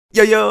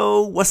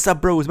Yo, what's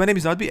up bros? My name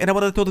is Nadbi and I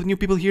want to let all the new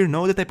people here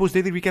know that I post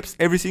daily recaps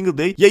every single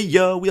day.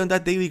 Yo, we on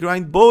that daily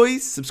grind,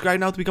 boys.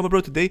 Subscribe now to become a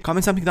bro today.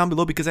 Comment something down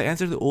below because I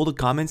answered all the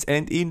comments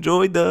and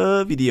enjoy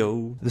the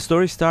video. The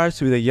story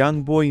starts with a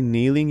young boy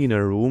kneeling in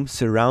a room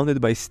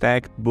surrounded by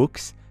stacked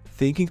books,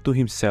 thinking to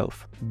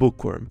himself,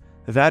 bookworm,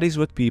 that is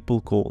what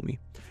people call me.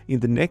 In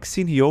the next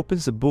scene, he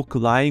opens a book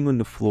lying on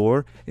the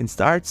floor and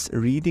starts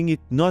reading it,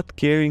 not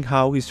caring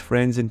how his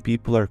friends and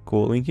people are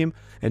calling him,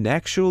 and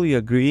actually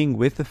agreeing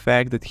with the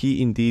fact that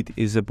he indeed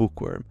is a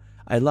bookworm.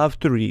 I love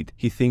to read,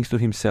 he thinks to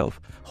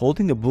himself,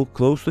 holding a book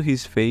close to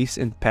his face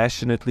and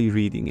passionately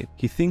reading it.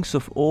 He thinks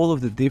of all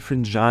of the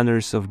different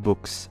genres of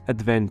books,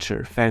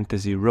 adventure,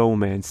 fantasy,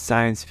 romance,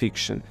 science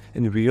fiction,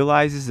 and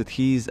realizes that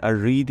he is a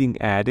reading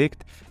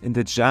addict and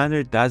that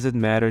genre doesn't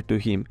matter to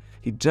him.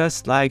 He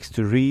just likes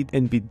to read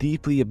and be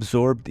deeply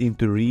absorbed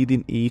into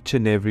reading each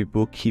and every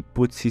book he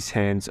puts his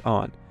hands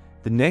on.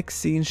 The next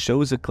scene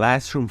shows a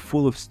classroom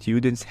full of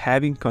students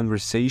having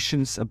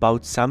conversations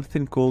about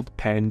something called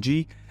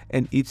Panji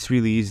and its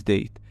release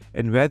date,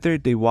 and whether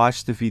they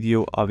watched the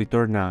video of it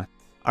or not.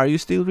 "Are you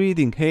still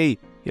reading? Hey!"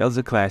 yells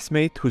a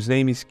classmate whose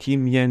name is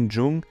Kim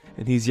Yan-jung,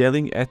 and he's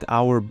yelling at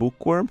our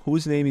bookworm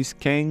whose name is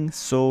Kang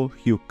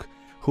So-hyuk,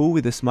 who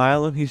with a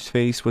smile on his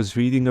face was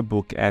reading a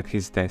book at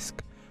his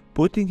desk.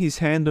 Putting his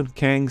hand on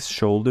Kang's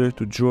shoulder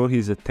to draw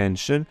his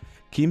attention,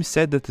 Kim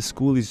said that the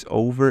school is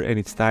over and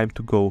it's time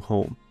to go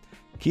home.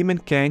 Kim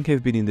and Kang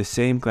have been in the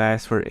same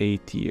class for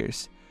 8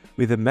 years.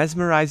 With a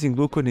mesmerizing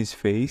look on his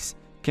face,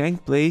 Kang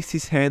placed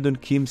his hand on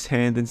Kim's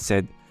hand and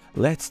said,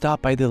 "Let's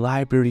stop by the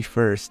library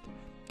first."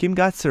 Kim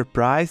got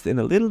surprised and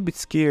a little bit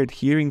scared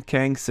hearing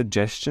Kang's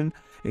suggestion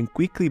and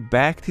quickly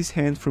backed his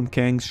hand from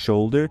Kang's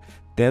shoulder,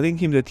 telling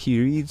him that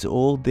he reads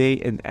all day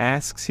and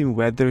asks him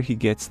whether he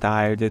gets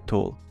tired at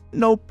all.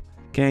 "Nope,"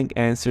 Kang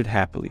answered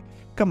happily.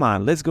 "Come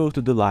on, let's go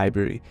to the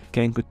library,"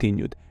 Kang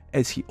continued,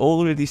 as he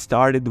already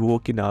started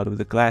walking out of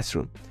the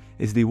classroom.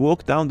 As they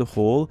walked down the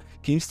hall,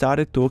 Kim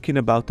started talking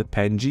about the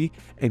Panji,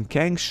 and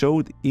Kang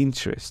showed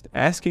interest,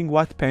 asking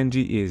what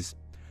Panji is.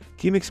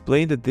 Kim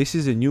explained that this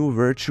is a new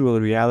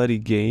virtual reality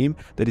game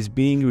that is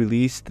being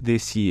released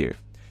this year.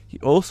 He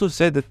also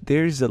said that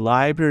there is a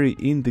library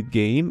in the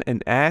game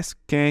and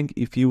asked Kang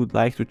if he would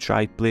like to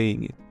try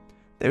playing it.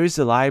 "There is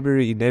a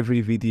library in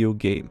every video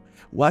game.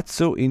 What's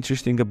so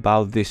interesting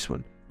about this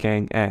one?"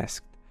 Kang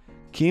asked.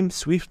 Kim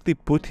swiftly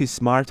put his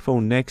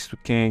smartphone next to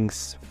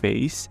Kang's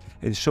face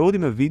and showed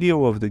him a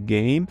video of the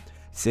game,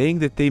 saying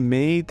that they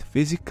made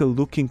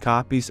physical-looking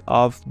copies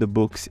of the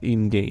books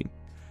in-game.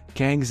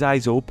 Kang's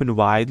eyes opened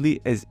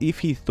widely as if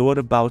he thought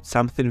about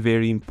something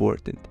very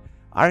important.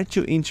 "Aren't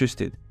you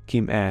interested?"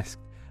 Kim asked.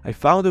 "I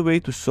found a way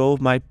to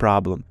solve my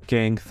problem,"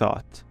 Kang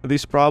thought.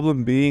 This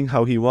problem being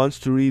how he wants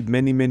to read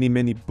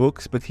many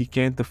books, but he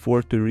can't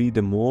afford to read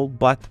them all,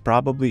 but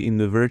probably in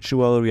the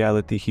virtual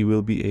reality he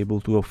will be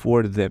able to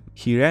afford them.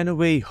 He ran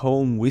away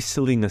home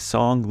whistling a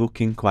song,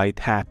 looking quite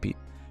happy.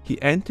 He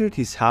entered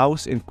his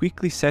house and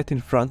quickly sat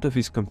in front of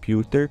his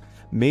computer,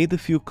 made a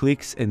few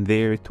clicks, and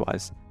there it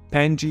was.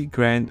 Panji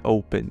Grand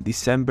Open,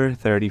 December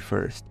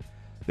 31st.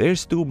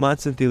 "There's 2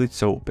 months until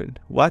it's open.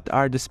 What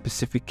are the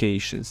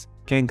specifications?"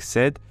 Kang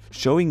said,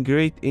 showing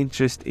great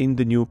interest in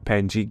the new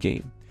Panji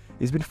game.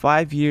 "It's been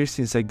 5 years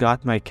since I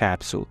got my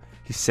capsule,"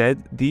 he said,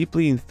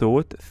 deeply in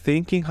thought,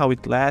 thinking how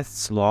it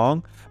lasts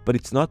long, but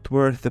it's not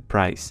worth the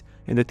price,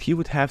 and that he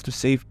would have to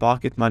save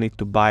pocket money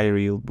to buy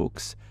real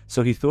books.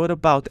 So he thought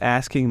about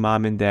asking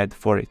mom and dad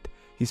for it.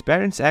 His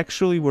parents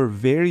actually were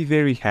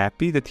very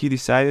happy that he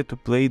decided to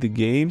play the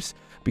games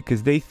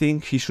because they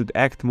think he should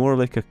act more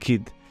like a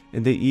kid,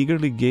 and they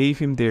eagerly gave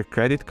him their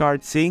credit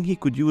card, saying he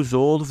could use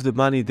all of the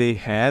money they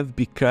have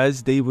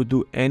because they would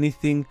do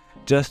anything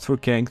just for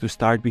Kang to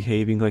start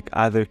behaving like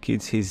other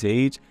kids his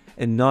age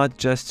and not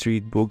just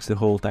read books the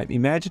whole time.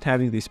 Imagine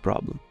having this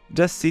problem.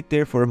 Just sit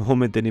there for a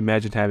moment and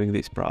imagine having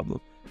this problem,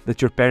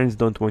 that your parents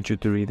don't want you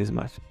to read as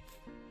much.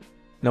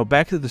 Now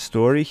back to the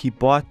story, he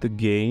bought the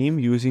game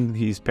using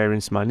his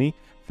parents' money.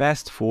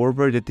 Fast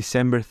forward at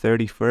December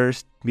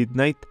 31st,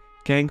 midnight,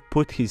 Kang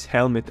put his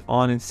helmet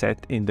on and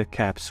sat in the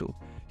capsule.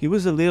 He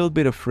was a little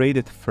bit afraid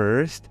at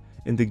first,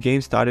 and the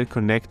game started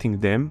connecting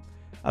them.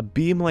 A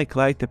beam-like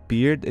light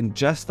appeared, and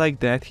just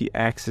like that he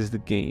accessed the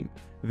game.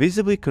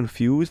 Visibly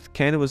confused,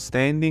 Kang was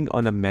standing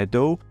on a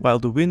meadow while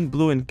the wind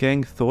blew, and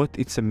Kang thought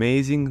it's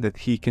amazing that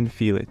he can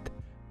feel it.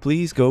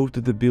 "Please go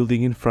to the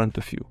building in front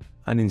of you."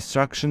 An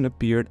instruction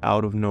appeared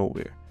out of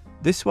nowhere.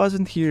 This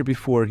wasn't here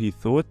before, he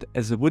thought,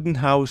 as a wooden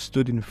house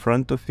stood in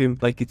front of him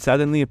like it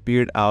suddenly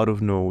appeared out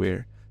of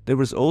nowhere. There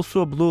was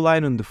also a blue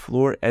line on the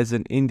floor as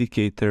an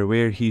indicator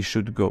where he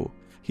should go.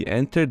 He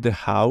entered the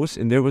house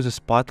and there was a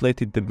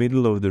spotlight in the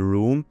middle of the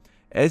room,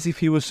 as if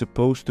he was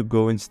supposed to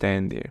go and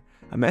stand there.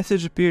 A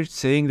message appeared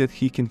saying that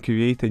he can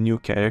create a new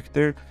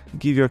character,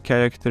 give your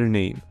character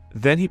name.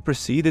 Then he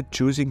proceeded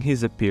choosing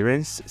his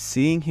appearance,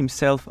 seeing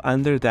himself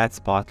under that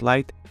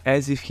spotlight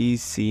as if he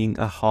is seeing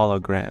a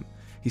hologram.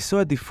 He saw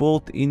a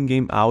default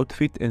in-game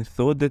outfit and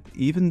thought that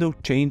even though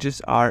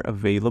changes are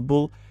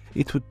available,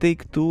 it would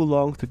take too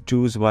long to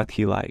choose what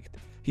he liked.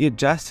 He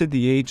adjusted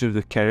the age of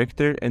the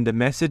character and a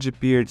message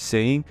appeared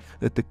saying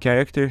that the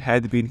character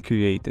had been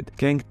created.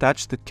 Kang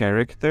touched the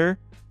character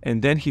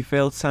and then he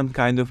felt some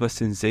kind of a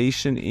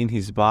sensation in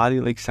his body,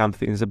 like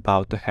something is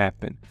about to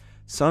happen.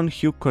 Sun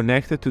Hyuk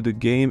connected to the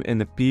game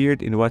and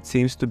appeared in what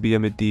seems to be a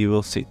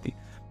medieval city.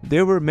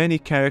 There were many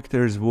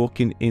characters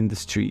walking in the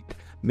street,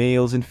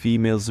 males and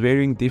females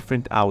wearing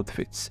different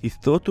outfits. He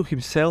thought to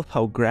himself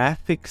how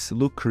graphics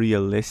look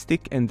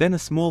realistic, and then a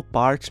small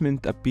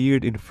parchment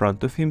appeared in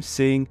front of him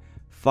saying,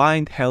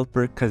 "Find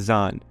Helper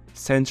Kazan,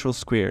 Central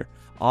Square,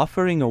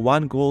 offering a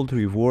 1 gold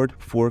reward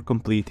for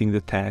completing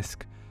the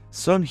task."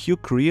 Sun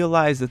Hyuk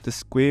realized that the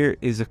square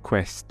is a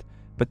quest,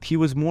 but he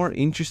was more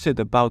interested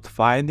about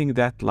finding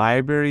that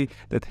library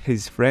that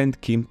his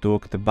friend Kim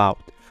talked about.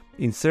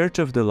 In search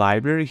of the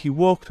library, he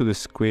walked to the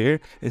square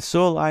and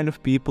saw a line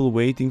of people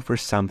waiting for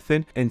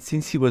something, and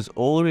since he was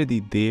already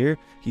there,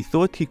 he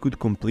thought he could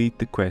complete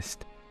the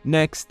quest.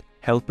 Next,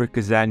 Helper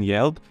Kazan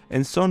yelled,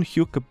 and Sun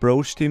Hyuk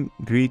approached him,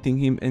 greeting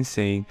him and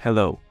saying,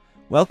 "Hello.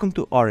 Welcome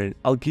to Oren,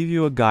 I'll give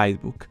you a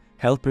guidebook,"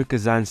 Helper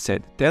Kazan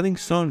said, telling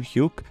Sun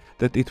Hyuk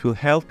that it will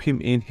help him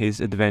in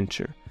his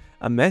adventure.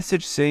 A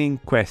message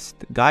saying "Quest,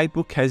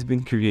 guidebook has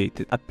been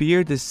created"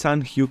 appeared as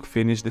Sun Hyuk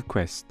finished the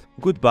quest.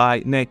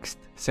 "Goodbye, next,"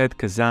 said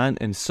Kazan,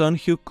 and Sun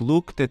Hyuk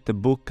looked at the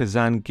book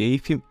Kazan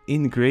gave him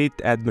in great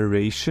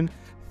admiration,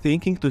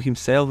 thinking to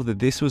himself that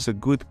this was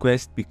a good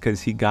quest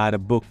because he got a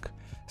book.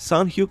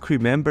 Sun Hyuk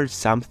remembered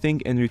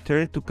something and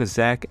returned to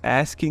Kazak,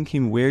 asking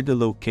him where the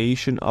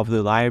location of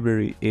the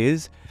library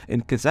is,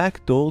 and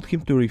Kazak told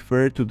him to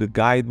refer to the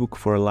guidebook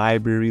for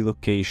library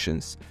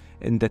locations,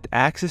 and that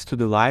access to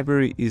the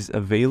library is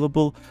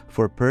available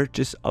for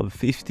purchase of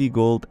 50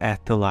 gold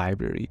at the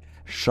library.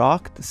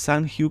 Shocked,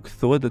 Sun Hyuk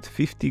thought that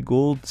 50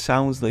 gold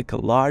sounds like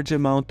a large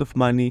amount of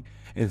money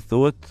and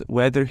thought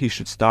whether he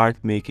should start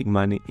making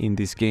money in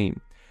this game.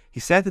 He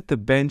sat at the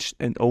bench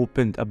and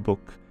opened a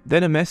book.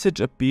 Then a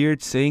message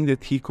appeared saying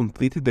that he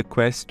completed the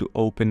quest to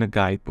open a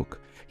guidebook.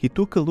 He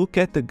took a look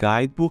at the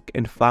guidebook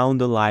and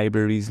found the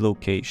library's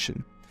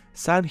location.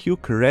 Sun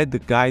Hyuk read the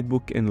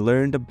guidebook and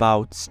learned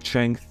about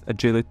strength,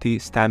 agility,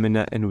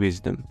 stamina, and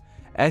wisdom.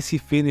 As he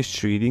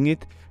finished reading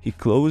it, he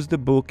closed the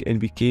book and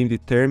became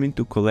determined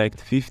to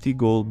collect 50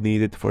 gold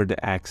needed for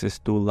the access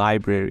to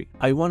library.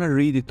 "I wanna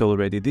read it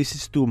already, this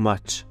is too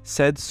much,"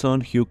 said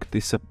Sun Hyuk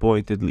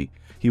disappointedly.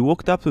 He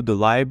walked up to the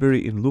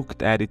library and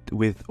looked at it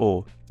with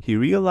awe. He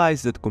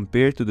realized that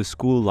compared to the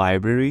school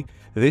library,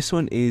 this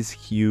one is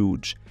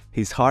huge.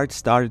 His heart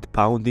started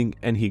pounding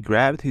and he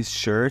grabbed his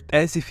shirt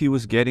as if he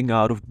was getting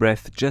out of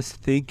breath just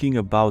thinking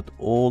about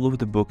all of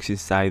the books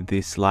inside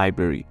this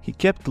library. He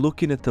kept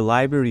looking at the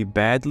library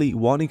badly,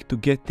 wanting to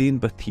get in,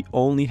 but he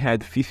only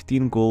had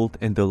 15 gold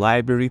and the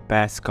library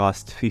pass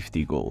cost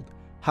 50 gold.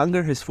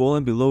 Hunger has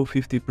fallen below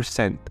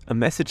 50%. A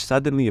message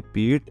suddenly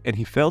appeared and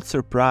he felt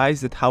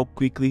surprised at how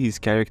quickly his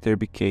character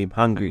became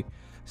hungry.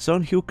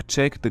 Sun Hyuk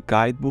checked the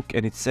guidebook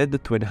and it said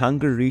that when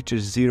hunger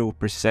reaches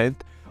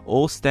 0%,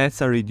 all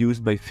stats are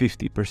reduced by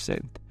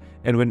 50%,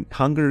 and when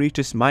hunger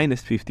reaches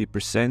minus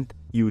 50%,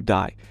 you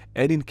die,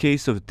 and in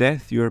case of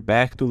death you are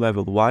back to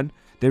level 1,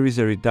 there is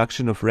a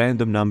reduction of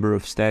random number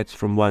of stats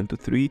from 1 to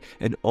 3,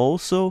 and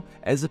also,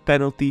 as a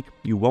penalty,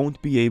 you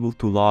won't be able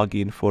to log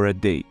in for a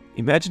day.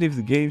 Imagine if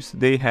the games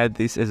today had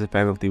this as a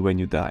penalty when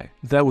you die.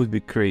 That would be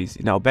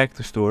crazy. Now back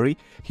to story,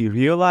 he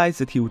realized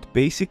that he would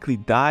basically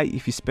die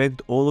if he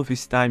spent all of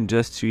his time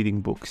just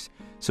reading books.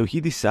 So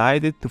he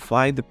decided to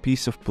find a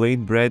piece of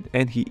plain bread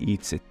and he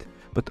eats it.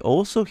 But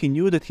also he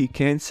knew that he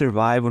can't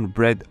survive on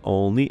bread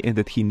only and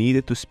that he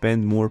needed to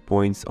spend more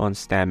points on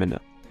stamina.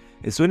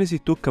 As soon as he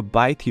took a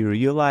bite, he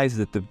realized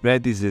that the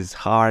bread is as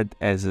hard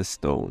as a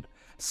stone.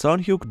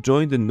 Sun Hyuk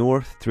joined the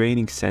North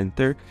Training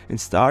Center and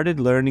started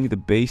learning the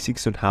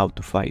basics on how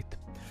to fight.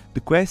 The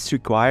quest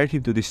required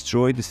him to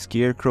destroy the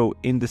scarecrow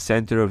in the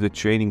center of the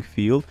training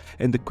field,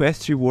 and the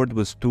quest reward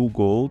was 2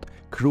 gold,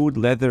 crude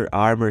leather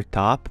armor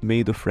top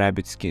made of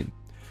rabbit skin.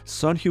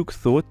 Sun Hyuk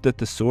thought that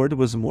the sword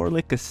was more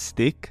like a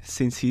stick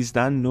since he's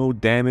done no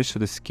damage to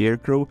the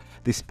scarecrow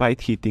despite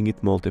hitting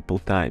it multiple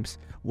times.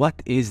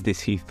 What is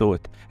this, he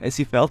thought, as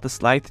he felt a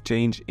slight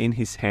change in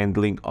his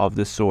handling of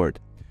the sword.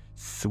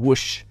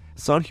 Swoosh!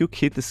 Sun Hyuk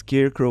hit the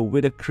scarecrow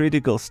with a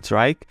critical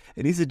strike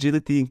and his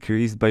agility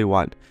increased by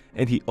 1,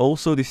 and he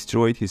also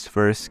destroyed his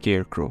first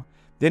scarecrow.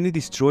 Then he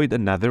destroyed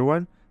another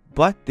one,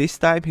 but this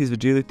time his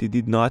agility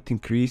did not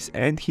increase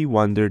and he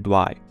wondered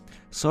why.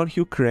 Sun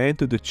Hyuk ran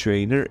to the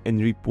trainer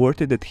and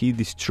reported that he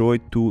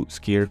destroyed 2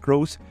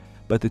 scarecrows,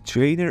 but the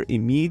trainer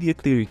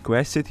immediately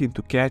requested him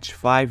to catch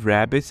 5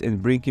 rabbits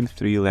and bring him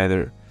 3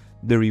 leather.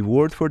 The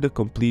reward for the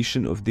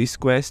completion of this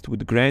quest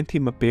would grant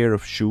him a pair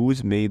of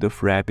shoes made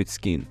of rabbit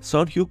skin.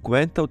 Sun Hyuk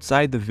went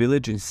outside the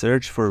village in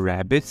search for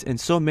rabbits and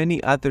saw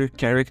many other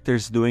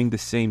characters doing the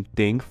same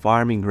thing,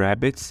 farming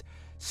rabbits,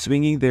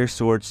 swinging their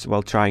swords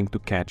while trying to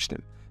catch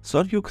them.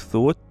 Sun Hyuk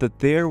thought that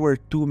there were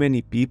too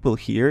many people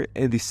here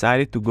and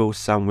decided to go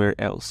somewhere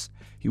else.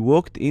 He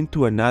walked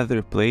into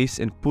another place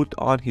and put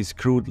on his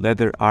crude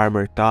leather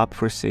armor top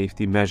for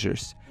safety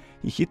measures.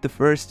 He hit the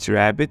first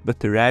rabbit, but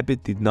the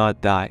rabbit did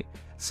not die.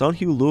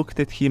 Sonhyu looked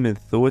at him and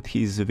thought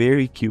he is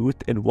very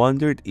cute and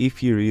wondered if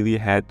he really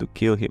had to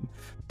kill him.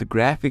 The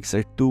graphics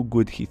are too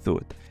good, he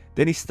thought.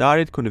 Then he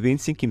started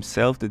convincing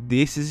himself that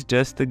this is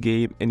just a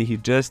game and he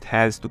just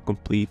has to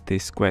complete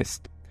this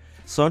quest.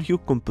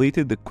 Sonhyu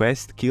completed the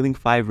quest, killing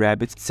 5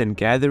 rabbits and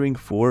gathering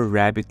 4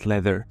 rabbit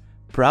leather.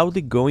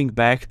 Proudly going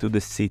back to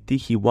the city,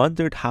 he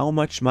wondered how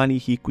much money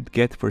he could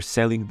get for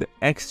selling the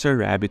extra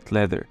rabbit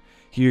leather.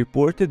 He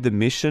reported the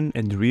mission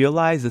and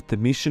realized that the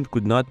mission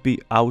could not be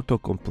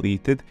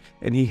auto-completed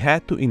and he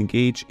had to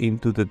engage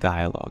into the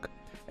dialogue.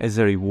 As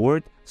a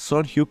reward,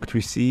 Sonhyuk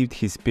received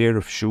his pair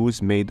of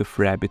shoes made of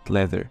rabbit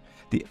leather.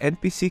 The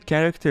NPC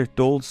character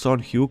told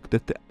Sonhyuk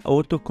that the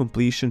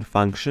auto-completion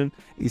function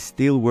is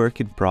still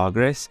work in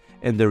progress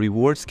and the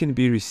rewards can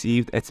be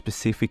received at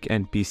specific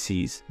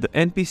NPCs. The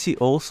NPC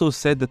also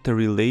said that the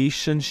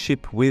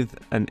relationship with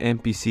an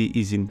NPC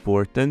is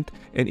important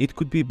and it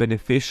could be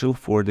beneficial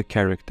for the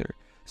character.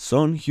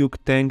 Sonhyuk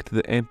thanked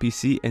the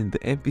NPC and the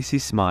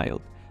NPC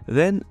smiled.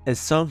 Then, as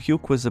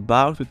Sonhyuk was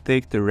about to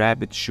take the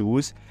rabbit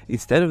shoes,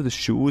 instead of the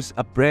shoes,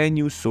 a brand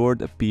new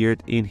sword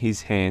appeared in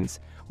his hands,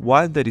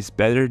 one that is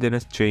better than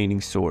a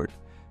training sword.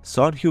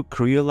 Sonhyuk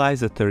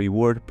realized that the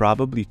reward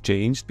probably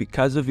changed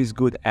because of his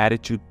good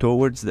attitude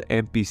towards the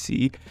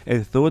NPC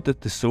and thought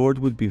that the sword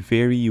would be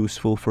very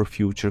useful for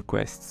future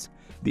quests.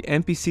 The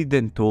NPC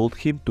then told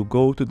him to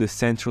go to the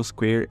central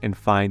square and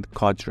find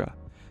Kodra.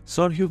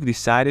 Sonhyuk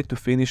decided to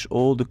finish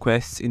all the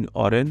quests in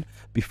Oren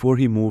before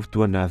he moved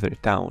to another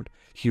town.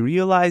 He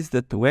realized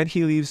that when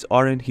he leaves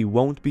Oren he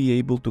won't be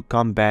able to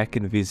come back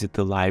and visit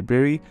the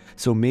library,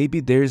 so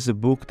maybe there's a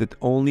book that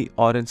only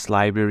Oren's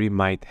library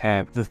might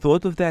have. The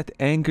thought of that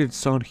angered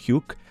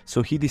Sonhyuk,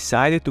 so he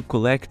decided to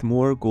collect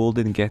more gold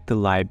and get the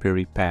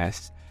library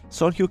pass.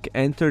 Sonhyuk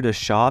entered a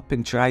shop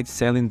and tried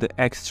selling the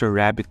extra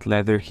rabbit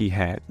leather he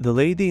had. The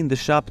lady in the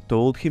shop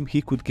told him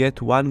he could get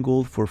 1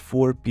 gold for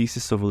 4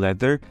 pieces of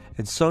leather,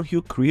 and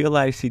Sonhyuk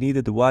realized he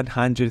needed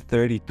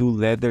 132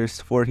 leathers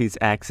for his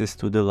access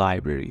to the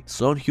library.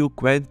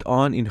 Sonhyuk went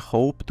on in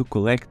hope to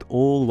collect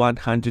all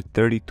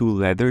 132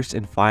 leathers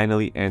and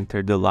finally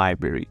entered the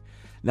library.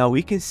 Now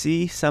we can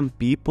see some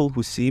people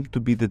who seem to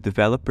be the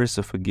developers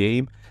of a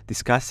game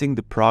discussing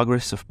the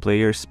progress of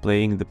players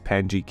playing the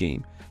Panji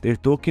game. They're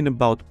talking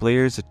about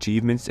players'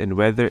 achievements and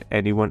whether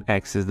anyone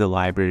accessed the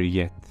library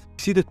yet.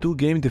 You see the 2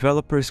 game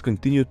developers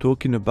continue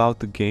talking about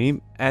the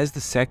game as the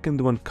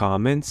second one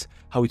comments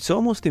how it's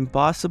almost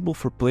impossible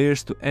for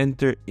players to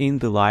enter in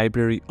the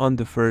library on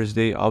the first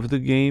day of the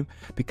game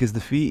because the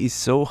fee is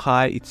so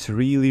high it's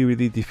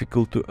really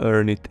difficult to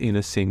earn it in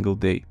a single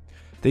day.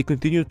 They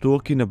continue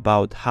talking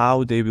about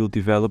how they will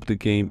develop the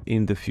game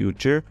in the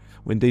future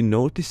when they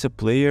notice a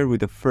player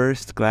with a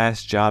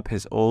first-class job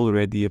has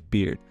already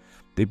appeared.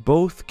 They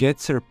both get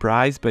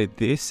surprised by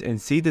this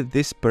and see that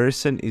this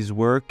person is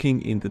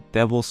working in the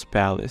Devil's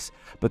Palace,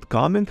 but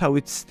comment how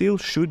it still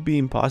should be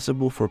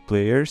impossible for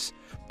players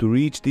to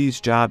reach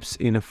these jobs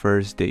in a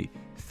first day,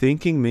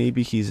 thinking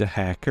maybe he's a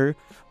hacker,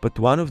 but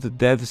one of the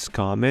devs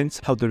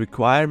comments how the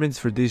requirements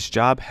for this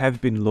job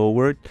have been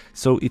lowered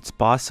so it's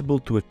possible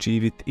to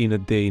achieve it in a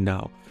day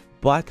now,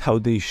 but how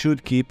they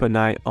should keep an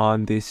eye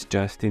on this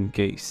just in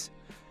case.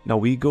 Now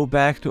we go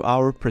back to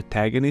our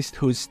protagonist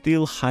who is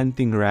still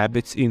hunting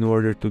rabbits in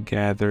order to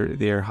gather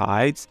their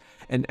hides,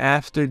 and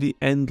after the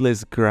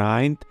endless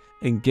grind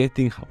and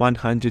getting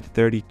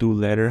 132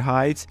 leather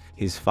hides,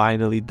 he's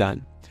finally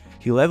done.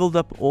 He leveled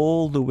up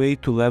all the way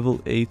to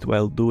level 8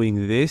 while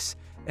doing this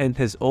and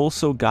has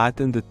also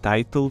gotten the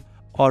title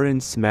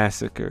Orange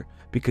Massacre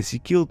because he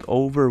killed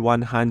over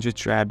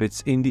 100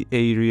 rabbits in the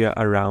area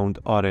around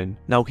Oren.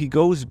 Now he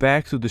goes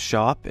back to the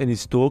shop and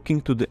is talking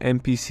to the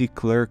NPC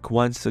clerk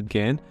once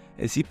again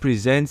as he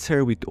presents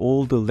her with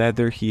all the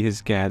leather he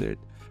has gathered.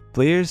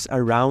 Players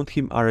around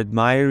him are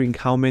admiring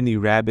how many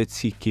rabbits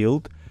he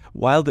killed,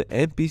 while the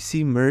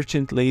NPC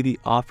merchant lady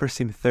offers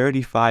him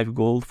 35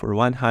 gold for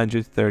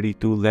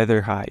 132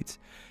 leather hides.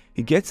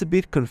 He gets a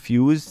bit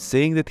confused,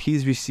 saying that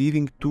he's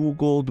receiving 2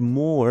 gold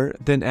more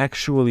than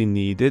actually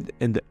needed,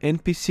 and the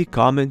NPC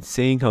comments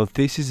saying how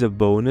this is a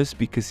bonus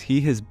because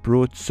he has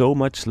brought so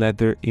much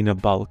leather in a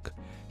bulk.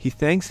 He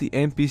thanks the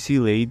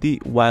NPC lady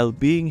while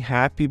being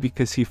happy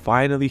because he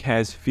finally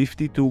has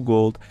 52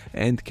 gold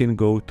and can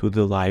go to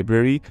the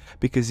library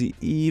because he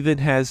even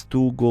has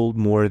 2 gold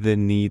more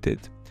than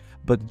needed.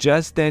 But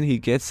just then he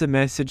gets a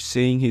message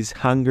saying his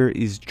hunger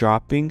is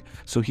dropping,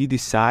 so he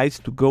decides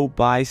to go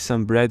buy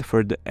some bread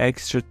for the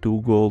extra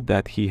 2 gold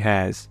that he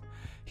has.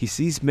 He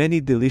sees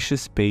many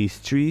delicious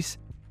pastries,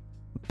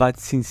 but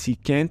since he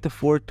can't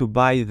afford to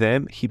buy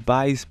them, he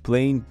buys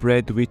plain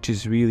bread which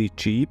is really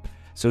cheap,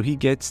 so he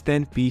gets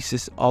 10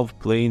 pieces of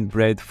plain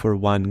bread for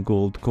 1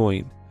 gold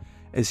coin.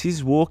 As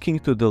he's walking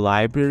to the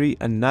library,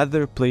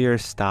 another player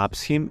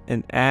stops him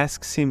and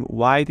asks him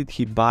why did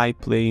he buy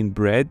plain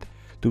bread,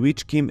 to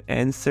which Kim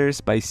answers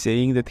by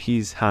saying that he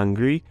is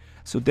hungry,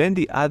 so then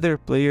the other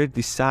player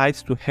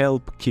decides to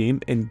help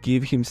Kim and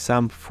give him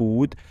some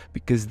food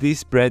because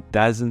this bread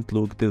doesn't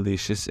look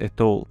delicious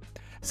at all.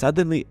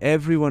 Suddenly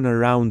everyone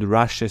around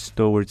rushes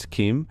towards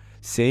Kim,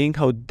 saying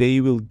how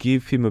they will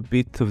give him a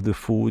bit of the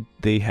food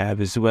they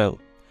have as well.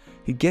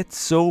 He gets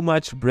so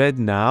much bread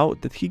now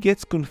that he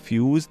gets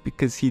confused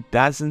because he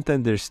doesn't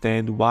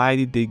understand why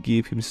did they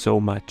give him so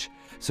much.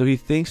 So he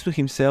thinks to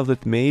himself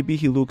that maybe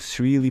he looks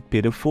really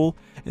pitiful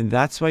and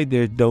that's why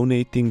they're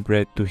donating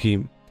bread to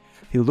him.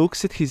 He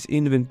looks at his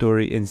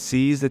inventory and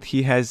sees that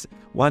he has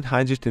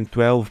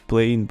 112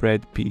 plain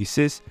bread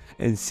pieces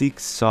and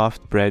 6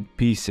 soft bread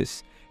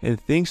pieces, and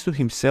thinks to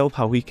himself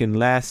how he can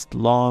last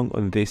long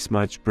on this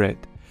much bread.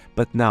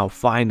 But now,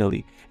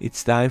 finally,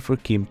 it's time for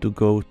Kim to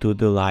go to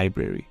the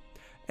library.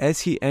 As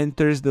he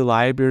enters the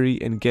library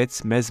and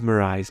gets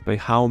mesmerized by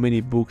how many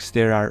books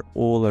there are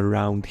all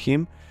around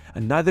him,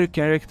 another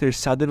character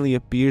suddenly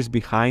appears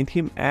behind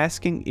him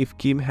asking if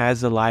Kim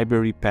has a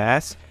library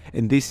pass,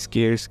 and this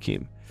scares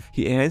Kim.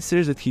 He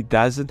answers that he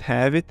doesn't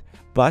have it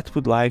but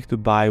would like to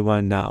buy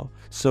one now,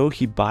 so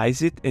he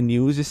buys it and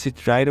uses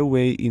it right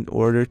away in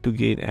order to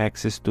gain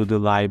access to the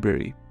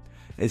library.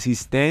 As he's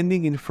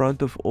standing in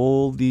front of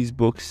all these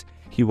books,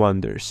 he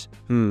wonders,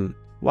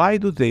 why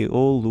do they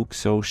all look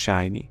so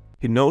shiny?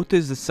 He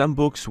noticed that some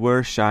books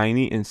were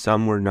shiny and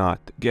some were not,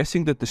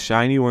 guessing that the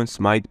shiny ones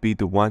might be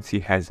the ones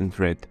he hasn't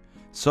read.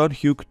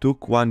 Son-hyuk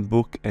took one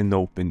book and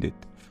opened it.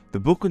 The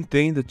book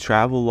contained the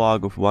travel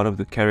log of one of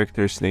the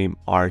characters named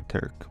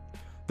Arthur.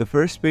 The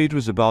first page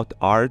was about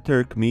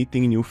Arthur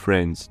meeting new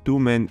friends, 2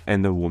 men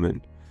and a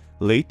woman.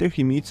 Later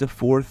he meets a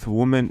 4th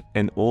woman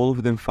and all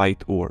of them fight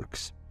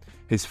orcs.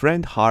 His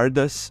friend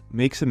Hardas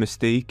makes a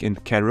mistake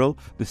and Carol,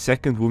 the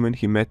 2nd woman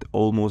he met,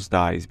 almost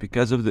dies.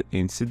 Because of the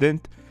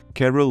incident,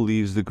 Carol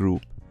leaves the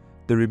group.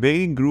 The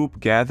remaining group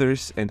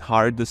gathers and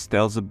Hardas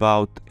tells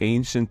about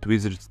ancient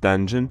wizard's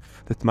dungeon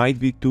that might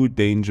be too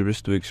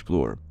dangerous to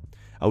explore.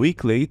 A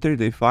week later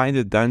they find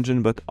a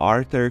dungeon, but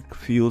Arthur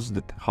feels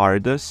that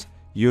Hardas,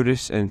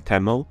 Yuris and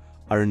Temel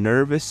are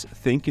nervous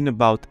thinking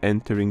about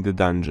entering the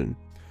dungeon.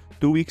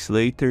 2 weeks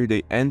later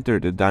they enter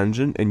the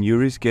dungeon and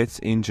Yuris gets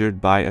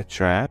injured by a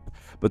trap,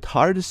 but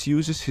Hardas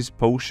uses his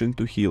potion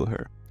to heal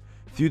her.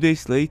 Few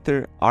days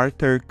later,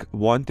 Arthur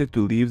wanted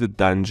to leave the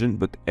dungeon,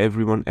 but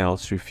everyone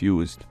else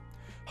refused.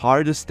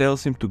 Hardas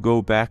tells him to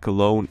go back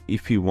alone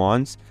if he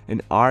wants,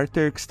 and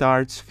Arthur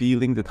starts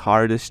feeling that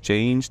Hardas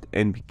changed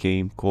and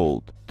became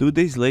cold. 2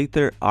 days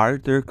later,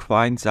 Arthur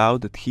finds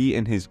out that he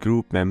and his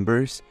group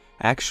members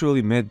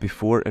actually met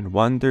before and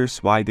wonders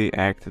why they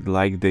acted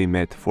like they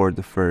met for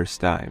the first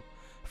time.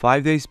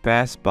 5 days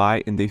pass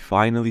by and they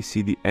finally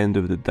see the end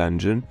of the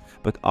dungeon,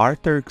 but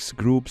Arthur's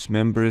group's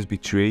members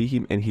betray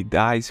him and he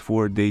dies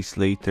 4 days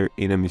later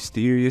in a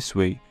mysterious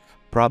way,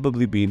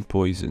 probably being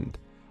poisoned.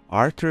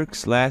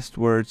 Arthur's last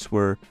words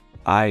were,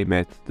 "I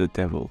met the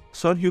devil."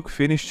 Son-hyuk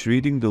finished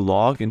reading the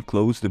log and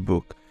closed the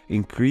book,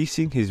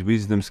 increasing his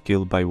wisdom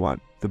skill by 1.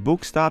 The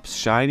book stops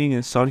shining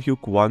and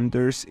Son-hyuk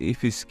wonders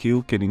if his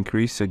skill can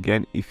increase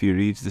again if he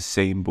reads the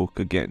same book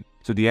again.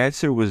 So the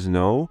answer was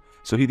no,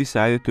 so he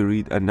decided to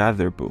read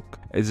another book.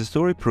 As the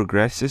story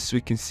progresses, we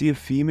can see a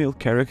female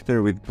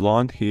character with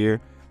blonde hair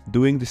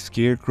doing the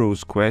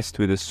Scarecrow's quest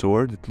with a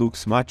sword that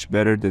looks much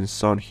better than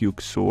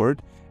Son-hyuk's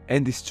sword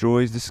and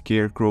destroys the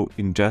Scarecrow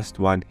in just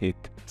 1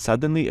 hit.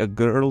 Suddenly, a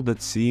girl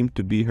that seemed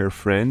to be her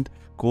friend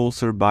calls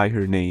her by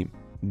her name,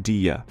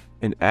 Dia,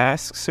 and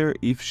asks her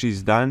if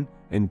she's done,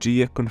 and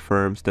Gia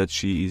confirms that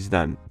she is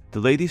done. The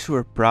ladies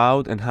were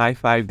proud and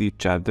high-fived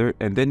each other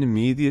and then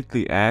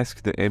immediately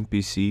asked the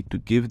NPC to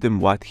give them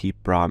what he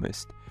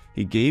promised.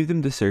 He gave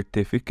them the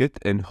certificate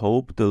and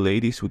hoped the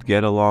ladies would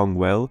get along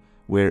well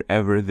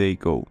wherever they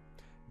go.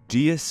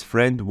 Gia's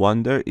friend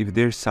wondered if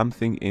there's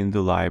something in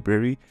the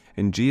library,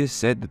 and Gia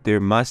said that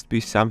there must be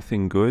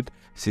something good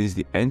since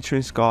the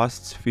entrance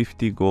costs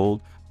 50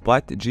 gold,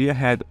 but Gia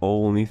had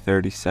only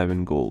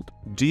 37 gold.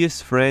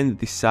 Gia's friend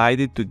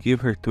decided to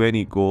give her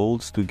 20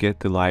 golds to get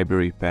the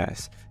library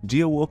pass.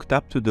 Gia walked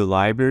up to the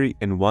library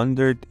and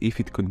wondered if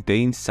it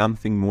contained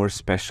something more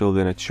special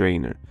than a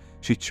trainer.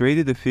 She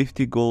traded the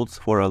 50 golds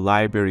for a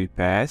library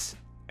pass,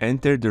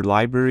 entered the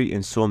library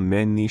and saw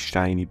many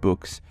shiny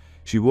books.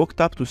 She walked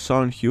up to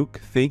Son-hyuk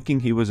thinking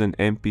he was an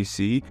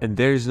NPC and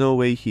there's no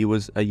way he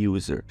was a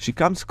user. She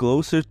comes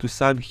closer to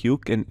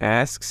Son-hyuk and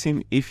asks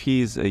him if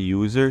he is a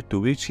user, to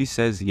which he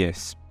says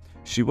yes.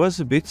 She was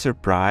a bit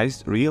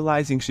surprised,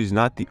 realizing she's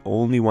not the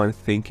only one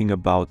thinking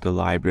about the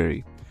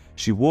library.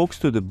 She walks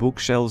to the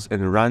bookshelves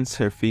and runs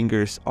her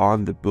fingers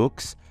on the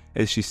books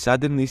as she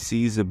suddenly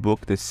sees a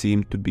book that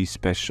seemed to be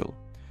special.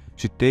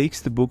 She takes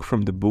the book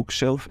from the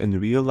bookshelf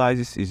and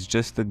realizes it's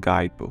just a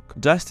guidebook.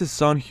 Just as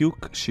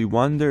Son-hyuk, she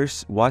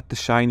wonders what the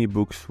shiny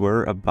books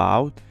were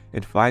about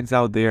and finds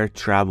out they are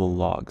travel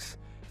logs.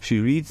 She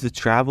reads the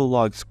travel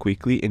logs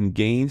quickly and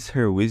gains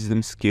her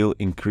wisdom skill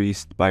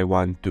increased by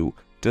 1 too,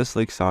 just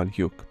like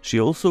Son-hyuk.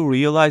 She also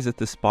realizes that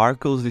the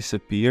sparkles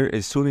disappear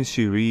as soon as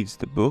she reads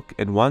the book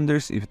and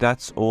wonders if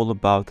that's all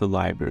about the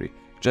library,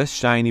 just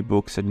shiny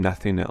books and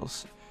nothing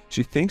else.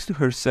 She thinks to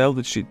herself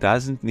that she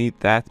doesn't need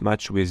that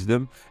much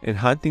wisdom and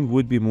hunting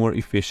would be more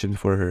efficient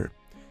for her.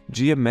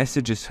 Gia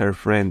messages her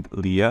friend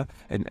Leah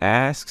and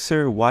asks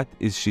her what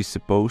is she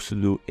supposed to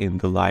do in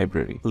the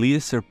library.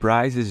 Leah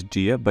surprises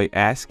Gia by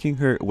asking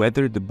her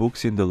whether the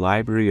books in the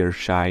library are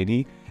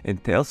shiny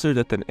and tells her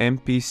that an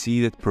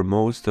NPC that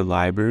promotes the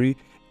library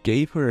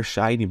gave her a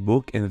shiny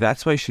book, and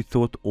that's why she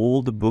thought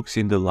all the books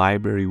in the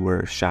library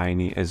were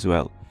shiny as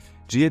well.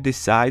 Gia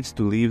decides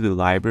to leave the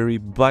library,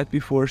 but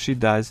before she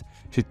does,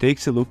 she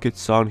takes a look at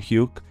Son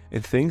Hyuk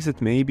and thinks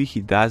that maybe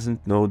he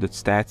doesn't know that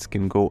stats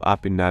can go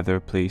up in other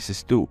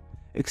places too.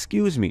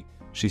 "Excuse me,"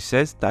 she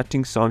says,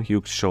 touching Son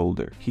Hyuk's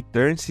shoulder. He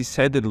turns his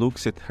head and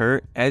looks at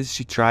her as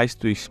she tries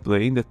to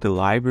explain that the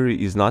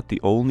library is not the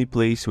only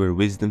place where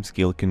wisdom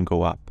skill can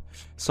go up.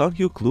 Son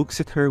Hyuk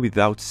looks at her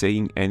without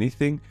saying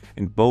anything,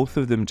 and both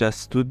of them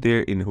just stood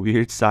there in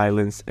weird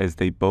silence as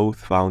they both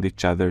found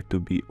each other to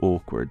be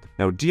awkward.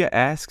 Now Gia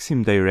asks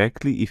him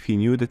directly if he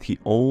knew that he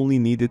only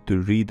needed to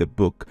read a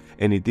book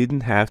and it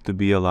didn't have to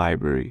be a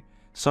library.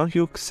 Son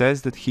Hyuk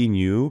says that he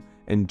knew,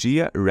 and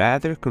Gia,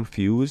 rather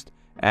confused,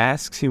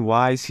 asks him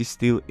why is he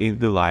still in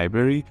the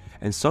library,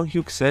 and Son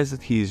Hyuk says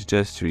that he is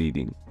just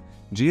reading.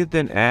 Gia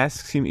then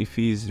asks him if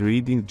he is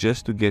reading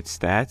just to get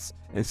stats,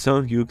 and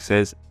Son Hyuk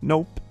says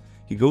nope.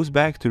 He goes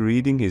back to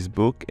reading his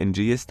book, and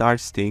Gia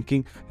starts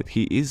thinking that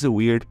he is a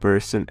weird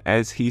person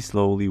as he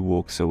slowly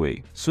walks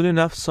away. Soon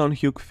enough, Son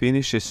Hyuk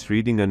finishes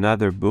reading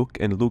another book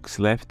and looks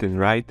left and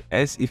right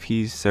as if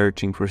he is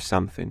searching for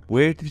something.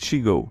 Where did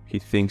she go? He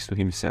thinks to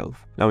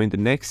himself. Now in the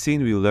next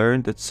scene we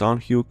learn that Son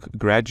Hyuk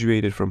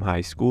graduated from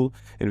high school,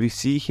 and we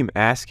see him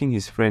asking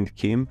his friend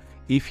Kim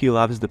if he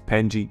loves the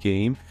Penji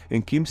game,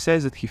 and Kim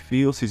says that he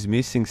feels he's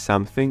missing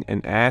something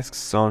and asks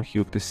Son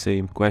Hyuk the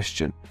same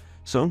question.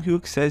 Son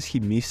Hyuk says he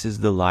misses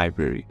the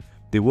library.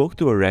 They walk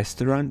to a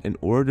restaurant and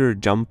order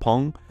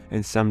jampong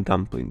and some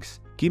dumplings.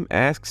 Kim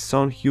asks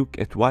Son Hyuk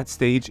at what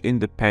stage in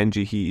the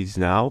Penji he is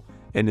now,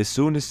 and as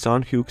soon as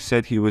Son Hyuk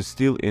said he was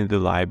still in the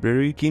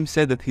library, Kim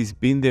said that he's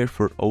been there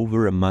for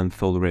over a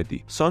month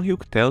already. Son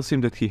Hyuk tells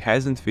him that he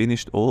hasn't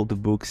finished all the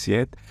books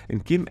yet,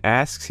 and Kim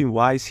asks him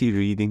why is he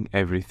reading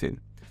everything.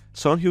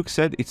 Son Hyuk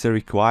said it's a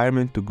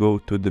requirement to go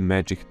to the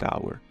magic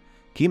tower.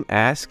 Kim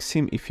asks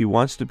him if he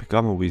wants to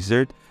become a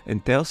wizard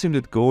and tells him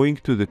that going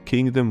to the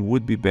kingdom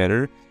would be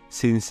better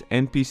since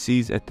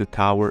NPCs at the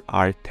tower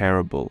are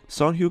terrible.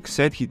 Son Hyuk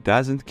said he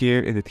doesn't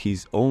care and that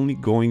he's only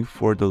going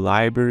for the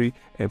library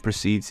and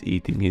proceeds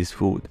eating his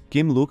food.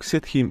 Kim looks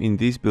at him in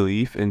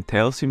disbelief and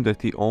tells him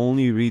that he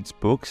only reads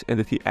books and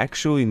that he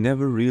actually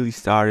never really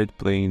started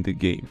playing the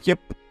game.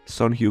 Yep,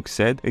 Son Hyuk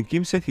said, and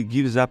Kim said he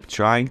gives up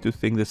trying to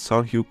think that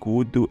Son Hyuk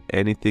would do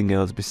anything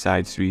else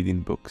besides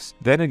reading books.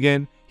 Then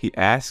again, he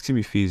asks him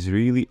if he is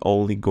really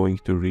only going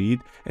to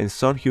read, and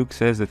Son Hyuk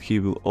says that he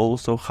will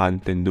also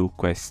hunt and do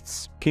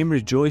quests. Kim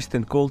rejoiced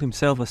and called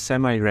himself a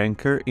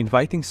semi-ranker,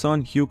 inviting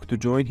Son Hyuk to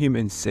join him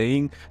and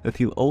saying that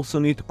he'll also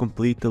need to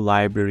complete the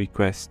library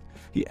quest.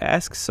 He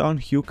asks Son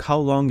Hyuk how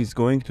long it's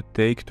going to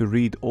take to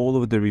read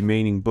all of the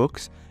remaining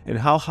books and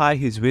how high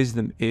his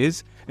wisdom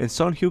is, and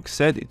Son Hyuk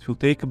said it will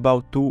take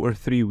about 2 or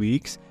 3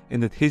 weeks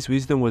and that his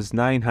wisdom was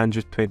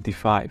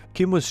 925.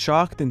 Kim was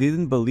shocked and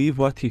didn't believe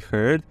what he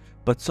heard,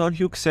 but Son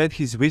Hyuk said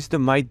his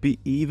wisdom might be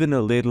even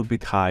a little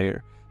bit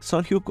higher.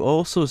 Son Hyuk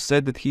also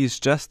said that he is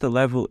just a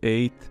level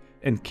 8,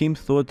 and Kim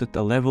thought that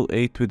a level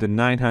 8 with a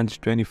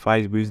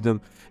 925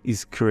 wisdom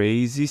is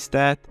crazy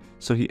stat,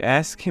 so he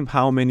asked him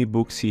how many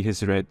books he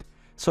has read.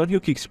 Son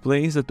Hyuk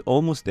explains that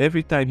almost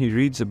every time he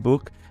reads a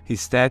book, his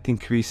stat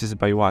increases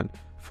by 1.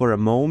 For a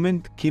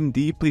moment, Kim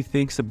deeply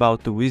thinks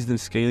about the wisdom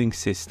scaling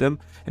system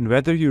and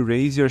whether you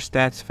raise your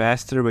stats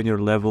faster when your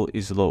level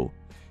is low.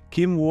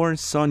 Kim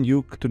warns Son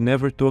Hyuk to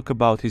never talk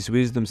about his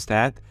wisdom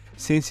stat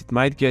since it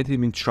might get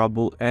him in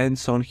trouble, and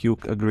Son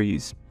Hyuk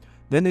agrees.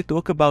 Then they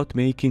talk about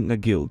making a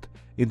guild.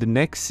 In the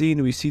next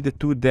scene we see the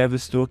two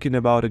devs talking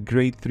about a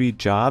grade 3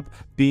 job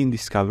being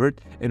discovered,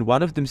 and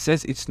one of them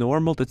says it's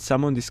normal that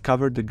someone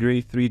discovered the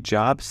grade 3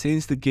 job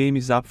since the game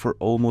is up for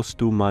almost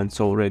 2 months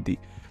already.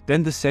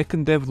 Then the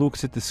second dev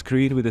looks at the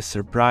screen with a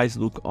surprised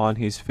look on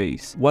his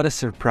face. What a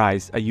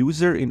surprise! A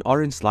user in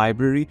Oran's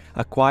library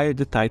acquired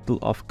the title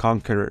of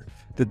Conqueror.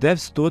 The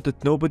devs thought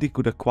that nobody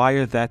could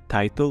acquire that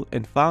title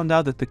and found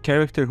out that the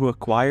character who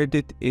acquired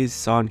it is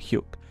Son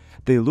Hyuk.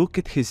 They look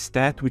at his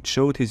stat, which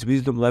showed his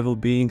wisdom level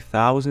being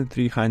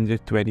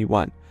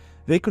 1321.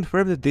 They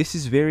confirm that this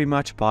is very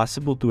much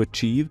possible to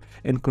achieve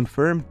and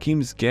confirm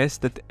Kim's guess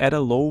that at a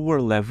lower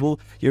level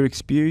your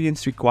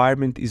experience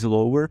requirement is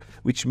lower,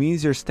 which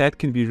means your stat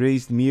can be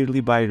raised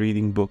merely by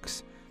reading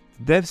books.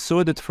 Devs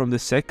saw that from the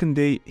second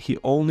day he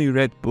only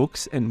read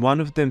books, and one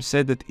of them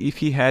said that if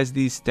he has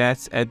these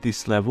stats at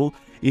this level,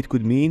 it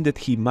could mean that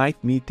he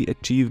might meet the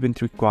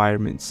achievement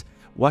requirements.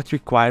 What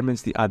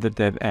requirements, the other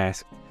dev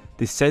asked.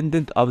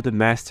 Descendant of the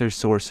Master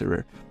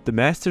Sorcerer. The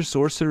Master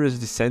Sorcerer's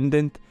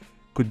descendant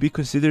could be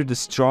considered the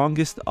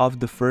strongest of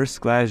the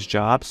first class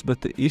jobs,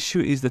 but the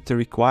issue is that the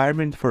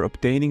requirement for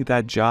obtaining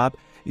that job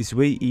is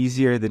way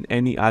easier than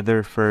any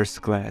other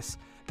first class.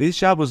 This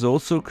job was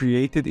also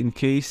created in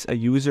case a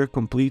user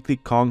completely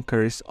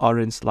conquers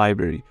Oran's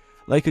library.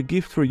 like a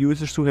gift for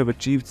users who have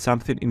achieved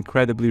something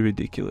incredibly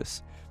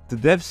ridiculous. The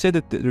dev said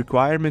that the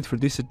requirement for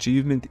this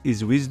achievement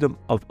is wisdom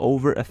of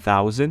over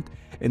 1,000,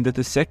 and that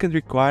the second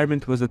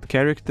requirement was that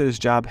character's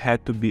job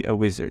had to be a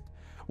wizard.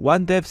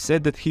 One dev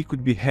said that he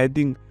could be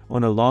heading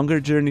on a longer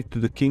journey to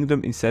the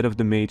kingdom instead of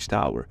the mage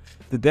tower.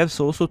 The devs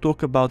also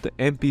talk about the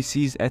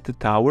NPCs at the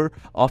tower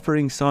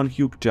offering Son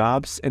Hyuk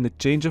jobs and a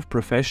change of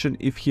profession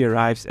if he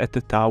arrives at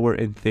the tower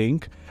and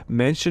think,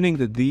 mentioning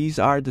that these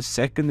are the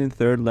second and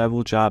third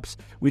level jobs,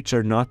 which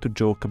are not to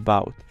joke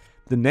about.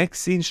 The next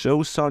scene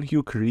shows Son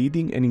Hyuk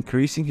reading and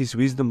increasing his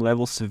wisdom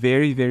levels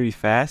very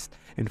fast,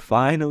 and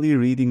finally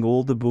reading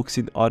all the books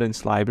in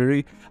Oren's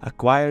library,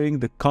 acquiring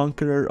the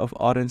Conqueror of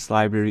Oren's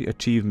library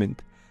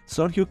achievement.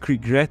 Son Hyuk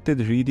regretted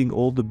reading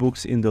all the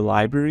books in the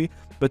library,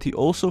 but he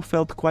also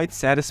felt quite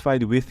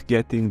satisfied with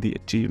getting the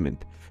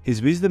achievement.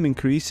 His wisdom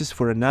increases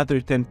for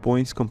another 10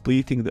 points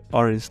completing the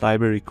Oren's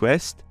library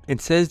quest, and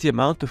says the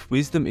amount of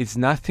wisdom is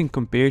nothing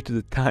compared to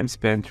the time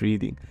spent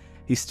reading.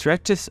 He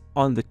stretches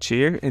on the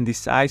chair and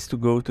decides to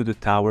go to the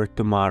tower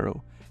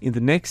tomorrow. In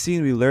the next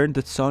scene we learn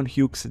that Son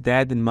Hyuk's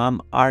dad and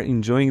mom are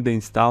enjoying the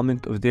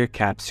installment of their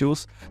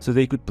capsules so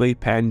they could play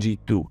Panji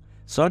too.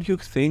 Son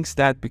Hyuk thinks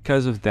that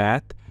because of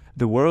that,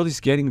 the world is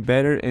getting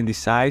better and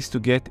decides to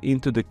get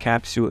into the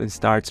capsule and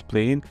starts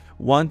playing,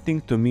 wanting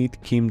to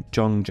meet Kim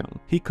Jong-jung.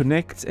 He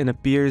connects and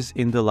appears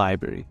in the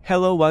library.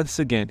 Hello once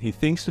again, he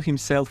thinks to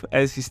himself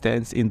as he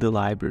stands in the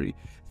library.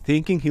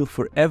 Thinking he'll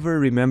forever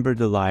remember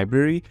the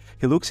library,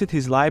 he looks at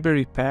his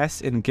library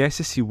pass and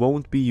guesses he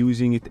won't be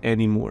using it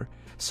anymore.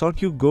 Son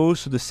Hyuk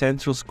goes to the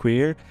central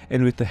square,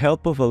 and with the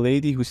help of a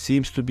lady who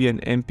seems to be an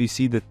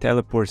NPC that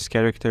teleports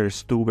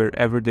characters to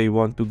wherever they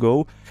want to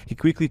go, he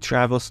quickly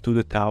travels to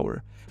the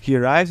tower. He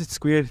arrives at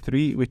square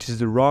 3, which is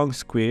the wrong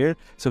square,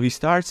 so he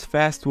starts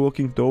fast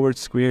walking towards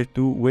square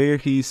 2 where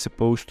he is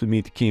supposed to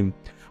meet Kim.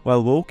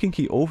 While walking,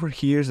 he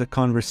overhears a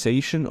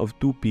conversation of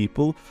two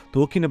people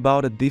talking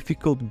about a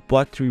difficult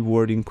but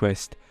rewarding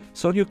quest.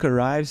 Son Hyuk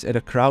arrives at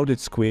a crowded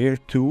square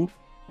too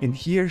and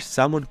hears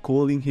someone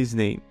calling his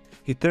name.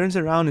 He turns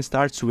around and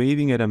starts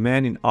waving at a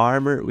man in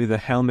armor with a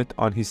helmet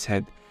on his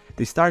head.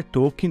 They start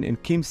talking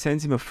and Kim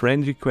sends him a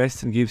friend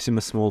request and gives him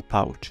a small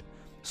pouch.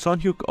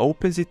 Son Hyuk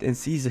opens it and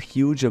sees a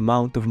huge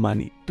amount of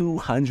money,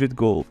 200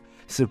 gold.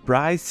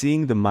 Surprised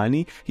seeing the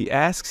money, he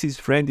asks his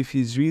friend if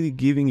he's really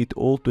giving it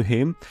all to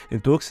him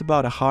and talks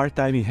about a hard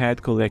time he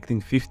had collecting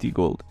 50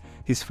 gold.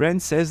 His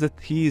friend says that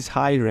he is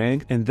high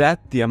ranked and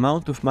that the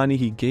amount of money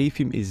he gave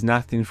him is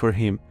nothing for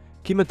him.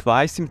 Kim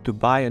advised him to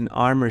buy an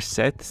armor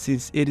set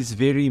since it is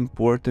very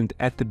important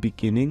at the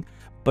beginning,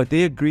 but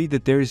they agree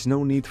that there is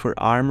no need for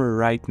armor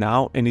right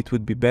now and it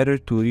would be better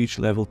to reach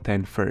level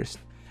 10 first.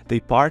 They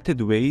parted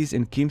ways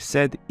and Kim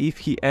said if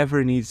he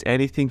ever needs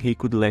anything he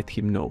could let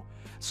him know.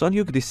 Son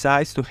Hyuk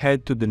decides to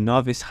head to the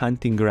novice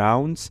hunting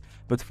grounds,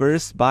 but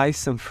first buys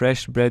some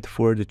fresh bread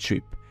for the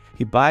trip.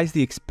 He buys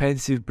the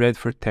expensive bread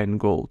for 10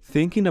 gold.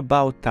 Thinking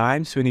about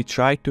times when he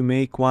tried to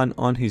make one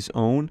on his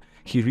own,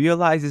 he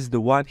realizes the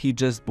one he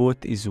just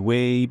bought is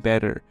way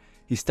better.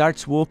 He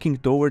starts walking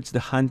towards the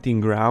hunting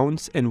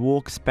grounds and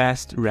walks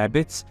past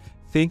rabbits,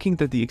 thinking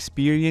that the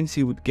experience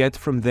he would get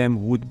from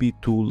them would be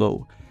too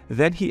low.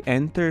 Then he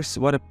enters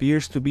what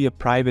appears to be a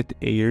private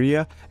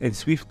area and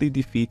swiftly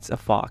defeats a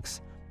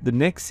fox. The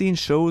next scene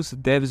shows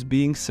devs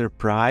being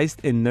surprised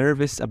and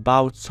nervous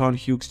about Son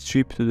Hyuk's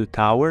trip to the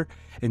tower,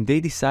 and they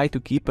decide to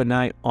keep an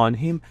eye on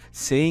him,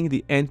 saying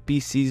the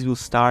NPCs will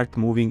start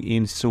moving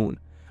in soon.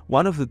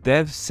 One of the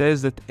devs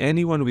says that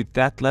anyone with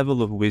that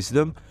level of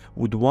wisdom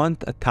would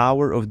want a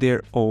tower of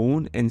their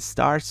own and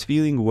starts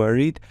feeling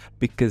worried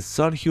because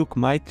Son Hyuk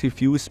might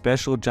refuse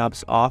special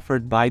jobs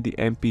offered by the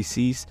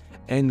NPCs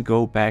and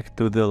go back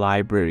to the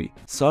library.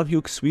 Son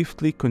Hyuk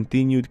swiftly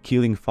continued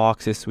killing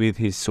foxes with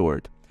his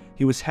sword.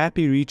 He was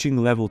happy reaching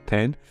level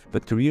 10,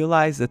 but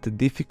realized that the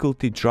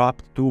difficulty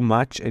dropped too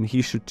much and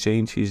he should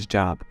change his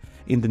job.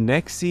 In the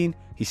next scene,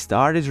 he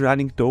started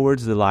running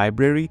towards the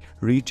library,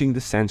 reaching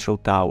the central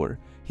tower.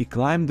 He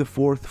climbed the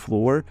 4th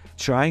floor,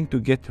 trying to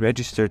get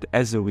registered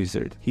as a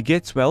wizard. He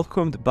gets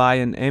welcomed by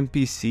an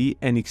NPC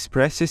and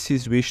expresses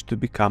his wish to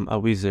become a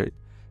wizard.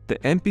 The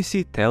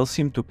NPC tells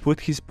him to put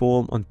his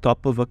palm on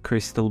top of a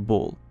crystal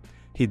ball.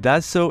 He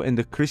does so and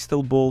the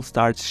crystal ball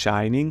starts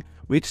shining,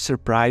 which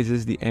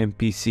surprises the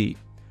NPC.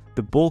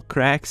 The ball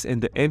cracks and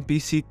the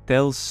NPC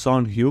tells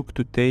Son Hyuk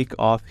to take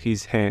off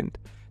his hand.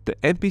 The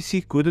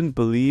NPC couldn't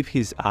believe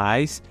his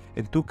eyes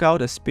and took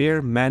out a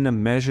spare mana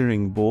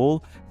measuring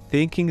ball,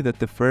 thinking that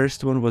the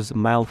first one was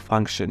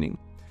malfunctioning.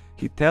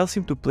 He tells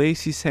him to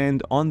place his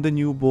hand on the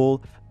new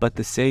ball, but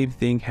the same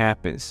thing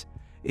happens.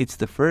 It's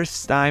the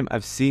first time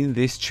I've seen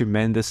this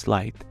tremendous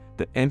light,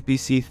 the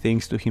NPC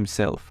thinks to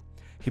himself.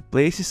 He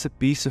places a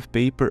piece of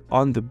paper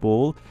on the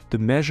ball to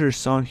measure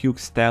Son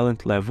Hyuk's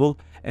talent level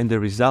and the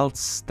results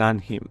stun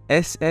him.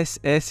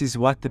 SSS is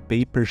what the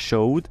paper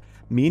showed,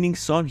 meaning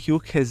Son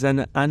Hyuk has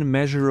an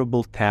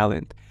unmeasurable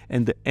talent,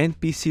 and the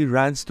NPC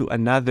runs to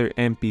another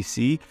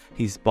NPC,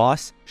 his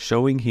boss,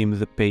 showing him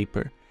the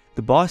paper.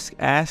 The boss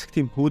asked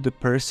him who the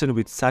person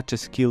with such a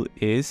skill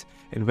is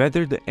and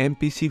whether the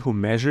NPC who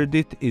measured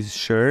it is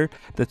sure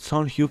that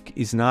Son Hyuk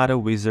is not a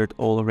wizard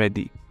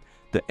already.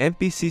 The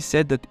NPC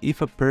said that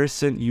if a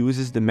person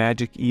uses the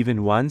magic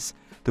even once,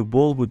 the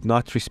ball would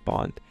not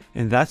respond,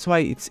 and that's why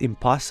it's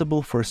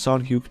impossible for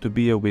Son Hyuk to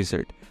be a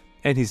wizard,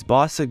 and his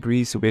boss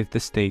agrees with the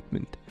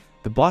statement.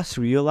 The boss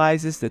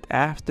realizes that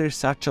after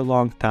such a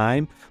long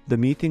time, the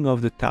meeting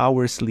of the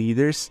tower's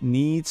leaders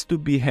needs to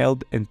be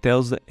held and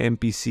tells the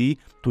NPC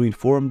to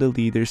inform the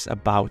leaders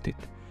about it.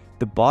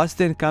 The boss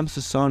then comes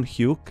to Son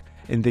Hyuk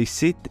and they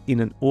sit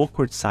in an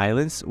awkward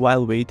silence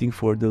while waiting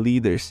for the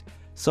leaders.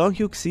 Son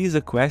Hyuk sees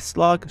a quest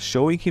log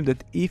showing him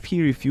that if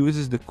he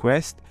refuses the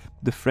quest,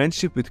 the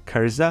friendship with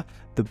Kurza,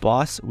 the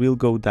boss, will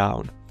go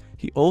down.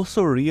 He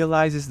also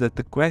realizes that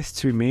the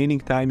quest's remaining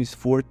time is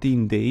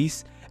 14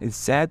 days and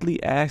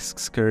sadly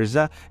asks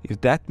Kurza if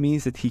that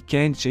means that he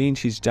can't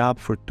change his job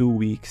for 2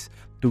 weeks,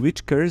 to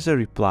which Kurza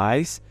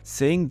replies,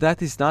 saying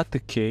that is not the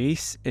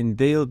case and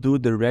they'll do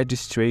the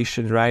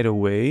registration right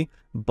away,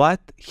 but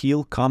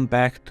he'll come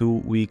back 2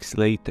 weeks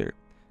later.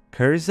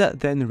 Kurza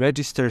then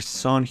registers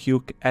Son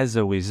Hyuk as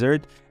a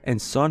wizard,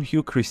 and Son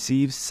Hyuk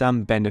receives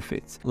some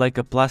benefits, like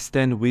a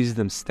 +10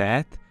 wisdom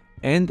stat,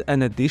 and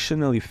an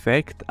additional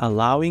effect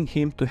allowing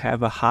him to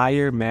have a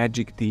higher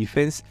magic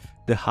defense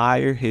the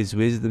higher his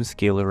wisdom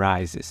skill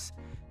rises.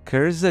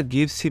 Kurza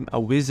gives him a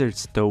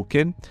wizard's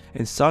token,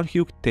 and Son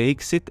Hyuk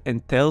takes it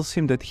and tells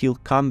him that he'll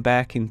come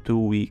back in 2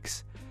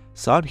 weeks.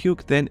 Son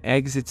Hyuk then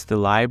exits the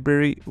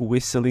library,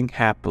 whistling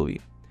happily.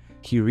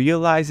 He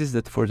realizes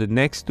that for the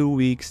next 2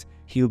 weeks,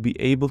 he'll be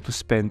able to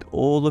spend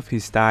all of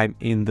his time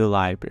in the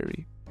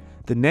library.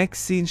 The next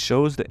scene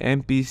shows the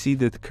NPC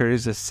that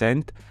Kurza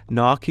sent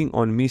knocking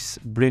on Miss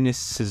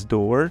Brynis's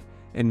door,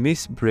 and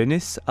Miss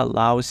Brynis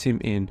allows him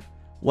in.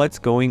 "What's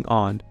going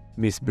on?"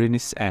 Miss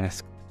Brynis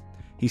asked.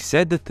 He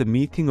said that the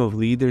meeting of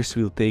leaders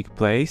will take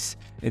place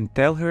and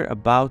tell her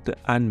about the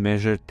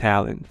unmeasured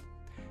talent.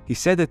 He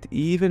said that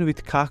even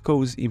with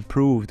Kako's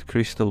improved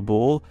crystal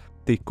ball,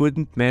 they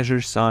couldn't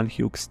measure Son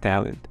Hyuk's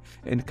talent,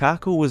 and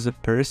Kako was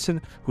a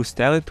person whose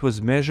talent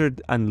was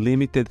measured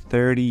unlimited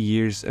 30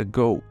 years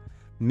ago.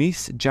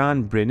 Miss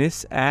John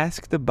Brynis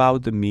asked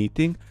about the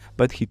meeting,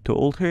 but he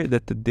told her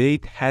that the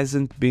date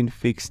hasn't been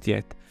fixed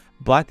yet,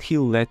 but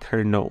he'll let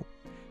her know.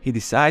 He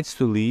decides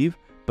to leave,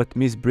 but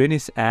Miss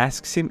Brynis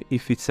asks him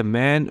if it's a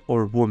man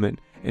or woman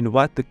and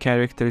what the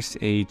character's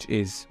age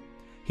is.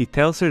 He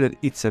tells her that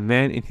it's a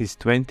man in his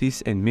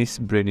 20s, and Miss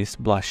Brynis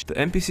blushed. The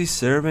NPC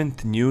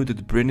servant knew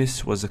that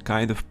Brynis was a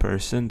kind of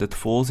person that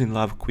falls in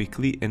love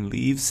quickly and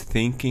leaves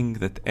thinking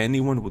that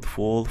anyone would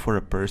fall for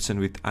a person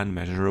with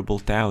unmeasurable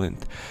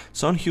talent.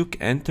 Son Hyuk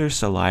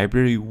enters a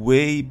library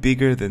way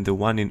bigger than the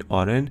one in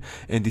Oren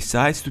and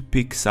decides to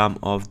pick some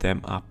of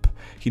them up.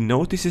 He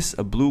notices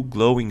a blue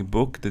glowing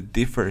book that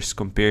differs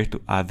compared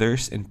to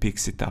others and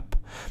picks it up.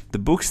 The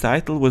book's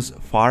title was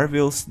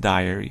Farville's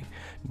Diary.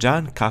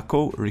 John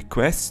Kako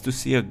requests to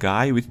see a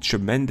guy with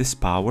tremendous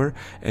power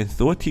and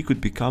thought he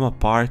could become a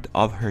part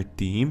of her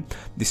team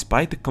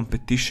despite the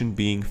competition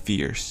being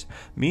fierce.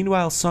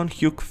 Meanwhile, Son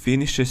Hyuk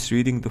finishes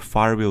reading the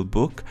Farville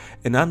book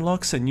and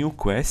unlocks a new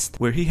quest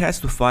where he has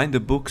to find the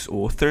book's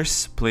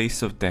author's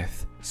place of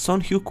death.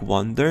 Son Hyuk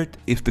wondered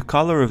if the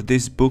color of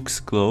this book's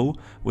glow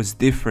was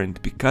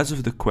different because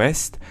of the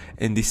quest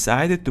and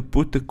decided to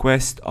put the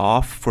quest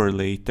off for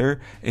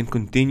later and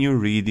continue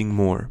reading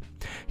more.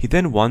 He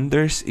then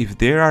wonders if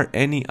there are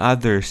any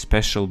other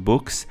special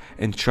books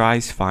and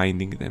tries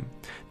finding them.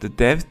 The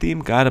dev team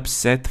got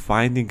upset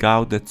finding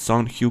out that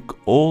Son Hyuk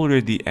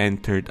already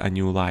entered a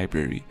new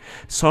library.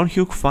 Son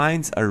Hyuk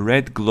finds a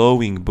red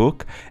glowing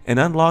book and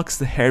unlocks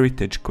the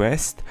heritage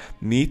quest,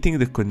 meeting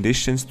the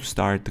conditions to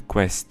start the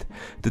quest.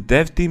 The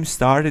dev team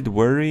started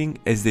worrying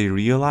as they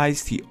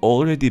realized he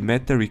already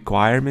met the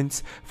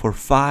requirements for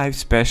 5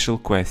 special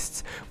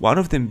quests, one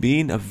of them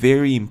being a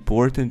very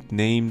important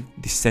named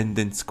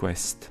Descendants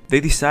quest.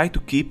 They decide to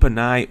keep an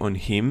eye on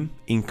him,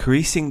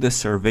 increasing the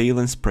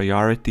surveillance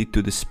priority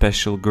to the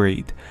special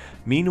grade.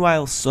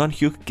 Meanwhile, Son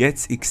Hyuk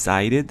gets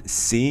excited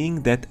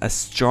seeing that a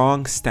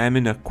strong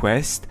stamina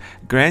quest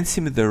grants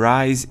him the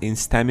rise in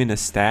stamina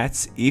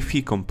stats if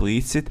he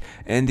completes it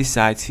and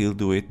decides he'll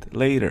do it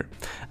later.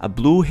 A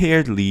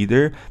blue-haired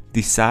leader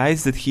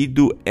decides that he'd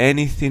do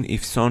anything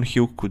if Son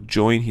Hyuk could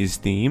join his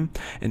team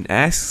and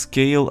asks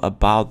Kale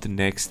about the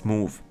next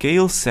move.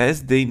 Kale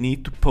says they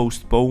need to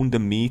postpone the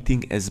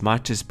meeting as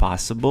much as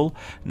possible,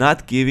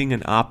 not giving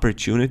an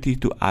opportunity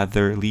to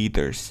other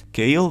leaders.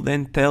 Kale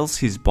then tells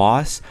his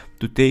boss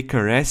to take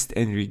a rest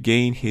and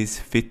regain his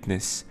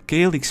fitness.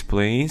 Kale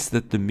explains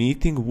that the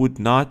meeting would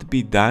not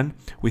be done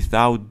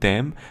without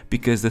them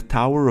because the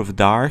Tower of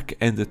Dark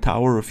and the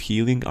Tower of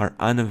Healing are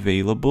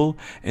unavailable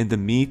and the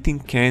meeting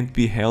can't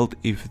be held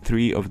if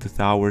 3 of the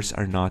towers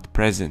are not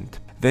present.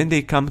 Then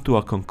they come to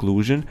a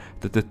conclusion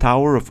that the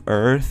Tower of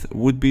Earth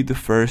would be the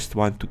first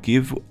one to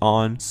give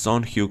on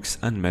Son Hyuk's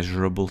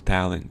unmeasurable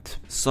talent.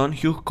 Son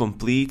Hyuk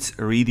completes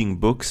reading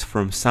books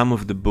from some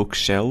of the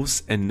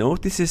bookshelves and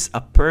notices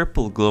a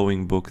purple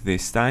glowing book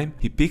this time.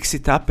 He picks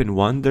it up and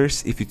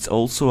wonders if it's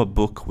also a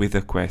book with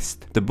a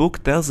quest. The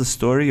book tells a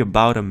story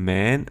about a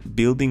man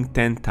building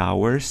 10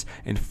 towers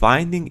and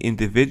finding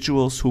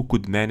individuals who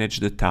could manage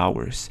the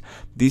towers.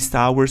 These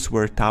towers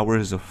were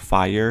towers of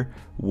fire,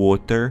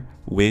 water,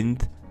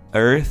 wind,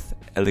 earth,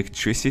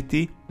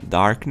 electricity,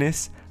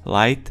 darkness,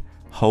 light,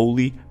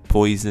 holy,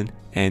 poison,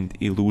 and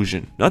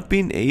illusion. Not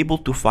being able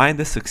to find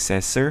a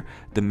successor,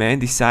 the man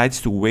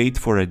decides to wait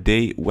for a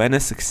day when a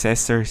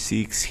successor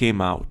seeks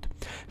him out.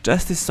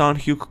 Just as Son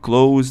Hyuk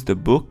closed the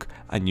book,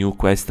 a new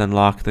quest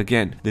unlocked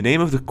again. The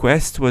name of the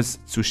quest was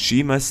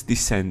Tsushima's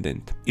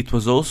Descendant. It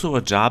was also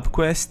a job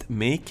quest,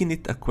 making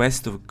it a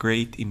quest of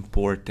great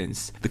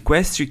importance. The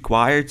quest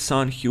required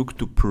Son Hyuk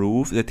to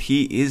prove that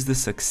he is the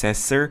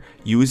successor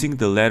using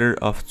the letter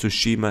of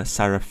Tsushima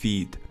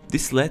Seraphid.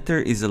 This letter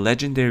is a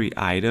legendary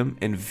item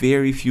and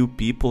very few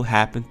people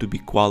happen to be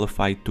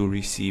qualified to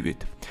receive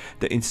it.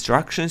 The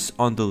instructions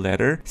on the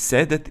letter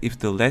said that if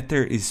the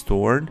letter is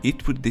torn,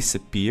 it would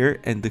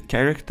disappear and the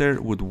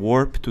character would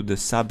warp to the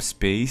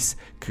subspace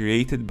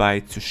created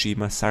by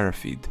Tsushima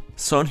Seraphid.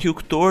 Son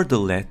Hyuk tore the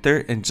letter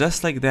and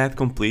just like that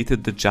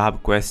completed the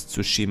job quest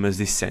Tsushima's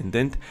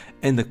Descendant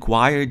and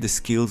acquired the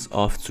skills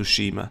of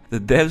Tsushima. The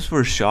devs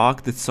were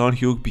shocked that Son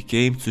Hyuk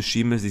became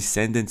Tsushima's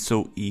Descendant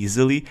so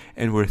easily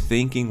and were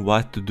thinking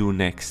what to do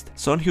next.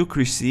 Son Hyuk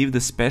received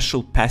a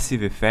special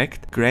passive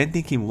effect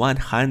granting him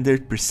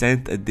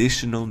 100%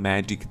 additional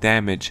magic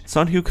damage.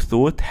 Son Hyuk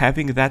thought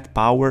having that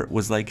power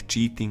was like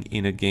cheating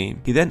in a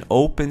game. He then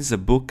opens a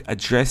book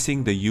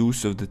addressing the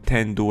use of the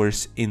 10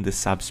 doors in the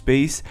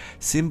subspace,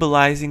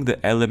 symbolizing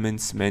the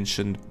elements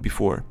mentioned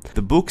before.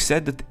 The book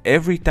said that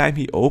every time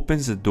he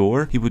opens a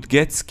door, he would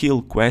get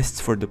skill quests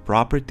for the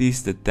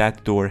properties that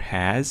that door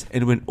has,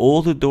 and when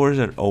all the doors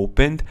are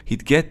opened,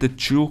 he'd get the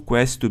true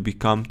quest to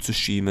become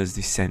Tsushima's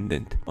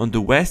Descendant. On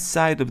the west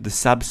side of the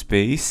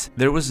subspace,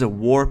 there was a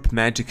warp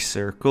magic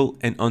circle,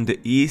 and on the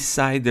east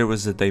side there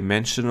was a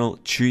dimensional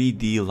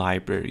 3D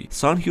library.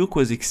 Son Hyuk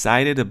was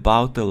excited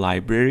about the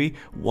library,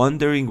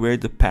 wondering where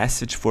the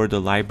passage for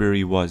the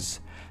library was.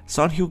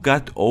 Son Hyuk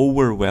got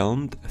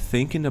overwhelmed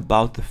thinking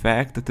about the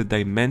fact that the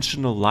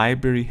dimensional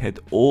library had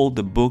all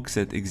the books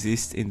that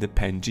exist in the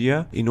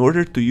Pangaea. In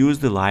order to use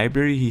the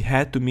library, he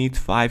had to meet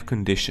 5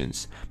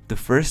 conditions. The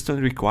first one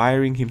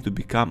requiring him to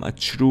become a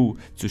true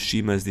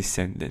Tsushima's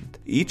Descendant.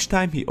 Each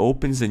time he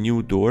opens a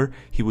new door,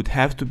 he would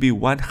have to be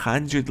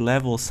 100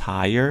 levels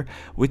higher,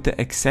 with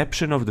the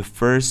exception of the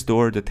first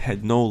door that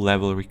had no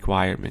level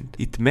requirement.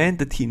 It meant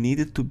that he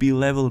needed to be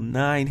level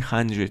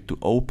 900 to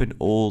open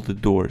all the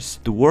doors.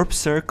 The warp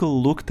circle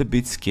looked a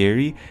bit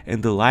scary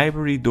and the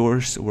library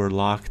doors were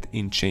locked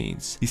in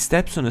chains. He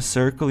steps on a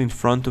circle in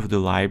front of the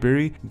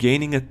library,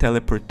 gaining a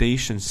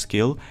teleportation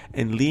skill,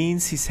 and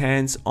leans his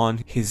hands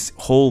on his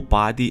whole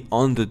body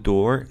on the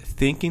door,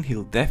 thinking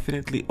he'll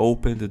definitely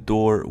open the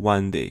door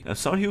one day. Now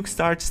Son Hyuk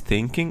starts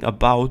thinking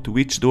about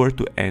which door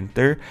to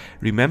enter,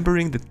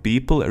 remembering that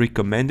people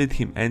recommended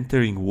him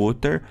entering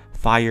water,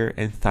 fire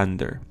and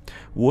thunder.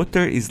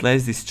 Water is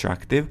less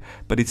destructive,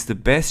 but it's the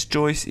best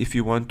choice if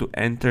you want to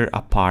enter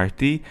a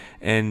party,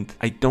 and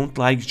I don't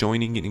like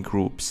joining in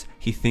groups,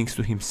 he thinks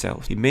to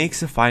himself. He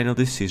makes a final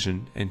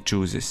decision and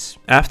chooses.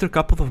 After a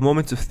couple of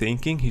moments of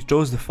thinking, he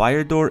chose the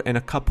fire door and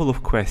a couple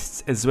of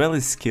quests, as well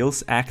as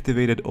skills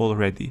activated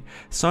already.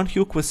 Son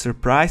Hyuk was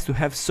surprised to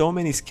have so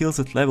many skills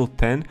at level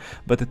 10,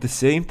 but at the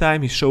same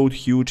time he showed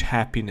huge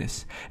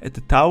happiness. At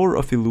the Tower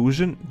of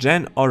Illusion,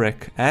 Jan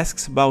Orek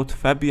asks about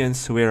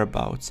Fabian's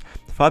whereabouts.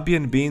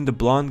 Fabian being the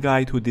blonde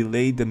guy who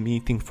delayed the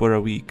meeting for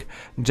a week.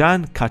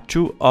 Jan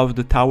Kachu of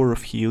the Tower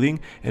of Healing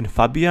and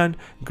Fabian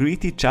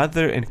greet each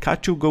other and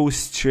Kachu goes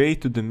straight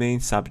to the main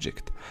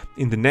subject.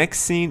 In the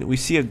next scene, we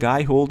see a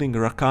guy holding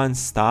Rakan's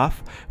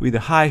staff with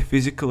a high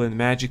physical and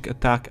magic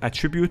attack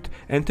attribute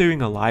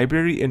entering a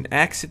library and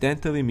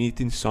accidentally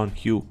meeting Son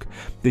Hyuk.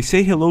 They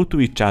say hello to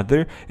each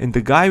other and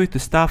the guy with the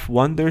staff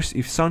wonders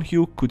if Son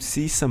Hyuk could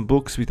see some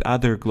books with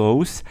other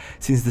glows,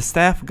 since the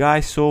staff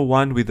guy saw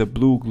one with a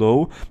blue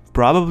glow,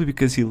 probably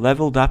because he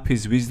leveled up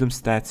his wisdom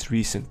stats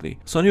recently.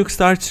 Son Hyuk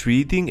starts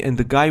reading and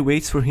the guy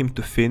waits for him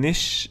to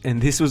finish, and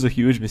this was a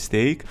huge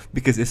mistake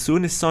because as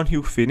soon as Son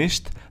Hyuk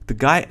finished, the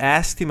guy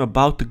asked him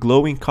about the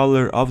glowing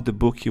color of the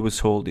book he was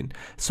holding.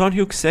 Son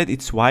Hyuk said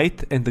it's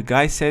white and the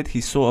guy said he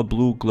saw a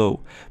blue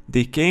glow.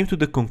 They came to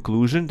the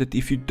conclusion that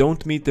if you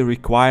don't meet the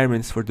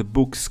requirements for the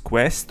book's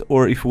quest,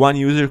 or if one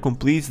user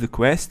completes the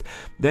quest,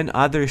 then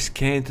others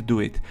can't do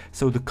it,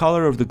 so the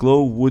color of the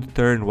glow would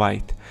turn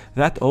white.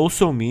 That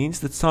also means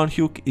that Son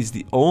Hyuk is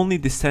the only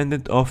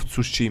descendant of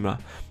Tsushima.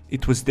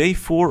 It was day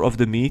 4 of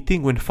the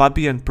meeting when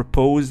Fabian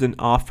proposed an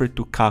offer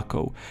to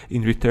Kako.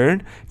 In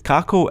return,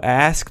 Kako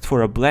asked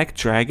for a black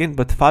dragon,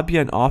 but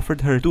Fabian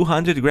offered her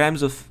 200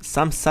 grams of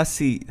some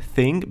sussy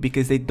thing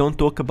because they don't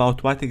talk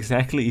about what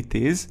exactly it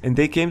is, and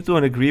they came to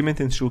an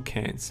agreement and shook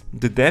hands.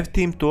 The dev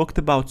team talked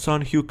about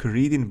Son Hyuk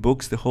reading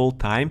books the whole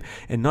time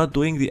and not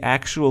doing the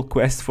actual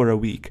quest for a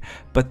week,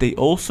 but they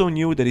also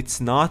knew that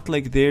it's not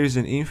like there's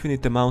an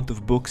infinite amount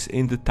of books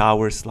in the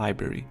tower's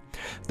library.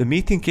 The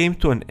meeting came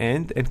to an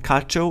end and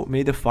Kacho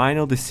made a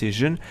final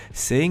decision,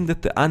 saying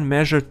that the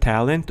unmeasured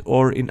talent,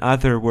 or in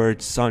other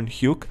words Son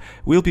Hyuk,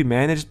 will be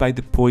managed by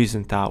the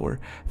Poison Tower.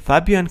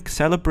 Fabian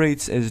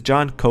celebrates as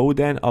John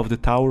Kodan of the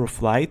Tower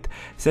of Light,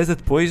 says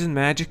that poison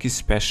magic is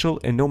special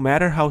and no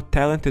matter how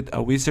talented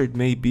a wizard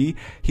may be,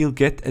 he'll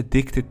get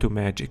addicted to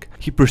magic.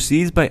 He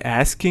proceeds by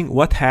asking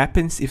what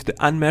happens if the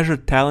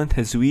unmeasured talent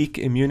has weak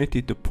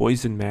immunity to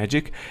poison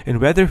magic and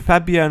whether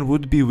Fabian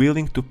would be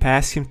willing to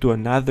pass him to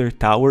another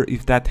tower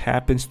if that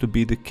happens to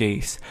be the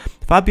case.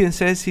 Fabian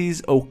says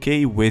he's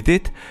okay with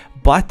it,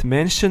 but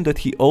mentioned that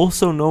he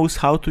also knows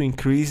how to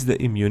increase the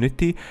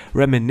immunity,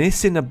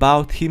 reminiscing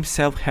about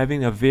himself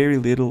having a very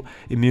little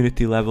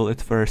immunity level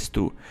at first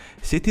too.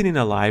 Sitting in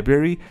a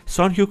library,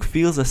 Son Hyuk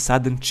feels a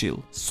sudden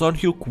chill. Son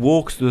Hyuk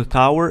walks to the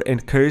tower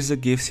and Kurza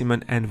gives him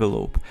an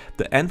envelope.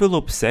 The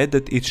envelope said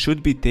that it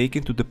should be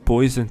taken to the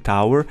Poison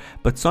Tower,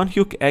 but Son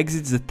Hyuk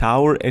exits the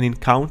tower and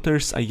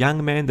encounters a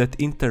young man that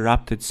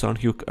interrupted Son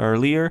Hyuk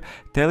earlier,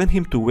 telling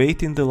him to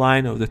wait in the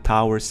line of the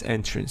tower's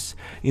entrance.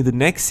 In the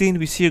next scene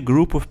we see a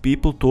group of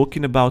people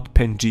talking about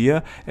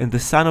Pangea and the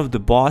son of the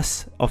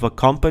boss of a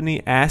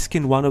company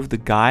asking one of the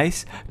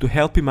guys to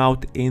help him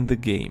out in the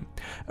game.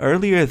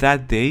 Earlier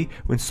that day,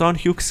 when Son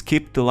Hyuk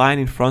skipped the line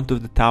in front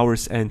of the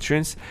tower's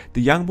entrance,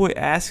 the young boy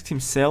asked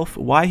himself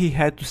why he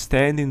had to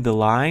stand in the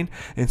line,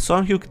 and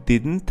Son Hyuk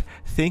didn't,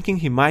 thinking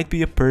he might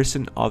be a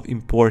person of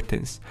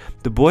importance.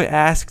 The boy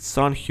asked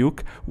Son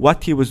Hyuk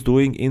what he was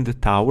doing in the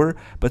tower,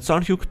 but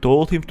Son Hyuk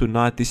told him to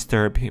not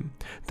disturb him.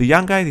 The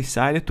young guy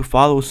decided to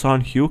follow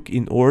Son Hyuk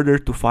in order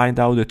to find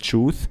out the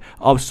truth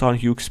of Son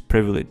Hyuk's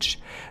privilege.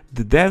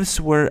 The devs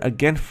were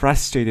again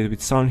frustrated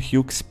with Son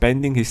Hyuk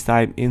spending his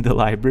time in the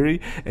library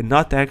and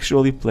not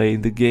actually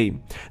playing the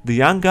game. The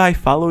young guy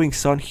following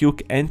Son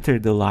Hyuk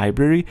entered the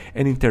library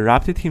and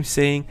interrupted him,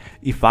 saying,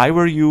 "If I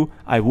were you,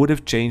 I would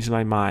have changed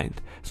my mind."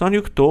 Son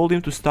Hyuk told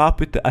him to stop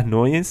with the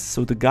annoyance,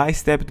 so the guy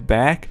stepped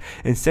back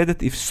and said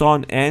that if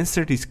Son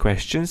answered his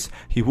questions,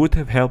 he would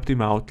have helped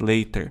him out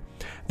later.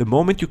 "The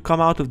moment you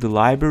come out of the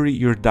library,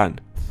 you're done,"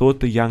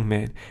 thought the young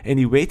man, and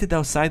he waited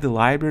outside the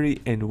library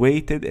and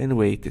waited and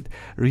waited.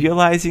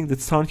 Realizing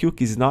that Son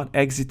Hyuk is not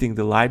exiting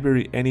the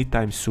library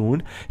anytime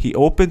soon, he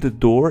opened the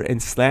door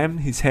and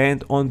slammed his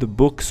hand on the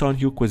book Son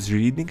Hyuk was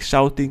reading,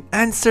 shouting,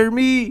 "Answer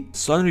me!"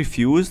 Son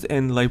refused,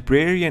 and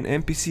librarian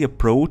NPC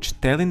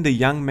approached, telling the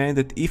young man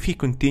that if he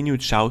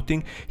continued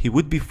shouting, he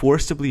would be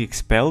forcibly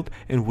expelled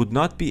and would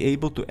not be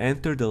able to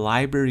enter the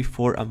library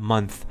for a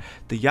month.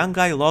 The young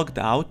guy logged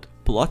out,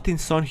 plotting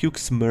Son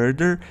Hyuk's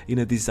murder in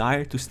a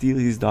desire to steal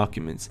his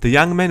documents. The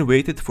young man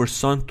waited for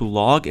Son to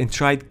log and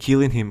tried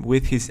killing him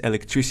with his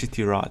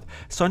electricity rod.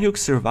 Son Hyuk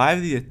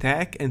survived the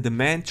attack and the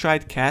man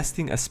tried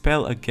casting a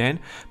spell again,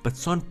 but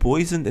Son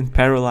poisoned and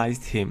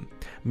paralyzed him.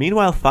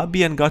 Meanwhile,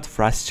 Fabian got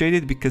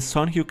frustrated because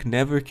Son Hyuk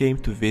never came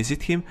to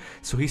visit him,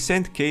 so he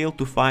sent Kale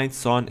to find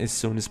Son as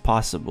soon as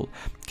possible.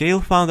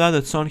 Kale found out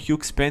that Son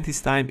Hyuk spent his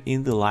time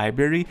in the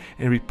library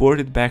and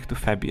reported back to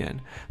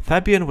Fabian.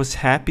 Fabian was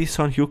happy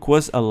Son Hyuk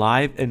was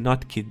alive and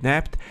not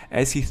kidnapped,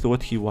 as he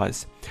thought he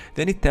was.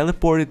 Then he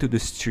teleported to the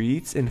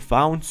streets and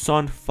found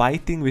Son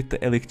fighting with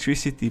the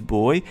electricity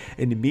boy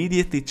and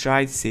immediately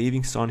tried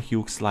saving Son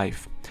Hyuk's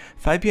life.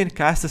 Fabian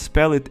cast a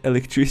spell at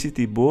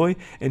Electricity Boy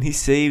and he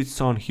saved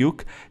Son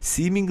Hyuk,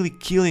 seemingly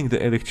killing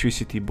the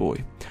Electricity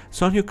Boy.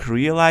 Son Hyuk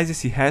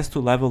realizes he has to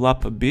level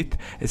up a bit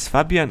as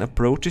Fabian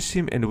approaches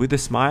him and with a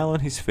smile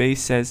on his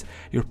face says,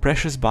 "Your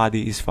precious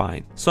body is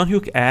fine." Son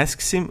Hyuk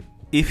asks him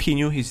if he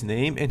knew his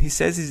name and he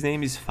says his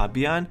name is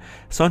Fabian.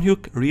 Son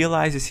Hyuk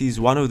realizes he is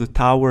one of the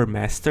tower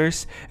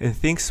masters and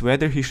thinks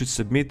whether he should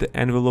submit the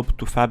envelope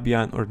to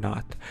Fabian or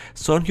not.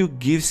 Son Hyuk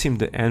gives him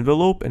the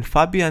envelope and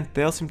Fabian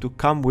tells him to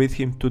come with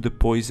him to the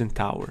Poison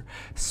Tower.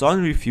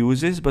 Son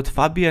refuses, but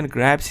Fabian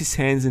grabs his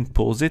hands and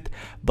pulls it,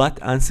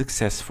 but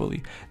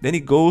unsuccessfully. Then he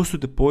goes to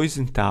the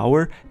Poison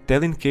Tower,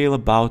 telling Kale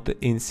about the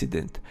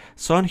incident.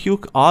 Son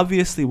Hyuk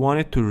obviously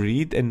wanted to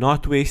read and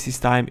not waste his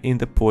time in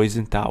the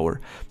Poison Tower.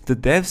 The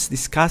devs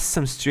discussed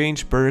some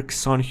strange perks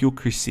Son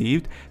Hyuk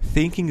received,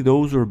 thinking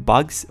those were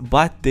bugs,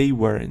 but they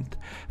weren't.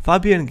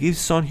 Fabian gives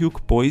Son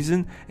Hyuk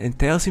poison and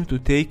tells him to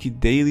take it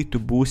daily to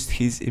boost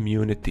his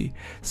immunity.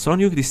 Son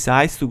Hyuk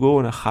decides to go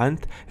on a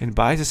hunt and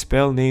buys a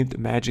spell named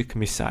Magic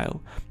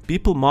Missile.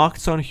 People mocked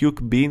Son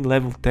Hyuk being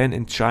level 10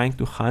 and trying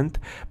to hunt,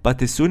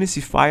 but as soon as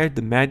he fired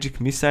the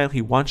magic missile,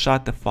 he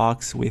one-shot the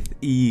fox with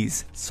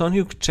ease. Son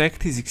Hyuk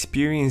checked his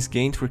experience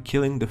gained for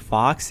killing the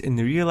fox and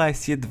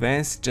realized he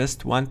advanced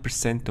just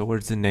 1%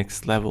 towards the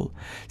next level.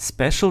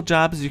 Special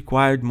jobs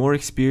required more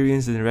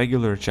experience than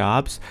regular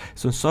jobs,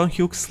 so Son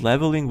Hyuk's level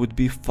leveling would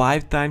be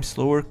 5 times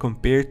slower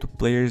compared to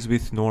players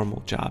with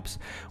normal jobs.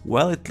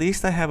 Well, at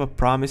least I have a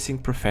promising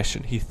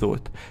profession, he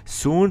thought.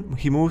 Soon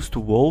he moves to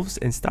wolves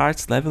and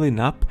starts leveling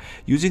up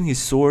using his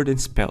sword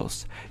and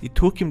spells. It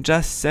took him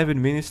just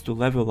 7 minutes to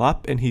level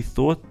up and he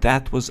thought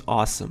that was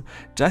awesome.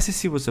 Just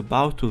as he was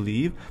about to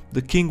leave,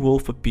 the king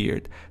wolf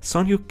appeared.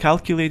 Son Hyuk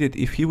calculated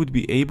if he would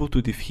be able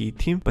to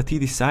defeat him, but he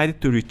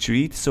decided to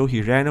retreat, so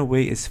he ran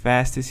away as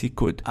fast as he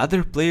could.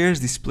 Other players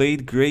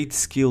displayed great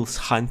skills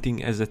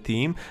hunting as a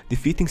team,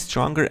 defeating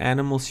stronger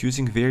animals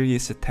using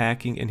various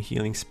attacking and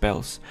healing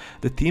spells.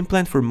 The team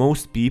plan for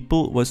most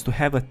people was to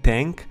have a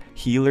tank,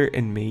 healer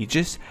and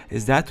mages,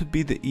 as that would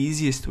be the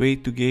easiest way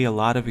to gain a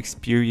lot of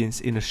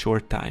experience in a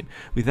short time,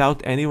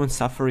 without anyone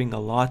suffering a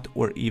lot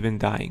or even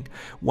dying.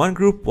 One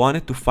group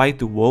wanted to fight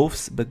the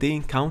wolves, but they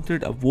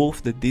encountered a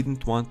wolf that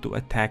didn't want to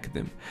attack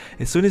them.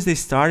 As soon as they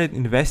started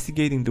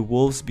investigating the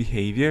wolves'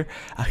 behavior,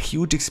 a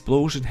huge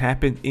explosion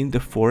happened in the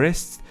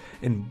forests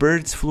and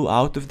birds flew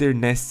out of their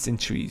nests in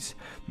trees.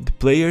 The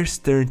players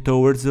turned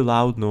towards the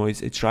loud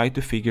noise and tried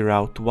to figure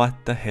out what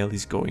the hell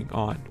is going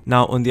on.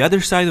 Now, on the other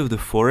side of the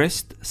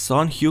forest,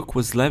 Son Hyuk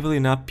was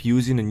leveling up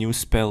using a new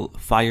spell,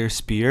 Fire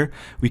Spear,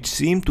 which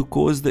seemed to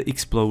cause the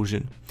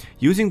explosion.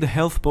 Using the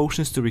health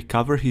potions to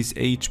recover his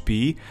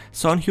HP,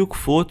 Son Hyuk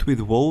fought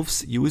with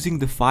wolves using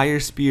the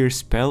Fire Spear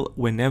spell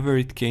whenever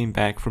it came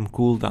back from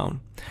cooldown.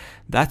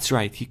 That's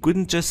right, he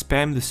couldn't just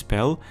spam the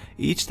spell.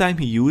 Each time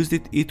he used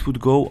it, it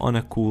would go on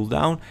a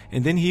cooldown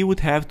and then he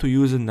would have to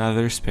use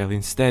another spell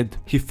instead.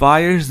 He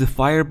fires the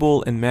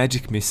fireball and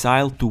magic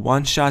missile to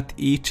one-shot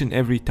each and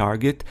every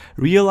target,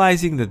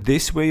 realizing that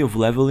this way of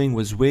leveling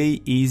was way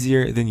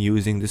easier than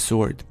using the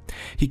sword.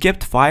 He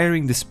kept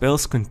firing the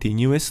spells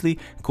continuously,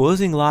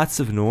 causing lots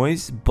of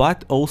noise,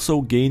 but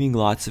also gaining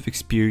lots of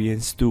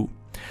experience too.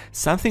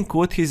 Something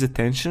caught his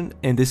attention,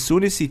 and as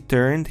soon as he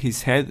turned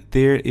his head,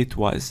 there it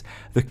was,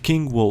 the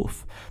king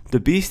wolf, the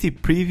beast he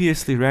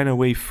previously ran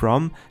away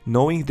from,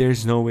 knowing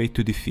there's no way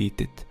to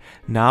defeat it.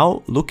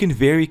 Now, looking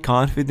very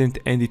confident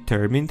and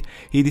determined,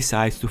 he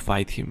decides to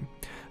fight him.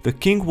 The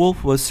king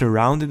wolf was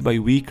surrounded by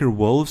weaker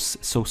wolves,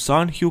 so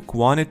Son Hyuk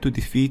wanted to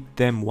defeat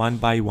them one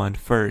by one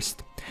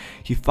first.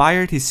 He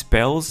fired his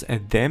spells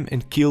at them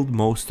and killed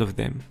most of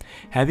them,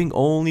 having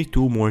only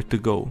 2 more to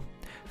go.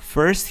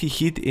 First he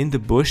hid in the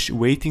bush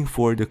waiting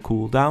for the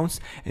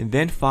cooldowns and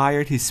then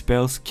fired his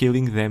spells,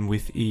 killing them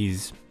with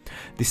ease.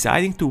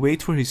 Deciding to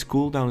wait for his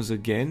cooldowns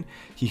again,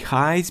 he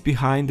hides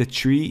behind a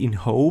tree in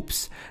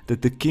hopes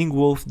that the king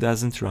wolf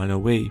doesn't run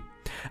away.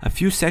 A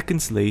few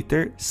seconds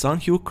later, Son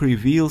Hyuk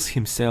reveals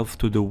himself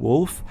to the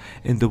wolf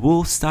and the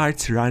wolf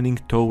starts running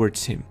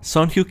towards him.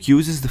 Son Hyuk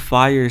uses the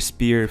fire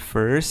spear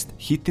first,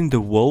 hitting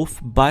the wolf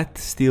but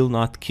still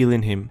not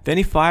killing him. Then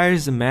he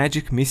fires a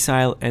magic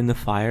missile and a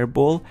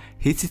fireball,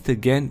 hits it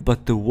again,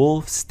 but the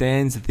wolf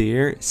stands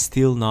there,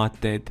 still not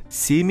dead.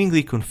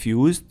 Seemingly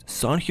confused,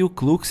 Son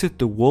Hyuk looks at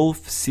the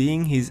wolf,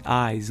 seeing his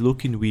eyes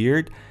looking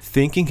weird,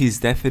 thinking he's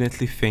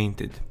definitely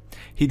fainted.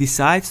 He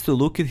decides to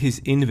look at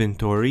his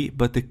inventory,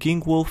 but the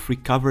king wolf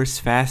recovers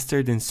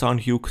faster than Son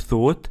Hyuk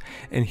thought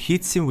and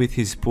hits him with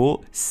his paw,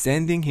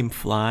 sending him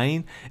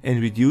flying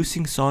and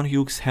reducing Son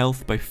Hyuk's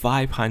health by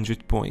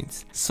 500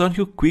 points. Son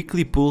Hyuk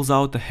quickly pulls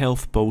out a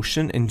health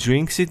potion and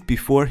drinks it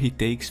before he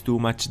takes too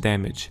much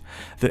damage.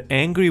 The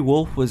angry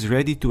wolf was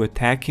ready to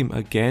attack him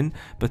again,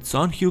 but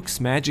Son Hyuk's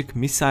magic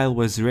missile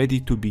was ready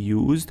to be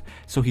used,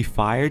 so he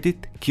fired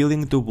it,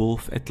 killing the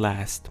wolf at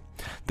last.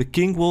 The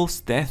king wolf's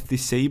death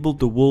disabled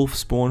the wolf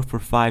spawn for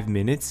 5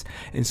 minutes,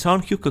 and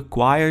Son Hyuk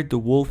acquired the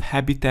Wolf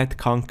Habitat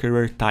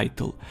Conqueror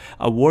title,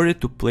 awarded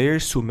to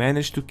players who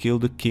managed to kill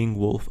the king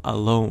wolf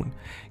alone.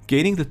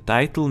 Gaining the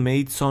title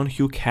made Son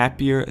Hyuk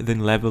happier than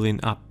leveling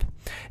up.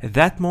 At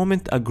that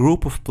moment, a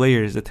group of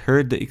players that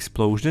heard the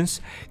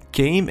explosions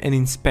came and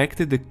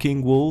inspected the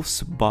king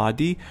wolf's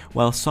body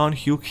while Son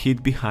Hyuk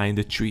hid behind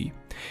a tree.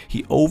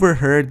 He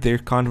overheard their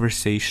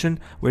conversation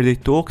where they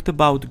talked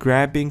about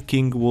grabbing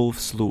King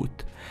Wolf's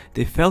loot.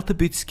 They felt a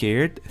bit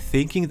scared,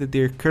 thinking that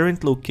their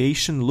current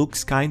location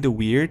looks kinda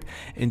weird,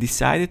 and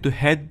decided to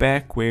head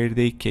back where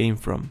they came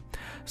from.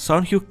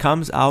 Son Hyuk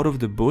comes out of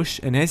the bush,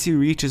 and as he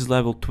reaches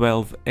level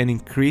 12 and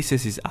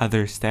increases his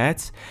other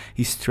stats,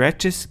 he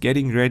stretches,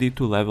 getting ready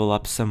to level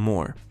up some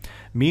more.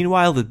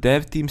 Meanwhile, the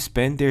dev team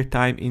spend their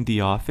time in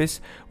the office,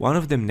 one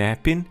of them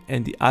napping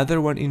and the other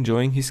one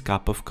enjoying his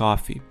cup of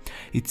coffee.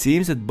 It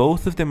seems that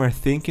both of them are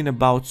thinking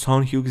about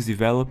Son Hyuk's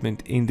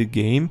development in the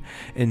game,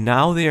 and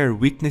now they are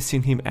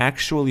witnessing him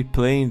actually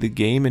playing the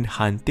game and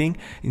hunting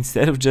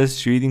instead of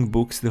just reading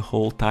books the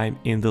whole time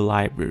in the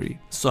library.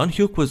 Son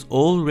Hyuk was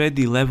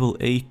already level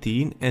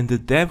 18 and the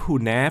dev who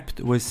napped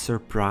was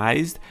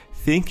surprised,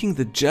 thinking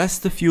that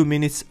just a few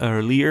minutes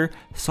earlier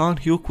Son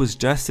Hyuk was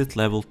just at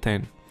level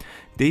 10.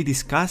 They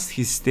discussed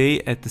his stay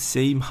at the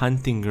same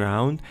hunting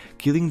ground,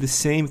 killing the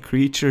same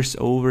creatures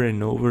over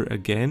and over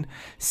again,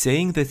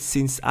 saying that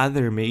since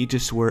other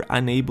mages were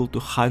unable to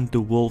hunt the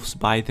wolves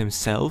by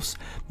themselves,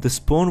 the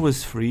spawn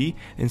was free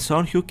and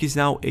Son Hyuk is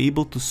now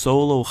able to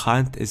solo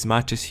hunt as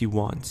much as he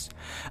wants.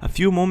 A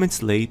few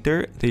moments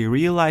later, they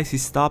realize he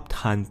stopped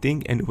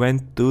hunting and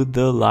went to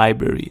the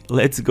library.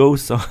 Let's go,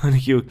 Son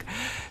Hyuk.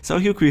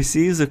 Son Hyuk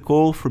receives a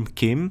call from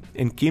Kim,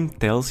 and Kim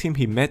tells him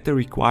he met the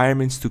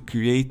requirements to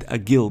create a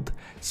guild,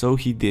 so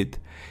he did.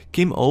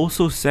 Kim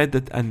also said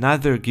that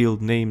another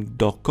guild named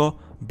Doko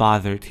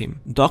bothered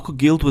him. Doko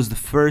Guild was the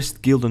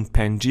first guild on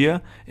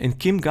Pangaea, and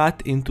Kim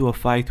got into a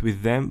fight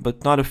with them,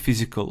 but not a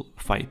physical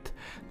fight.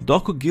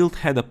 Doko Guild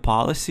had a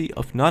policy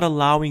of not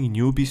allowing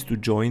newbies to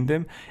join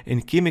them,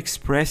 and Kim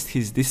expressed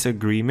his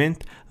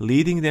disagreement,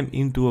 leading them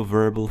into a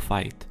verbal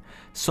fight.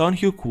 Son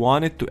Hyuk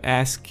wanted to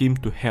ask Kim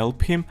to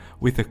help him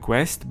with a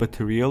quest, but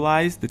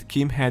realized that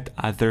Kim had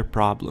other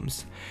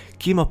problems.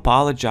 Kim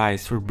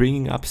apologized for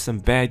bringing up some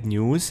bad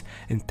news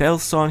and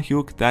tells Son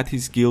Hyuk that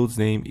his guild's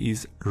name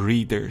is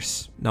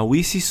Readers. Now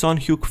we see Son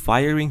Hyuk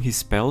firing his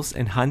spells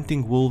and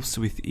hunting wolves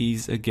with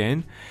ease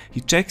again.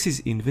 He checks his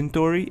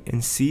inventory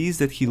and sees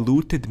that he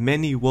looted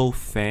many wolf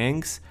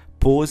fangs,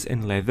 paws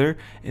and leather,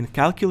 and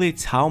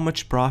calculates how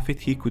much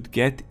profit he could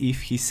get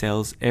if he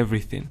sells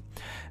everything.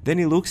 Then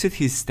he looks at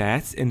his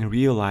stats and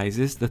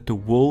realizes that the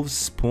wolf's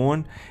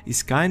spawn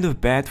is kind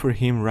of bad for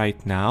him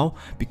right now,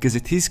 because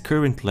at his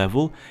current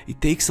level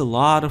it takes a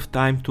lot of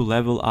time to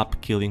level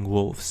up killing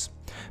wolves.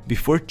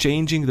 Before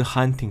changing the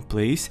hunting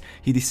place,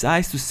 he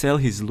decides to sell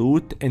his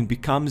loot and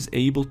becomes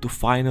able to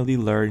finally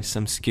learn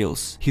some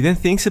skills. He then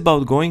thinks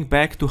about going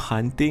back to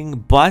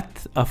hunting,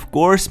 but of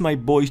course my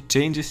boy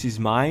changes his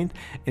mind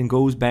and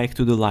goes back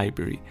to the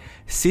library.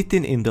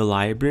 Sitting in the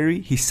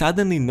library, he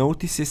suddenly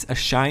notices a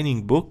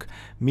shining book,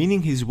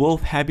 meaning his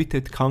wolf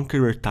habitat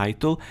conqueror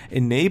title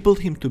enabled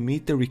him to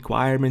meet the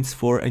requirements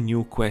for a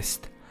new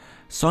quest.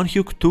 Son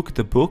Hyuk took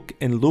the book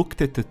and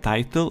looked at the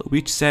title,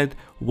 which said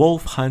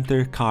Wolf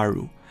Hunter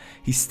Karu.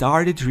 He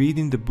started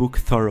reading the book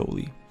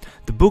thoroughly.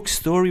 The book's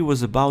story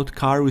was about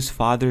Karu's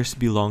father's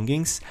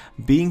belongings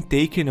being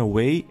taken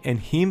away and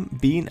him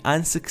being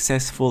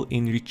unsuccessful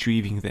in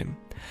retrieving them.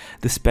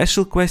 The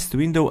special quest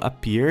window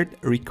appeared,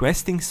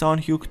 requesting Son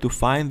Hyuk to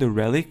find the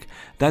relic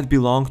that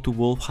belonged to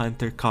Wolf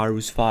Hunter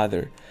Karu's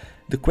father.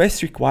 The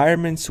quest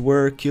requirements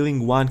were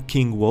killing one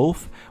king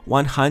wolf,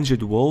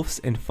 100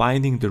 wolves and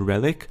finding the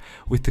relic,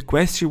 with the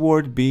quest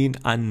reward being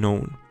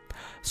unknown.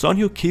 Son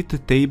Hyuk hit the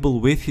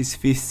table with his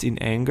fists in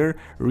anger,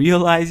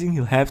 realizing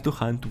he'll have to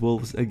hunt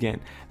wolves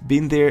again.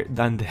 Been there,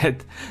 done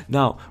that.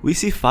 Now, we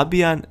see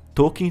Fabian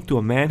talking to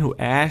a man who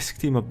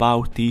asked him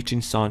about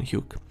teaching Son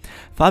Hyuk.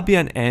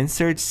 Fabian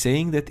answered,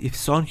 saying that if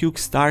Son Hyuk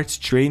starts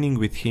training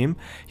with him,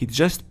 he'd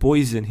just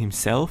poison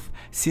himself,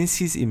 since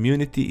his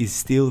immunity is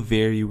still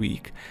very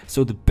weak.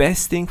 So the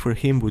best thing for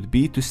him would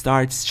be to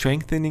start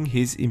strengthening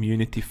his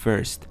immunity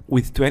first.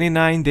 With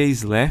 29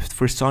 days left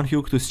for Son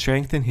Hyuk to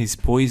strengthen his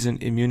poison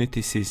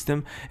immunity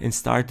system and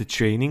start the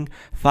training,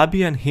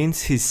 Fabian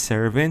hints his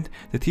servant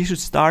that he should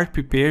start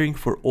preparing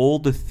for all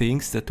the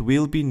things that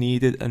will be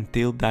needed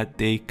until that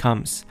day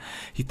comes.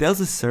 He tells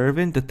the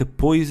servant that the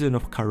poison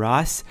of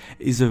Karas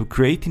is of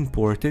great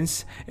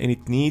importance and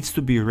it needs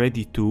to be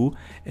ready too,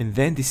 and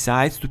then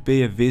decides to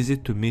pay a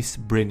visit to Miss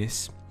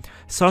Brynis.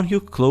 Son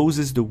Hyuk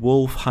closes the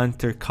Wolf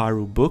Hunter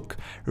Karu book,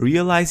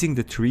 realizing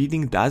that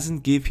reading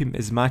doesn't give him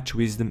as much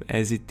wisdom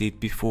as it did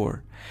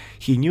before.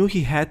 He knew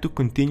he had to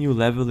continue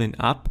leveling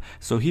up,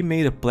 so he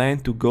made a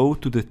plan to go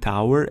to the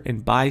tower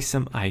and buy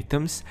some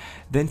items,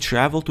 then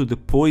travel to the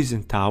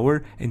poison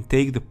tower and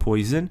take the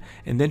poison,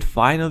 and then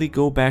finally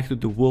go back to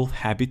the wolf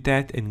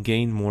habitat and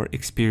gain more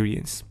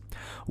experience.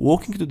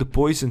 Walking to the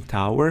poison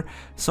tower,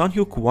 Son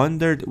Hyuk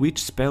wondered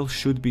which spell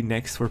should be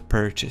next for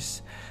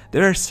purchase.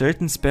 There are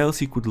certain spells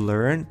he could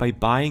learn by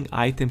buying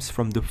items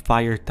from the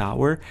fire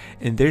tower,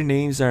 and their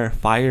names are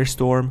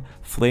Firestorm,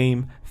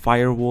 Flame,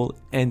 Firewall,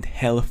 and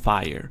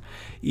Hellfire.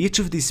 Each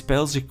of these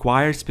spells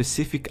requires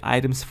specific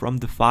items from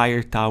the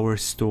fire tower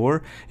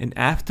store, and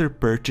after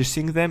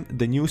purchasing them,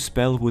 the new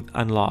spell would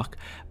unlock.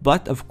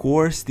 But of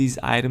course, these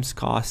items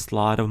cost a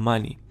lot of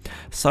money.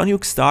 Son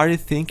Hyuk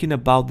started thinking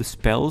about the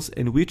spells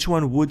and which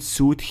one would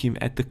suit him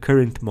at the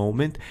current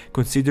moment,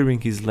 considering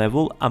his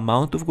level,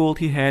 amount of gold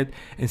he had,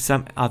 and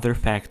some other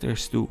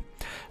factors too.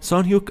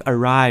 Son Hyuk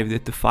arrived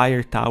at the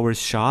fire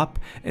tower's shop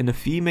and a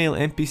female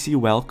NPC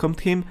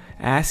welcomed him,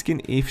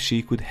 asking if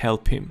she could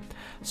help him.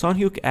 Son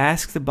Hyuk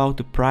asked about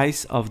the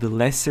price of the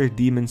Lesser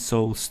Demon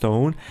Soul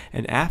Stone,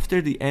 and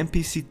after the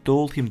NPC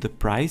told him the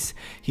price,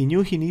 he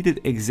knew he needed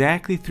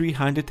exactly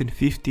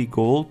 350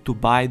 gold to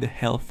buy the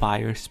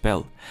Hellfire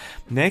spell.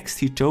 Next,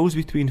 he chose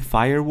between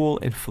Firewall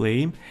and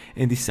Flame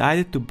and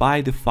decided to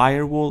buy the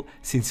Firewall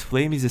since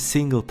Flame is a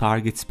single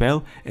target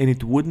spell and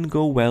it wouldn't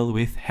go well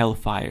with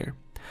Hellfire.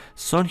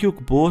 Son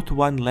Hyuk bought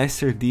one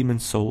Lesser Demon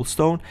Soul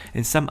Stone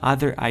and some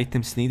other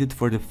items needed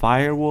for the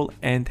Firewall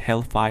and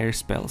Hellfire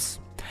spells.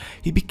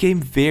 He became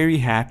very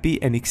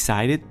happy and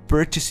excited,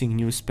 purchasing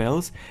new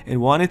spells,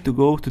 and wanted to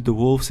go to the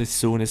wolves as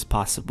soon as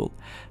possible.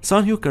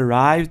 Son Hyuk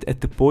arrived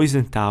at the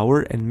poison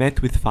tower and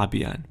met with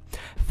Fabian.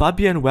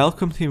 Fabian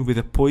welcomed him with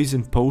a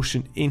poison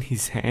potion in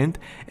his hand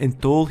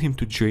and told him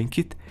to drink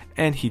it,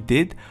 and he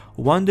did,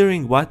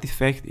 wondering what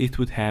effect it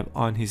would have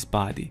on his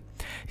body.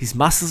 His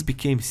muscles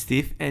became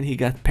stiff and he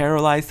got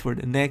paralyzed for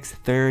the next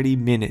 30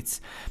 minutes.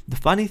 The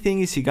funny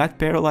thing is he got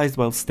paralyzed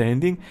while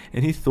standing,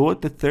 and he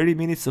thought that 30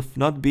 minutes of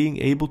not being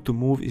able to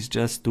move is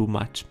just too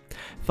much.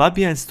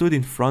 Fabian stood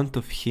in front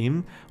of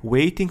him,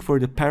 waiting for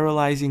the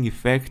paralyzing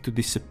effect to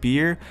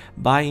disappear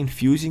by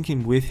infusing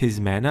him with his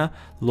mana,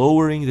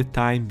 lowering the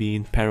time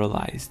being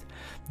paralyzed.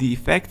 The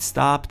effect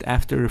stopped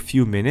after a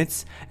few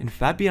minutes, and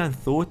Fabian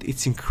thought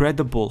it's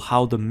incredible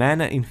how the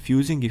mana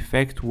infusing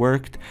effect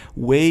worked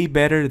way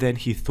better than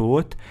he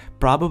thought,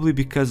 probably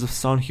because of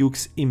Son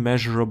Hyuk's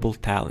immeasurable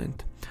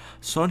talent.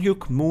 Son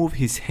Hyuk moved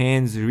his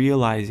hands,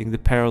 realizing the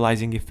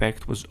paralyzing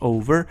effect was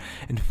over,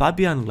 and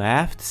Fabian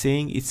laughed,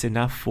 saying it's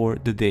enough for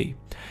the day.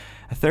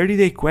 A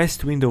 30-day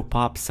quest window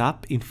pops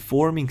up,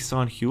 informing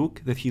Son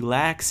Hyuk that he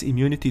lacks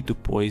immunity to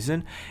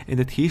poison and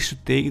that he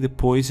should take the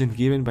poison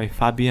given by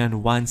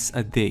Fabian once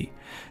a day.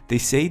 They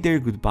say their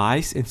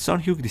goodbyes and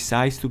Son Hyuk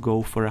decides to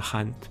go for a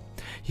hunt.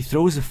 He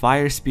throws a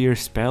fire spear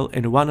spell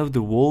and one of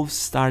the wolves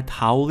start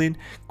howling,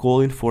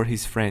 calling for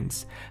his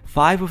friends.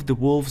 5 of the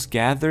wolves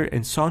gather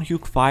and Son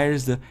Hyuk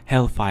fires the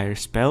Hellfire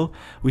spell,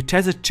 which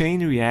has a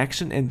chain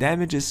reaction and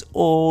damages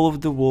all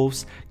of the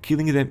wolves,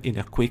 killing them in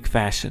a quick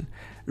fashion.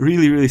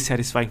 Really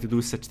satisfying to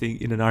do such thing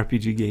in an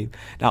RPG game.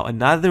 Now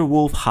another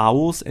wolf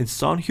howls and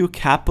Son Hyuk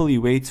happily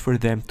waits for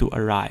them to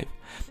arrive.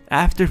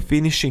 After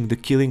finishing the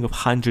killing of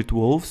 100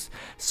 wolves,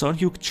 Son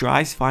Hyuk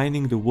tries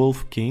finding the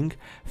Wolf King,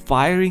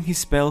 firing his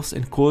spells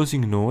and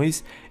causing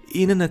noise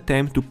in an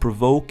attempt to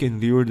provoke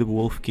and lure the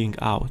Wolf King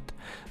out.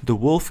 The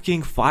Wolf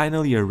King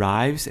finally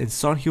arrives and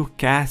Son Hyuk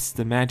casts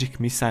the magic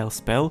missile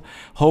spell,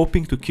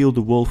 hoping to kill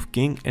the Wolf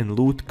King and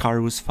loot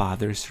Karu's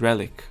father's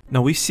relic.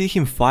 Now we see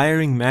him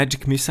firing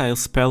magic missile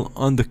spell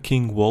on the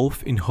King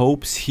Wolf in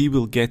hopes he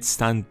will get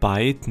stunned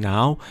by it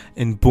now,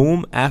 and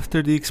boom,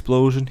 after the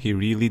explosion he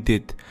really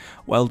did.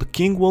 While the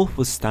King Wolf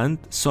was stunned,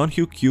 Son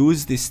Hyuk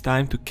used this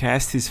time to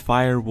cast his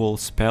Firewall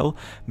spell,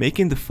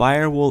 making the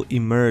Firewall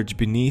emerge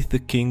beneath the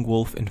King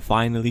Wolf and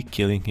finally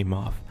killing him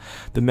off.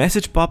 The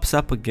message pops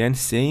up again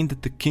saying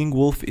that the King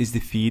Wolf is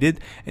defeated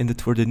and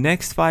that for the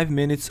next 5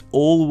 minutes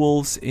all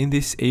wolves in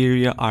this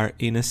area are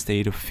in a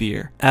state of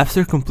fear.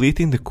 After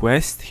completing the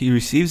quest, he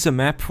receives a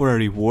map for a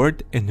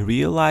reward and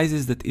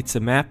realizes that it's a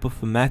map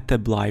of a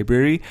Matab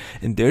library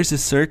and there's a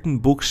certain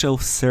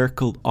bookshelf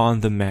circled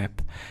on the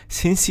map.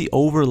 Since he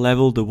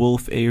over-leveled the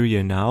wolf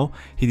area now,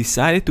 he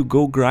decided to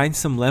go grind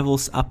some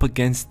levels up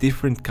against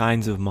different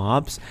kinds of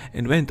mobs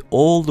and went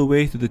all the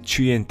way to the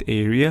tree ant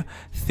area,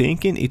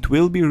 thinking it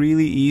will be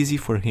really easy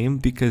for him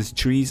because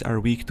trees are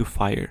weak to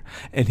fire,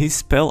 and his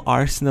spell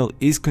arsenal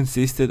is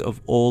consisted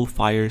of all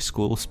fire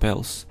school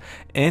spells.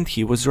 And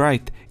he was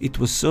right, it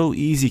was so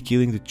easy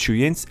killing the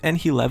tree ants and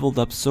he leveled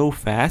up so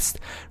fast,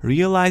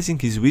 realizing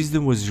his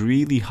wisdom was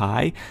really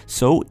high,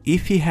 so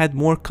if he had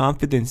more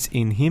confidence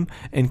in him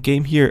and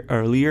came here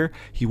earlier,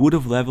 he would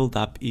have leveled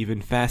up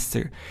even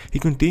faster. He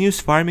continues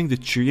farming the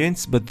tree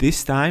ants, but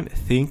this time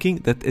thinking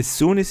that as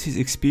soon as his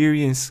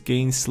experience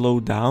gains slow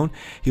down,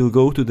 he'll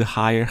go to the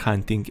higher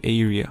hunting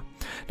area.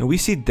 Now we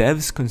see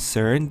devs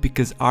concerned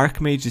because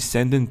Archmage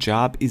Descendant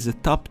job is a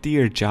top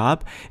tier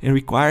job and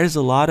requires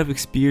a lot of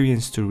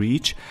experience to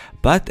reach,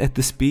 but at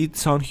the speed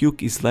Son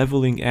Hyuk is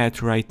leveling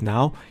at right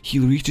now,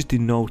 he'll reach it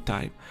in no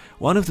time.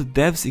 One of the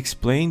devs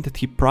explained that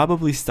he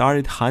probably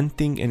started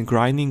hunting and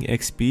grinding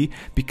XP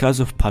because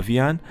of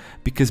Pavian,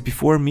 because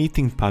before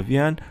meeting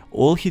Pavian,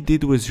 all he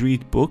did was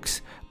read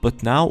books,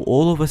 but now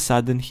all of a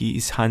sudden he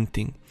is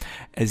hunting.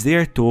 As they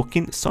are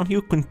talking, Son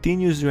Hyuk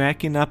continues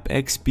racking up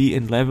XP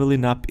and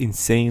leveling up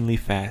insanely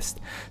fast.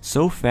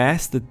 So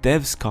fast that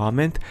devs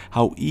comment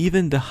how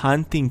even the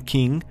hunting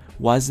king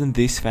wasn't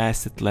this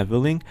fast at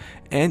leveling,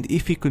 and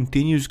if he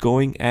continues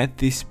going at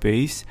this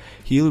pace,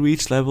 he'll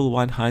reach level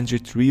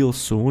 100 real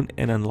soon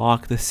and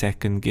unlock the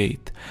second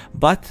gate.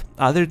 But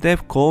other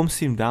dev calms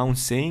him down,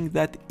 saying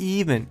that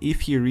even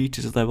if he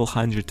reaches level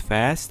 100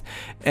 fast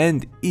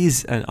and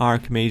is an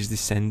Archmage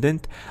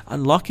Descendant,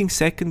 unlocking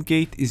second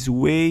gate is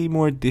way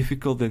more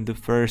difficult than the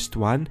first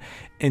one,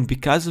 and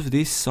because of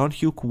this Son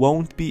Hyuk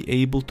won't be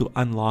able to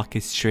unlock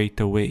it straight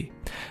away.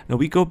 Now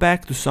we go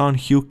back to Son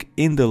Hyuk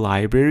in the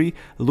library,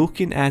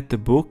 looking at the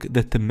book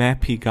that the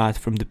map he got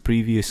from the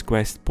previous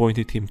quest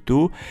pointed him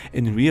to,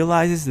 and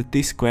realizes that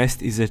this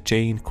quest is a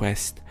chain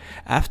quest.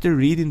 After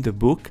reading the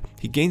book,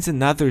 he gains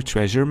another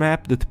treasure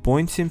map that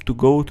points him to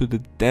go to the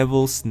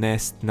Devil's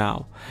Nest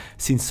now.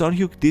 Since Son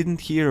Hyuk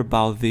didn't hear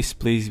about this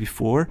place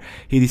before,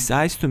 he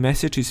decides to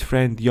message his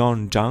friend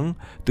Yeon Jung,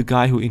 the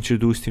guy who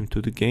introduced him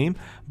to the game,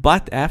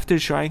 but after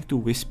trying to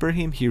whisper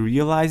him, he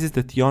realizes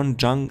that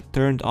Yeon Jung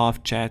turned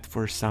off chat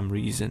for some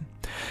reason.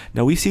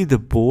 Now we see the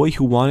boy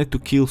who wanted to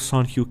kill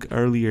Son Hyuk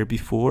earlier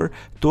before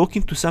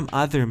talking to some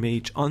other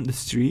mage on the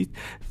street,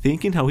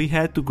 thinking how he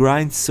had to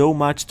grind so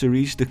much to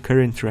reach the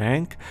current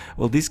rank.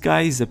 Well, this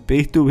guy is a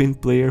pay-to-win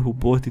player who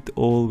bought it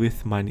all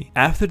with money.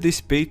 After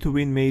this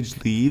pay-to-win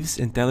mage leaves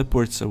and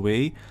teleports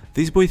away,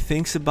 this boy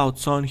thinks about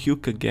Son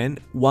Hyuk again,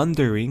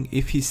 wondering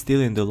if he's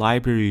still in the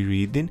library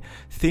reading,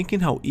 thinking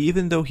how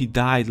even though he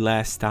died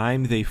last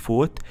time they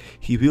fought,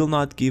 he will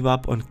not give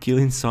up on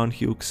killing Son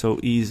Hyuk so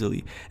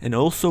easily, and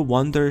also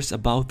wonders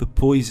about the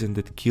poison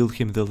that killed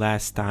him the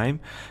last time,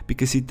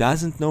 because he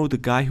doesn't know the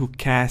guy who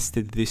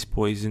casted this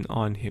poison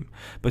on him,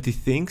 but he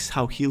thinks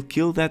how he'll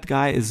kill that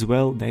guy as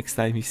well next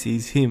time he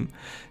sees him.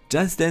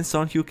 Just then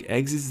Son Hyuk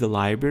exits the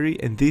library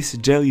and this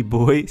jelly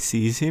boy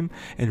sees him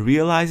and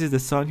realizes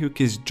that Son Hyuk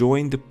has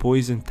joined the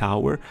poison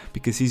tower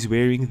because he's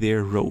wearing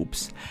their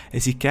robes.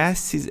 As he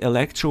casts his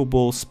electro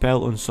ball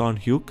spell on Son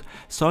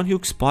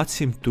Hyuk spots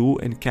him too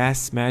and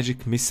casts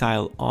magic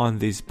missile on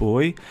this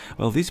boy.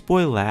 Well, this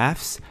boy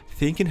laughs,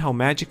 thinking how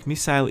magic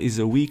missile is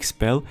a weak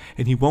spell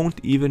and he won't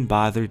even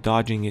bother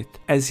dodging it.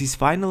 As he's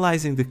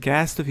finalizing the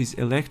cast of his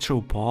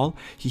electro ball,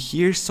 he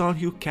hears Son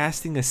Hyuk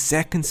casting a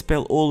second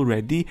spell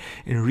already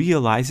and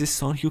realizes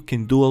Son Hyuk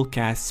can dual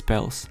cast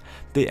spells.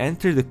 They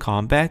enter the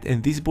combat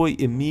and this boy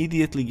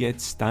immediately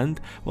gets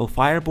stunned while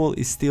fireball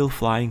is still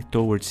flying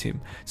towards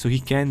him, so he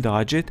can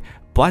dodge it.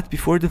 But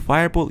before the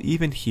fireball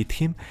even hit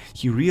him,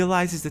 he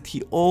realizes that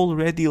he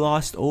already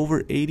lost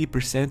over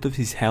 80% of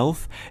his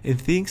health and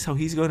thinks how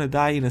he's gonna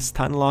die in a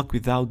stun lock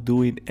without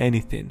doing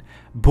anything.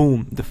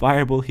 Boom, the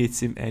fireball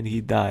hits him and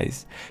he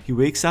dies. He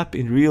wakes up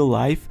in real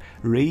life,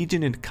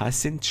 raging and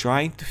cussing,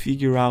 trying to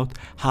figure out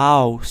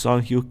how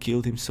Son Hyuk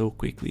killed him so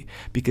quickly,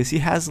 because he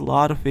has a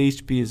lot of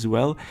HP as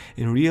well,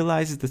 and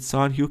realizes that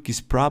Son Hyuk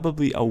is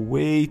probably a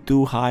way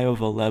too high of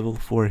a level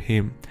for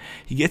him.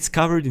 He gets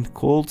covered in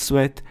cold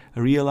sweat,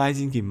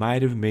 realizing he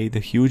might have made a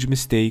huge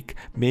mistake,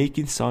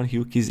 making Son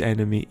Hyuk his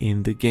enemy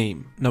in the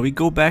game. Now we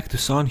go back to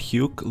Son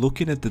Hyuk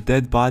looking at the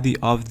dead body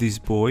of this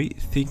boy,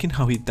 thinking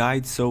how he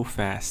died so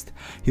fast.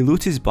 He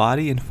loots his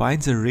body and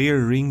finds a rare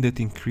ring that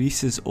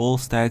increases all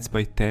stats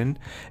by 10,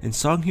 and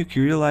Son Hyuk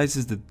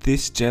realizes that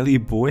this jelly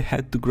boy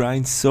had to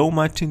grind so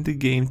much in the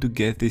game to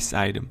get this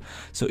item,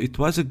 so it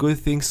was a good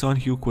thing Son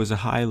Hyuk was a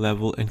high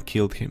level and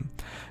killed him.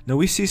 Now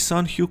we see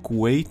Son Hyuk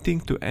waiting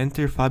to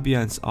enter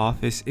Fabian's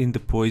office in the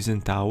poison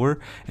tower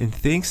and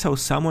thinks how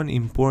someone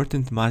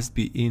important must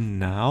be in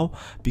now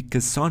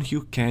because Son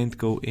Hyuk can't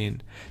go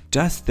in.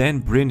 Just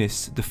then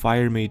Brynnis, the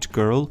fire mage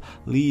girl,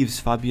 leaves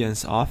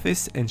Fabian's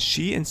office and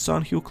she and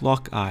Son Hyuk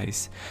lock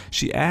eyes.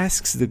 She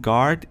asks the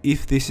guard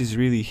if this is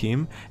really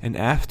him, and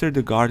after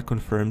the guard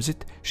confirms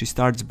it, she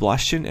starts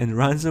blushing and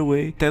runs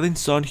away, telling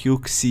Son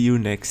Hyuk see you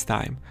next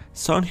time.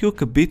 Son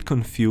Hyuk, a bit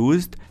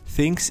confused,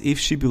 thinks if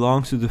she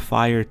belongs to the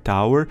fire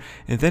tower,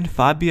 and then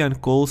Fabian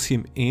calls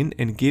him in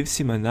and gives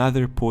him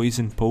another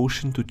poison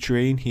potion to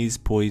train his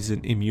poison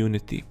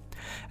immunity.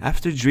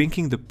 After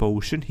drinking the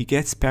potion, he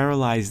gets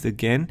paralyzed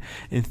again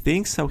and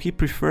thinks how he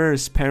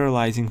prefers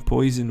paralyzing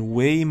poison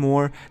way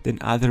more than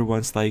other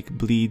ones like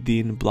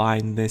bleeding,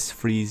 blindness,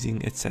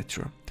 freezing,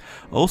 etc.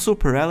 Also,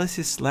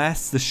 paralysis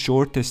lasts the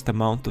shortest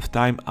amount of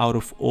time out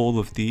of all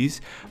of these,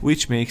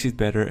 which makes it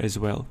better as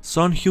well.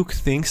 Son Hyuk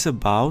thinks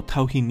about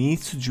how he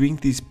needs to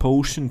drink these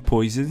potion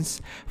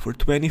poisons for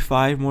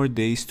 25 more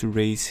days to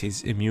raise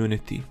his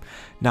immunity.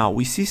 Now,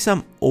 we see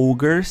some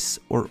ogres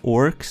or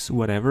orcs,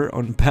 whatever,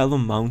 on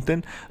Pelham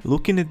Mountain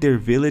looking at their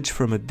village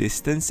from a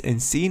distance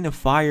and seeing a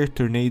fire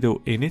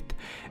tornado in it,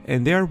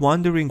 and they are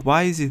wondering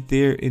why is it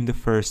there in the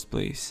first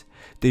place.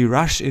 They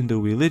rush in the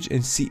village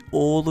and see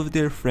all of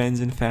their friends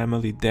and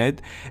family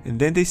dead, and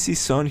then they see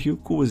Son Hyuk,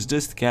 who was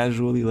just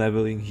casually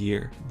leveling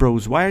here.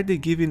 Bros, why are they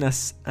giving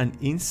us an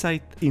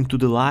insight into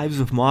the lives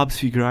of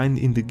mobs we grind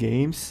in the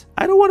games?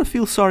 I don't want to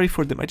feel sorry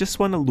for them, I just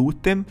want to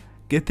loot them,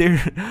 get their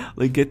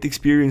get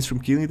experience from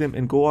killing them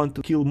and go on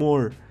to kill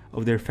more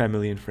of their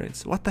family and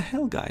friends. What the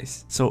hell,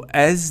 guys? So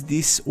as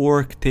this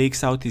orc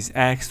takes out his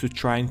axe to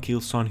try and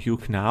kill Son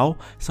Hyuk now,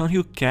 Son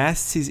Hyuk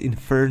casts his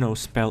Inferno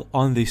spell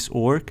on this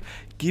orc,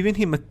 giving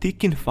him a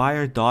ticking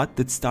fire dot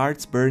that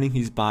starts burning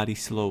his body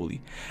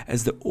slowly.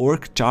 As the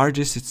orc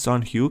charges at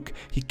Son Hyuk,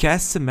 he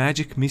casts a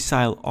magic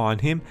missile on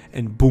him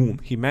and boom,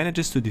 he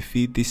manages to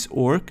defeat this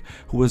orc,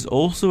 who was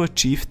also a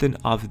chieftain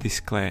of this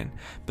clan.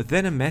 But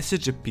then a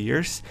message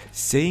appears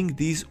saying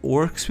these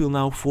orcs will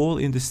now fall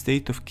in the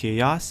state of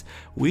chaos,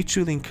 which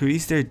will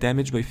increase their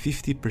damage by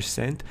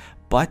 50%,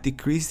 but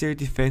decrease their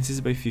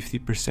defenses by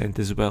 50%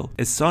 as well.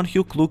 As Son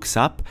Hyuk looks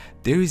up,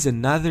 there is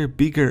another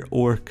bigger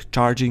orc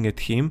charging at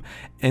him,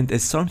 and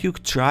as Son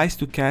Hyuk tries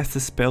to cast a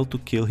spell to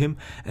kill him,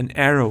 an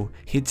arrow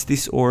hits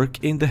this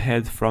orc in the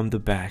head from the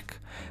back.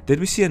 Then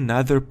we see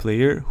another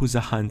player who's a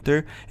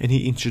hunter, and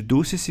he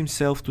introduces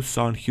himself to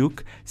Son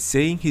Hyuk,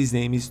 saying his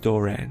name is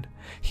Doran.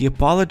 He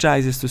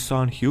apologizes to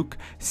Son Hyuk,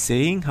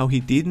 saying how he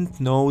didn't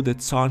know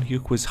that Son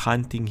Hyuk was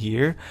hunting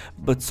here,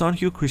 but Son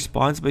Hyuk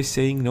responds by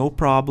saying, "No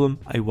problem,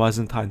 I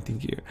wasn't hunting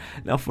here."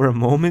 Now for a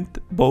moment,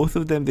 both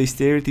of them, they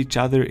stare at each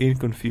other in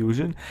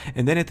confusion,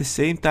 and then at the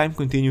same time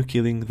continue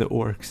killing the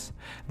orcs.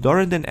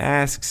 Doran then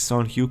asks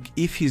Son Hyuk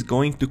if he's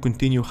going to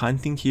continue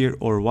hunting here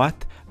or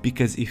what,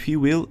 because if he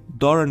will,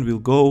 Doran will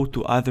go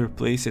to other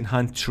place and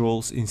hunt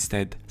trolls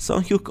instead.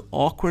 Son Hyuk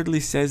awkwardly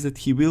says that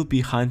he will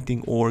be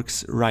hunting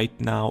orcs right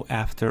now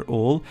after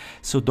all,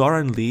 so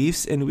Doran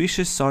leaves and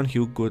wishes Son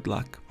Hyuk good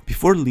luck.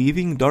 Before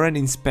leaving, Doran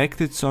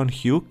inspected Son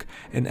Hyuk,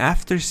 and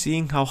after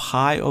seeing how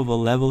high of a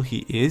level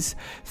he is,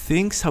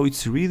 thinks how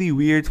it's really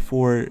weird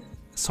for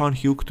Son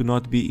Hyuk to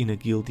not be in a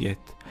guild yet.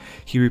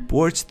 He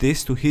reports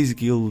this to his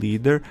guild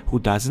leader, who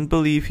doesn't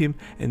believe him,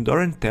 and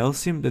Doran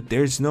tells him that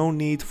there's no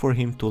need for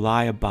him to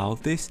lie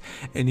about this,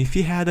 and if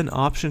he had an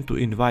option to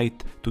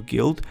invite to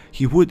guild,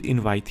 he would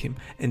invite him,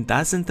 and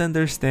doesn't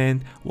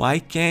understand why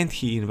can't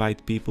he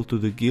invite people to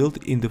the guild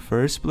in the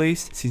first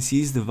place, since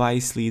he's the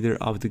vice leader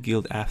of the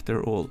guild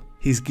after all.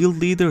 His guild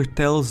leader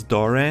tells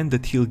Doran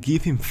that he'll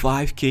give him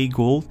 5k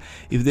gold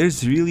if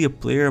there's really a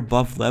player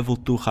above level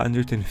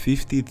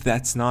 250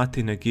 that's not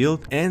in a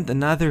guild, and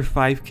another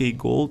 5k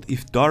gold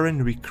if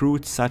Doran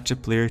recruits such a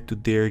player to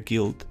their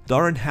guild.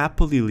 Doran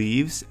happily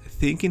leaves,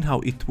 thinking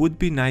how it would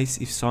be nice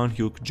if Son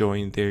Hyuk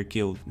joined their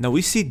guild. Now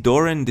we see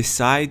Doran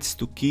decides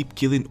to keep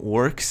killing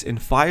orcs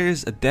and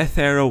fires a death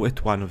arrow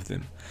at one of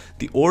them.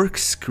 The orcs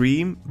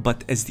scream,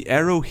 but as the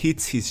arrow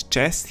hits his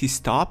chest, he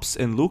stops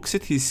and looks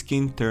at his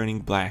skin turning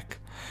black.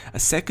 A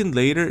second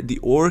later, the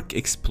orc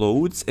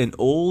explodes and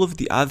all of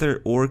the other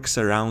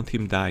orcs around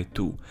him die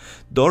too.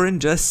 Doran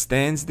just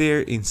stands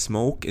there in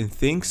smoke and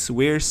thinks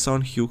where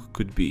Son Hyuk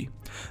could be.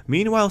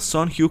 Meanwhile,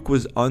 Son Hyuk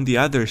was on the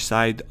other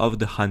side of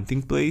the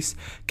hunting place,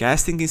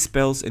 casting his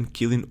spells and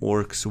killing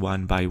orcs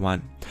one by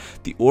one.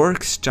 The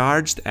orcs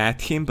charged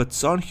at him, but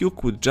Son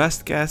Hyuk would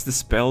just cast the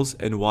spells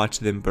and watch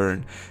them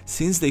burn,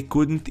 since they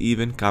couldn't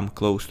even come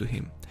close to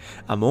him.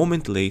 A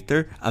moment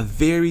later, a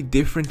very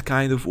different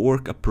kind of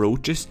orc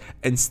approaches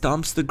and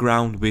stomps the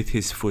ground with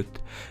his foot.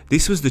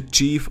 This was the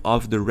chief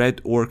of the red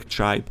orc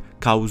tribe,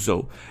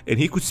 Kauzo, and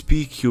he could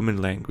speak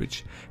human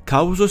language.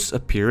 Kauzo's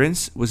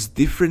appearance was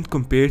different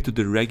compared to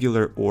the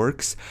regular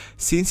orcs,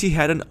 since he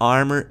had an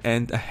armor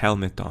and a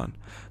helmet on.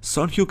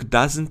 Son Hyuk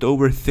doesn't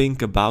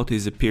overthink about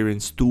his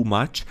appearance too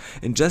much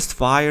and just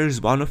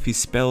fires one of his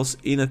spells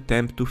in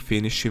attempt to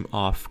finish him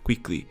off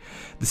quickly.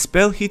 The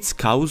spell hits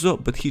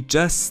Kauzo, but he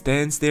just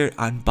stands there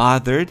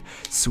unbothered,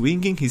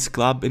 swinging his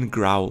club and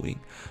growling.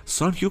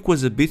 Son Hyuk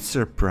was a bit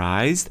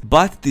surprised,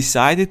 but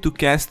decided to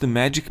cast the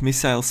magic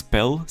missile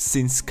spell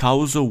since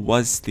Kauzo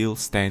was still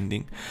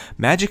standing.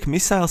 Magic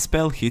missile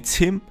spell hits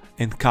him,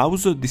 and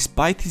Kauzo,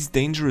 despite his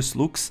dangerous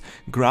looks,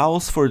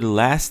 growls for the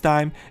last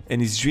time, and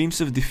his dreams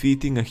of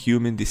defeating a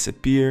human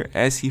disappear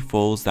as he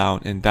falls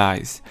down and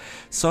dies.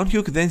 Son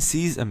Hyuk then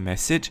sees a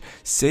message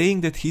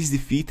saying that he's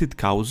defeated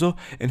Kauzo,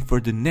 and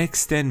for the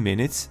next 10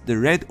 minutes, the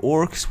red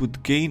orcs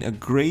would gain a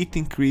great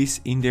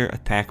increase in their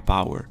attack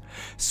power.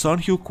 Son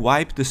Hyuk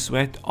wiped the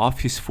sweat off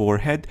his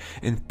forehead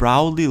and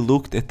proudly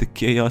looked at the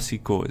chaos he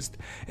caused.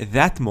 At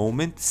that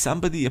moment,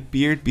 somebody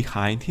appeared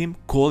behind him,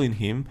 calling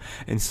him,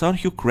 and Son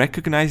Hyuk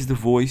recognized the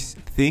voice,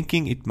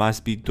 thinking it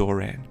must be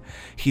Doran.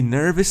 He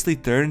nervously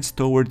turns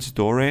towards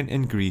Doran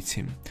and greets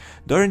him.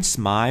 Doran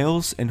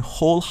smiles and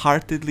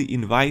wholeheartedly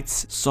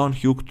invites Son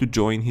Hyuk to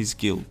join his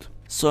guild.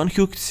 Son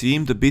Hyuk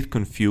seemed a bit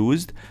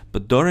confused,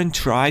 but Doran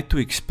tried to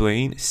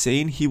explain,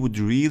 saying he would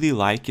really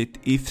like it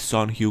if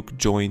Son Hyuk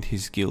joined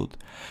his guild.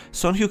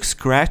 Son Hyuk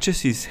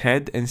scratches his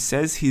head and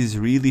says he's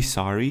really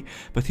sorry,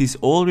 but he's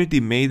already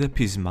made up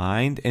his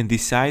mind and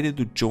decided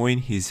to join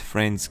his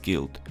friend's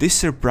guild. This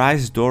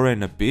surprised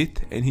Doran a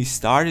bit, and he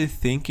started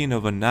thinking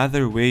of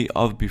another way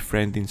of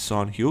befriending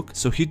Son Hyuk,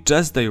 so he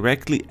just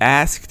directly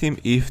asked him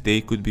if they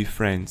could be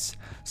friends.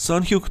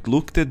 Son Hyuk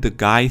looked at the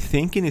guy,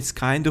 thinking it's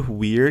kind of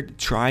weird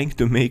trying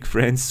to make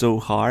friends so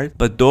hard,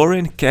 but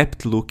Doran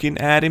kept looking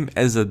at him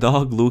as a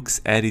dog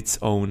looks at its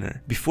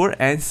owner. Before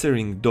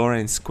answering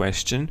Doran's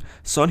question,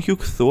 Son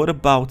Hyuk thought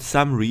about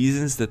some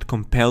reasons that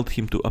compelled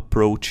him to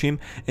approach him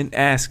and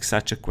ask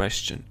such a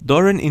question.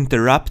 Doran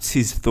interrupts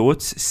his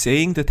thoughts,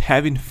 saying that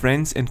having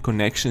friends and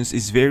connections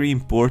is very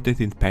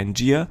important in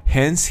Pangaea,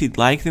 hence he'd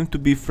like them to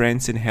be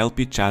friends and help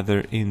each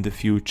other in the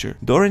future.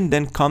 Doran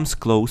then comes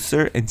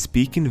closer and,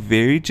 speaking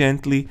very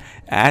gently,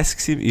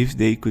 asks him if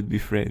they could be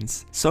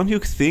friends. Son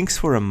Hyuk thinks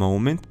for a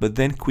moment, but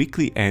then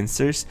quickly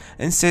answers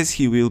and says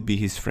he will be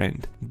his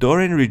friend.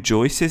 Doran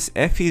rejoices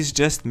as he's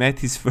just met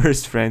his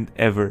first friend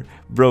ever.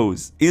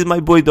 Bros, is my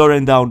boy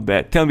Doran down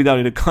bad? Tell me down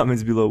in the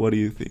comments below, what do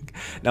you think?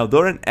 Now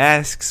Doran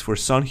asks for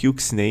Son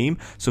Hyuk's name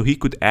so he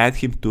could add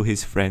him to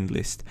his friend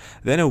list.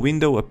 Then a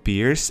window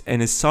appears,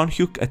 and as Son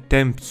Hyuk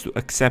attempts to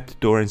accept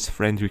Doran's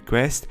friend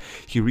request,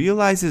 he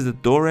realizes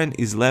that Doran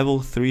is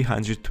level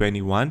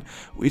 321,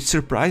 which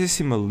surprises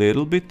him a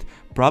little bit,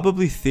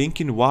 probably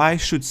thinking why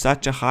should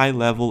such a high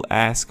level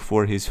ask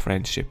for his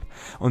friendship.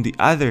 On the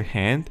other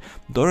hand,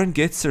 Doran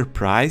gets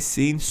surprised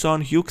seeing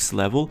Son Hyuk's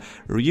level,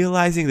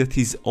 realizing that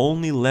he's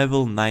only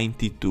level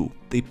 92.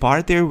 They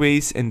part their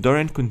ways and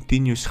Doran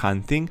continues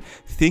hunting,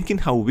 thinking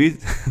how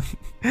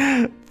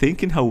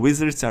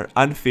wizards are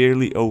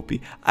unfairly OP.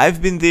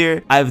 I've been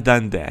there, I've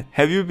done that.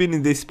 Have you been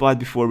in this spot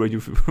before when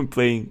you've been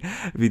playing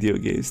video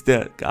games?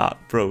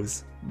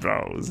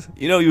 Bros.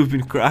 You know you've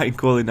been crying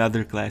calling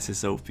other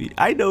classes OP.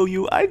 I know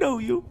you.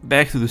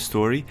 Back to the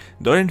story.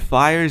 Doran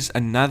fires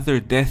another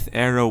death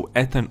arrow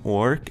at an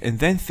orc and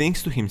then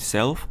thinks to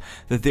himself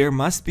that there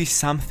must be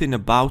something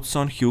about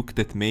Son Hyuk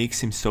that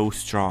makes him so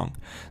strong.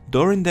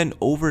 Doran then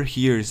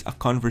overhears a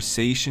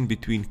conversation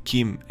between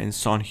Kim and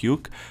Son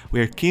Hyuk,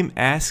 where Kim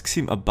asks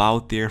him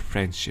about their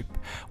friendship.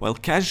 While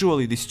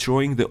casually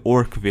destroying the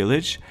orc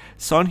village,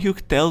 Son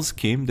Hyuk tells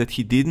Kim that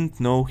he didn't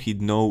know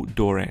he'd know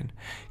Doran.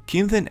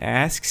 Kim then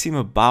asks him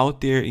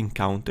about their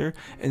encounter,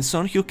 and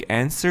Son Hyuk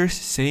answers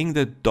saying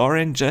that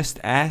Doran just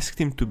asked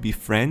him to be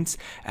friends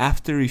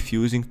after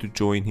refusing to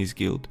join his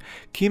guild.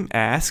 Kim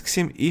asks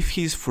him if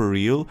he's for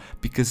real,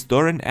 because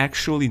Doran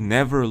actually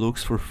never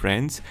looks for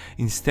friends,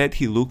 instead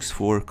he looks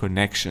for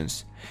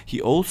connections.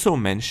 He also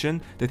mentioned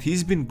that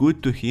he's been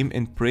good to him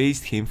and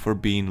praised him for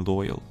being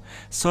loyal.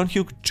 Son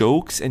Hyuk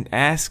jokes and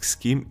asks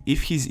Kim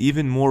if he's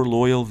even more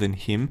loyal than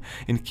him,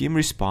 and Kim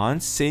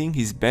responds saying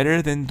he's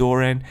better than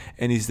Doran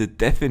and is the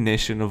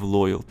definition of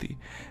loyalty.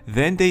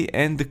 Then they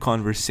end the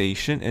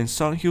conversation and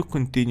Son Hyuk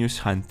continues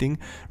hunting,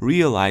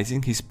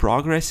 realizing his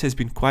progress has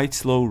been quite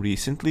slow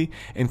recently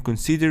and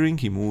considering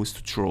he moves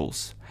to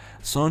trolls.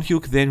 Son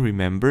Hyuk then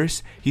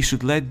remembers he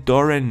should let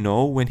Doran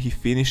know when he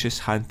finishes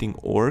hunting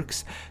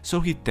orcs,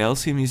 so he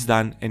tells him he's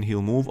done and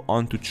he'll move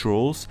on to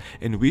trolls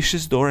and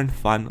wishes Doran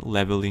fun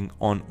leveling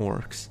on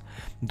orcs.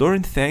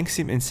 Doran thanks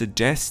him and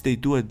suggests they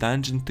do a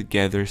dungeon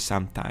together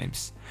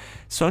sometimes.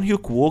 Son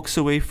Hyuk walks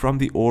away from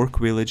the orc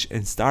village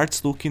and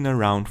starts looking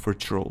around for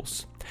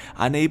trolls.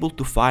 Unable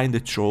to find the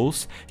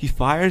trolls, he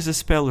fires a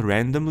spell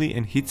randomly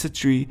and hits a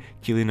tree,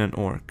 killing an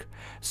orc.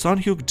 Son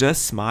Hyuk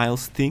just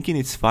smiles, thinking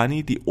it's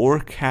funny the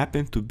orc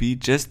happened to be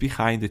just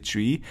behind the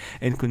tree,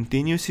 and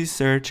continues his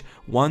search,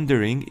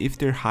 wondering if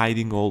they're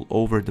hiding all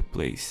over the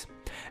place.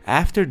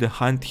 After the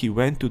hunt, he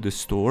went to the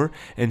store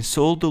and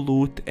sold the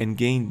loot and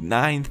gained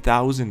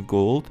 9,000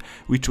 gold,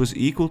 which was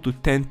equal to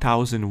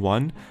 10,000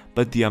 won,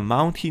 but the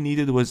amount he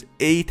needed was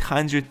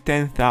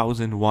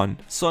 810,000 won.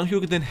 Son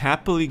Hyuk then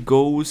happily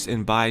goes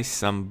and buys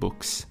some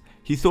books.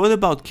 He thought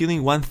about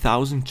killing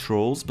 1000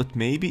 trolls, but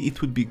maybe it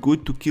would be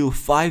good to kill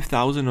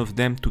 5000 of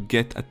them to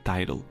get a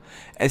title.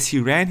 As he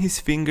ran his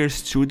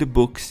fingers through the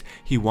books,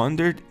 he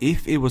wondered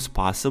if it was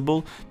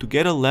possible to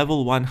get a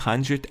level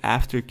 100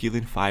 after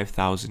killing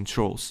 5000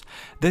 trolls.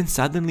 Then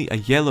suddenly a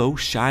yellow,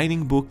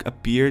 shining book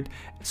appeared,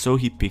 so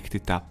he picked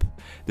it up.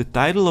 The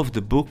title of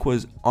the book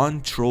was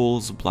On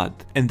Troll's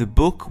Blood, and the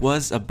book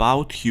was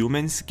about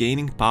humans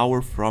gaining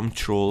power from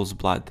trolls'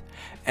 blood.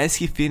 As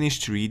he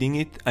finished reading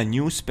it, a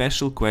new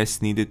special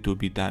quest needed to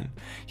be done.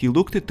 He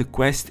looked at the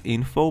quest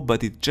info,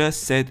 but it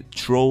just said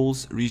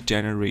Trolls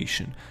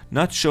Regeneration,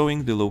 not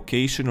showing the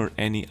location or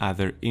any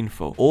other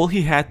info. All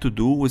he had to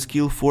do was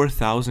kill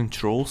 4000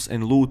 trolls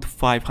and loot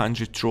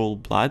 500 troll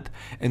blood,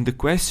 and the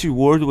quest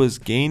reward was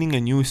gaining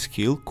a new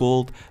skill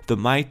called the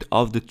Might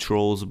of the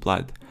Troll's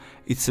Blood.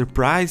 It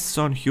surprised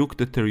Son Hyuk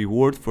that the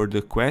reward for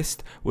the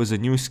quest was a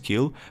new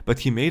skill, but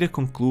he made a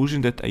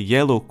conclusion that a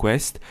yellow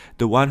quest,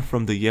 the one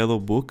from the yellow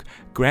book,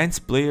 grants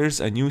players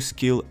a new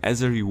skill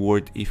as a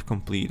reward if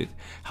completed.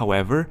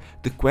 However,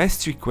 the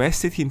quest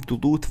requested him to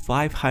loot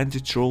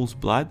 500 trolls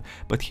blood,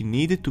 but he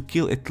needed to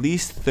kill at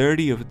least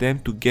 30 of them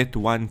to get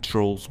one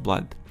troll's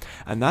blood.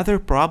 Another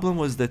problem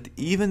was that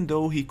even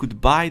though he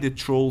could buy the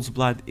troll's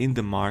blood in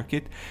the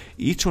market,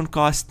 each one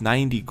cost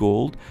 90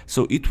 gold,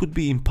 so it would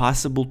be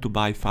impossible to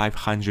buy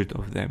 500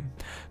 of them.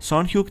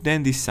 Son Hyuk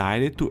then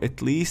decided to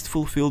at least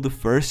fulfill the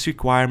first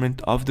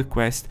requirement of the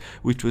quest,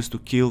 which was to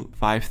kill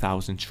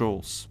 5000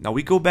 trolls. Now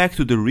we go back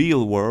to the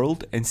real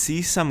world and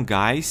see some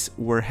guys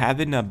were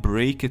having a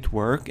break at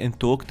work and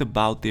talked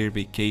about their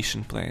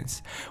vacation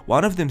plans.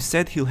 One of them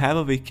said he'll have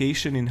a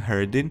vacation in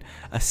Herdin,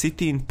 a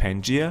city in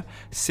Pangaea,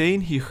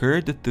 saying he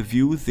heard that the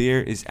view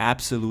there is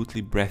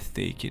absolutely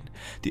breathtaking.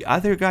 The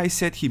other guy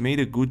said he made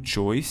a good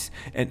choice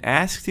and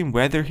asked him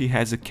whether he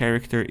has a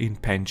character in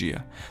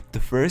Pangaea. The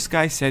first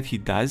guy said he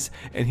does,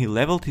 and he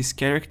leveled his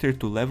character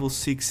to level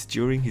 6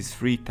 during his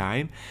free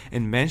time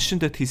and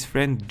mentioned that his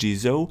friend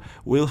Jizo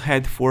will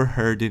head for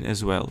Herdin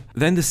as well.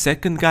 Then the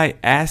second guy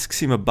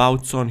asks him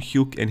about Son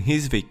Hyuk and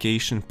his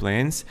vacation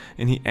plans,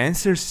 and he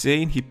answers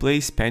saying he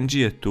plays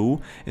Pangaea too,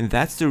 and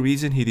that's the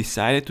reason he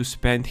decided to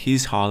spend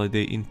his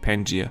holiday in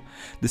Pangaea.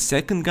 The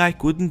second guy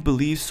couldn't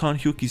believe Son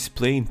Hyuk is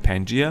playing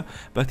Pangaea,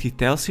 but he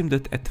tells him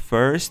that at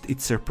first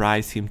it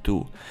surprised him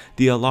too.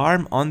 The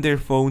alarm on their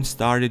phone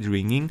started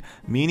ringing,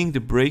 meaning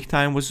the break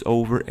time was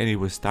over and it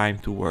was time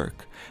to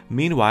work.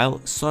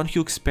 Meanwhile, Son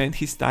Hyuk spent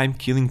his time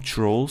killing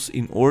trolls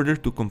in order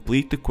to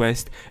complete the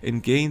quest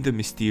and gain the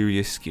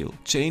mysterious skill.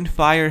 Chain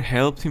Fire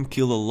helped him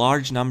kill a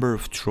large number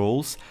of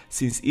trolls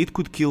since it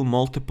could kill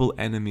multiple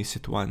enemies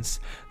at once.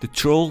 The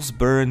trolls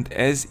burned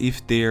as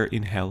if they're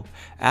in hell.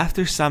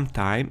 After some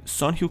time,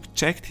 Son Hyuk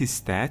checked his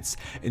stats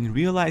and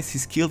realized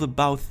he's killed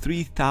about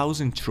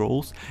 3000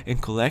 trolls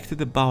and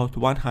collected about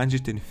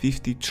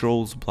 150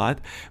 trolls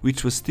blood,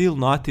 which was still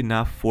not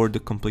enough for the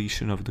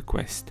completion of the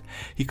quest.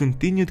 He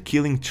continued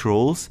killing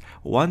trolls,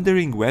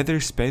 wondering whether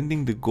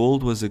spending the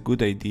gold was a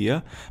good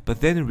idea,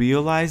 but then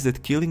realized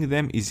that killing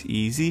them is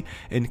easy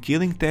and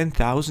killing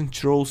 10,000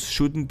 trolls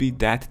shouldn't be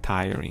that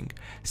tiring.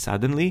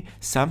 Suddenly,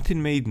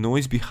 something made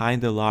noise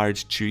behind a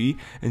large tree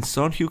and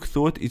Son Hyuk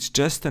thought it's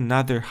just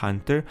another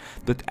hunter,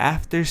 but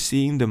after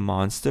seeing the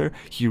monster,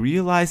 he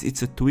realized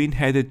it's a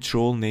twin-headed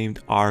troll named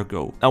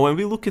Argo. Now when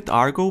we look at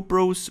Argo,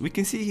 bros, we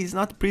can see he's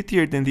not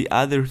prettier than the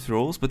other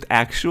trolls, but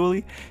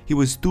actually he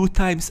was 2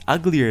 times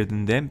uglier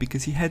than them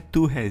because he had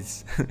 2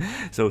 heads.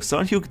 So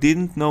Son Hyuk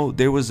didn't know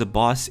there was a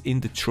boss in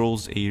the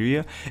trolls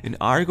area, and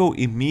Argo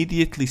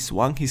immediately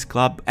swung his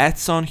club at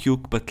Son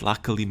Hyuk but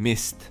luckily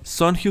missed.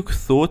 Son Hyuk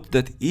thought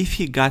that if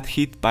he got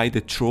hit by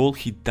the troll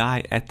he'd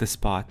die at the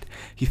spot.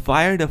 He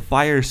fired a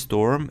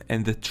firestorm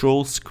and the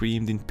troll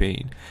screamed in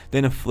pain.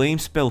 Then a flame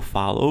spell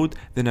followed,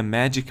 then a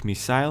magic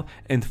missile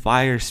and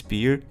fire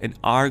spear, and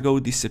Argo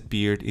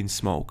disappeared in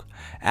smoke.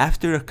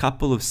 After a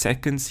couple of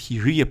seconds he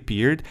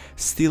reappeared,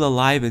 still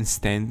alive and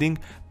standing,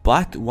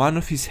 but one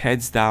of his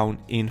heads down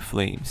in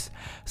flames.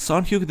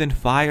 Son Hyuk then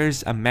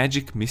fires a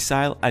magic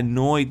missile,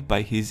 annoyed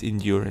by his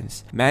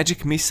endurance.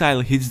 Magic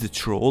missile hits the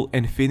troll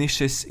and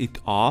finishes it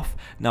off.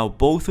 Now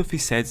both of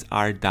his heads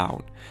are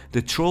down.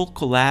 The troll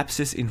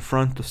collapses in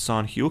front of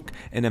Son Hyuk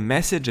and a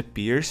message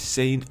appears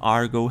saying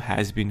Argo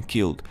has been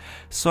killed.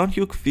 Son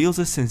Hyuk feels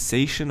a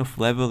sensation of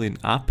leveling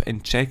up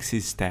and checks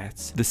his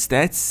stats. The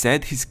stats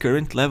said his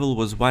current level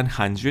was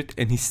 100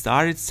 and he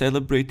started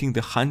celebrating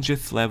the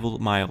 100th level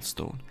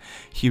milestone.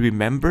 He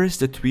remembers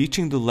that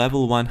reaching the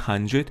level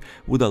 100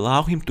 would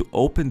allow him to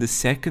open the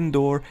second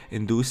door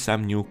and do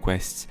some new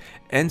quests.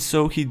 And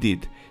so he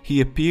did. He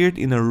appeared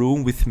in a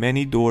room with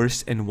many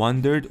doors and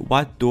wondered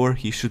what door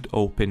he should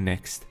open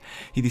next.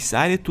 He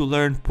decided to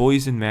learn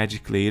poison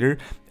magic later,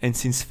 and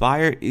since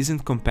fire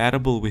isn't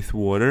compatible with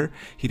water,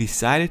 he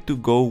decided to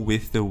go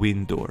with the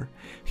wind door.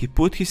 He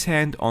put his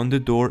hand on the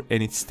door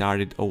and it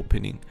started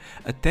opening.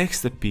 A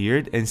text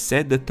appeared and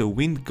said that the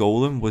wind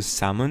golem was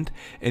summoned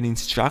and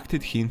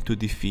instructed him to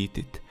defeat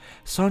it.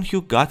 Son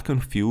Hyuk got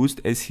confused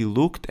as he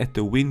looked at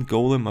the wind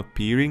golem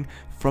appearing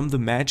from the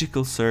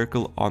magical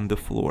circle on the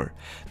floor.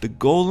 The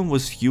golem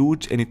was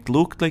huge and it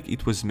looked like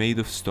it was made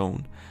of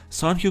stone.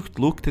 Son Hyuk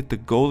looked at the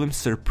golem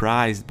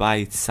surprised by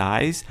its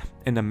size,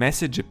 and a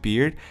message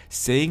appeared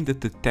saying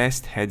that the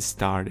test had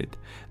started.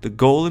 The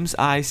golem's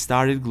eyes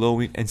started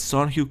glowing and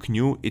Son Hyuk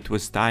knew it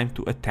was time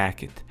to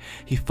attack it.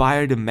 He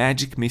fired a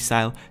magic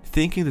missile,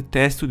 thinking the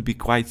test would be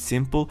quite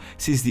simple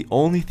since the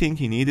only thing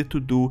he needed to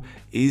do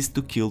is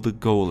to kill the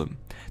golem.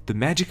 The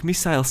magic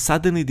missile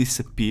suddenly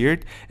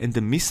disappeared and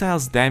the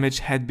missile's damage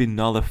had been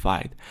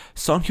nullified.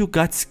 Son Hyuk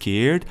got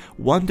scared,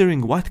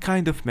 wondering what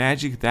kind of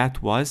magic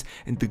that was,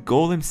 and the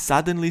golem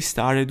suddenly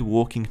started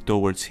walking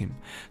towards him.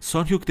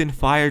 Son Hyuk then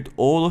fired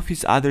all of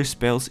his other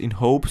spells in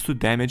hopes to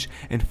damage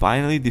and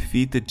finally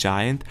defeat the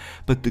giant,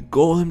 but the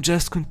golem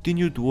just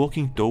continued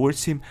walking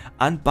towards him,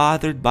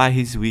 unbothered by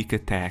his weak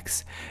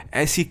attacks.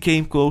 As he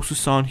came close to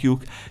Son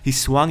Hyuk, he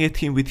swung at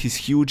him with his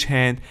huge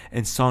hand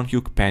and Son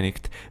Hyuk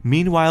panicked.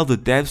 Meanwhile, the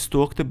devs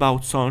talked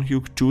about Son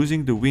Hyuk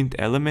choosing the wind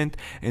element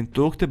and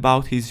talked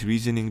about his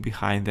reasoning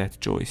behind that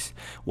choice.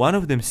 One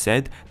of them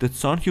said that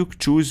Son Hyuk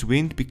chose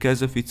wind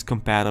because of its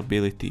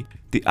compatibility.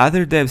 The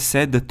other devs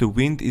said that the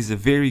wind is a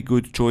very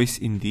good choice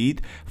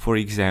indeed. For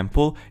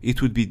example,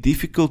 it would be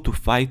difficult to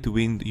fight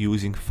wind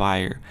using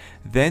fire.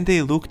 Then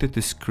they looked at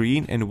the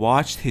screen and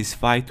watched his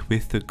fight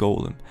with the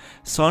golem.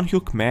 Son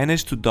Hyuk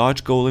managed to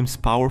dodge golem's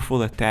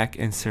powerful attack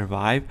and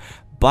survive,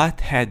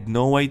 but had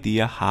no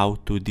idea how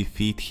to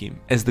defeat him.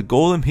 As the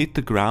golem hit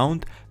the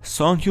ground,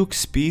 Son Hyuk's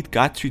speed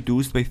got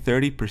reduced by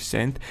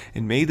 30%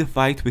 and made the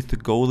fight with the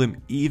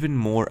golem even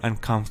more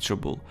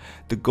uncomfortable.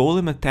 The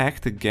golem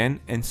attacked again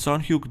and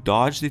Son Hyuk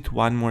dodged it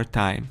one more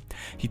time.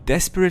 He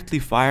desperately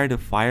fired a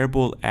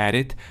fireball at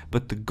it,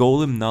 but the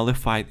golem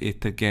nullified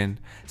it again.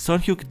 Son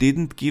Hyuk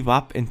didn't give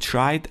up and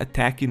tried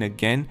attacking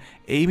again,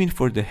 aiming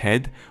for the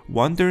head,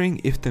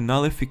 wondering if the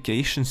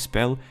nullification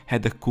spell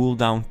had a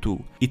cooldown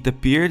too. It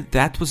appeared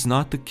that was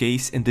not the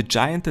case and the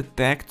giant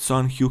attacked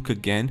Son Hyuk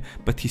again,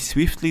 but he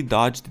swiftly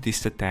dodged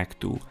this attack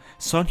too.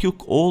 Son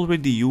Hyuk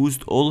already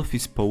used all of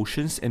his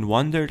potions and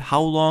wondered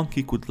how long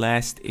he could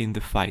last in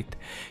the fight.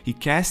 He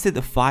casted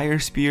a fire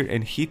spear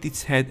and hit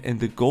its head and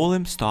the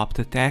golem stopped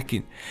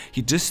attacking.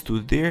 He just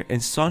stood there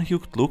and Son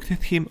Hyuk looked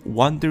at him,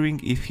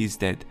 wondering if he's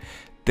dead.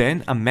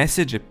 Then a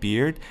message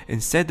appeared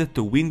and said that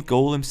the wind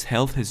golem's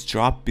health has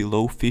dropped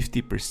below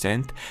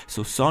 50%,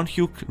 so Son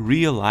Hyuk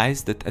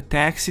realized that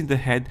attacks in the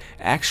head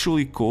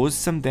actually caused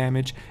some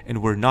damage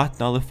and were not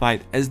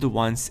nullified as the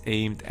ones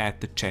aimed at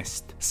the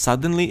chest.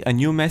 Suddenly a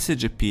new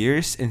message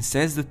appears and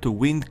says that the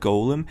wind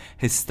golem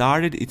has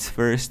started its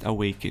first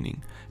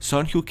awakening.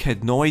 Son Hyuk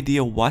had no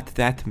idea what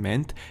that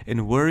meant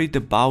and worried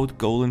about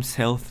Golem's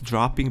health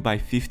dropping by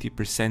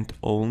 50%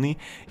 only,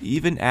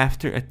 even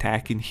after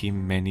attacking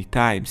him many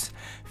times.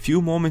 Few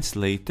moments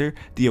later,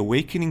 the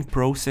awakening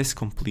process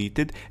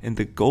completed and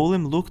the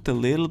Golem looked a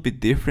little bit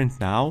different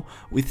now,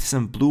 with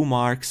some blue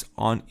marks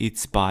on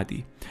its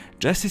body.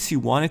 Just as he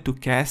wanted to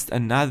cast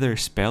another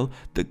spell,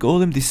 the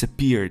Golem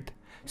disappeared.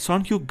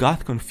 Son Hyuk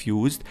got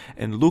confused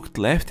and looked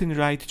left and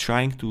right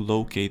trying to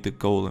locate the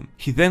golem.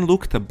 He then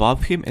looked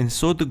above him and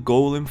saw the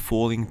golem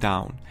falling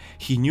down.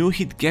 He knew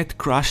he'd get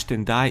crushed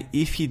and die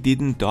if he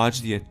didn't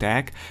dodge the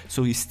attack,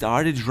 so he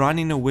started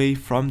running away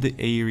from the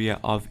area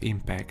of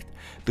impact.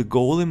 The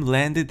golem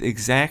landed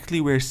exactly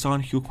where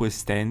Son Hyuk was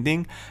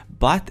standing,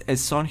 but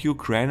as Son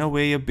Hyuk ran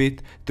away a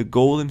bit, the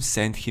golem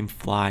sent him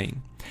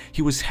flying.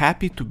 He was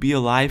happy to be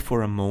alive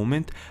for a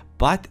moment,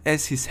 but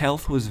as his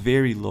health was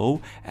very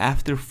low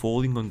after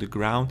falling on the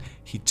ground,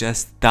 he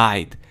just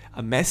died.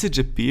 A message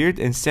appeared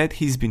and said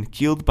he's been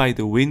killed by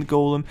the wind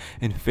golem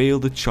and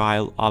failed the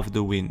trial of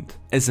the wind.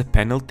 As a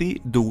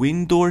penalty, the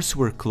wind doors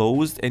were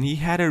closed and he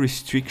had a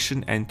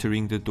restriction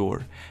entering the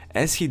door.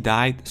 As he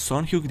died,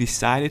 Son Hyuk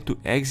decided to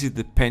exit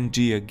the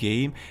Pangea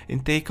game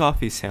and take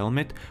off his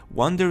helmet,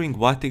 wondering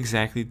what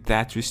exactly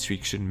that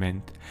restriction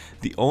meant.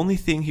 The only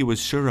thing he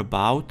was sure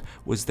about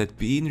was that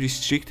being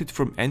restricted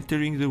from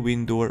entering the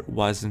wind door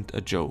wasn't a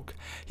joke.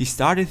 He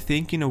started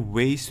thinking of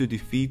ways to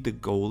defeat the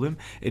golem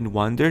and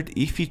wondered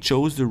if he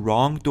chose the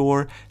wrong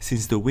door,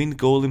 since the wind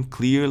golem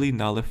clearly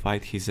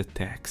nullified his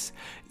attacks.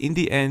 In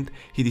the end,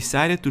 he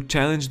decided to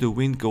challenge the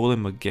wind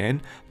golem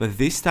again, but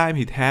this time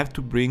he'd have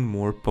to bring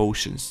more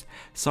potions.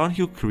 Son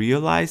Hyuk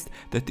realized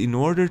that in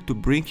order to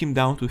bring him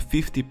down to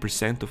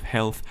 50% of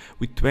health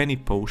with 20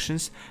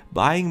 potions,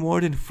 buying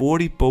more than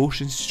 40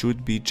 potions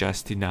should be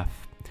just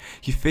enough.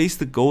 He faced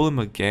the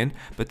golem again,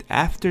 but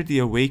after the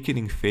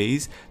awakening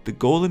phase, the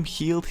golem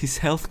healed his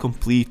health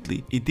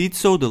completely. It did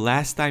so the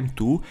last time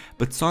too,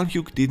 but Son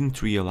Hyuk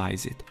didn't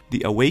realize it.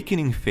 The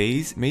awakening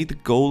phase made the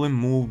golem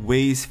move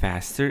ways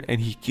faster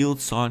and he killed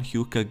Son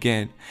Hyuk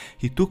again.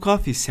 He took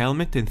off his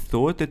helmet and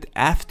thought that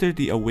after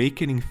the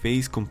awakening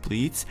phase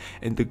completes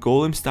and the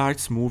golem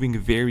starts moving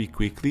very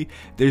quickly,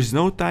 there's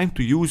no time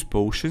to use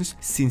potions,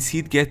 since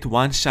he'd get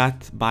one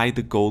shot by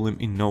the golem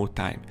in no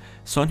time.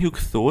 Son Hyuk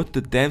thought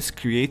the devs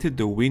created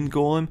the wind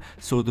golem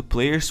so the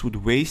players would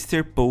waste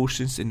their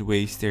potions and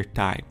waste their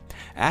time.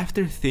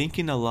 After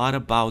thinking a lot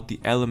about the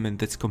element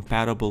that's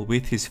compatible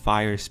with his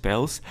fire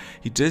spells,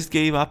 he just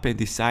gave up and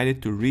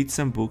decided to read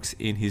some books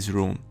in his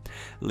room.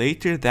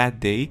 Later that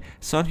day,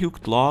 Son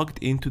Hyuk logged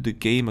into the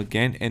game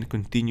again and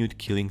continued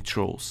killing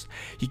trolls.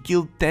 He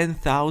killed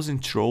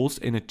 10,000 trolls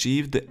and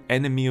achieved the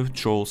Enemy of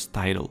Trolls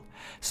title.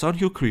 Son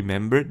Hyuk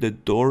remembered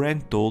that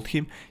Doran told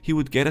him he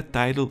would get a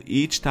title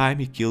each time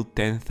he killed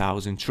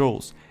 10,000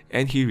 trolls,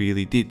 and he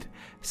really did.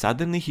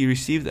 Suddenly he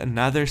received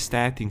another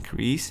stat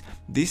increase,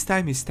 this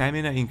time his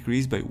stamina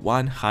increased by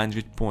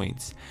 100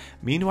 points.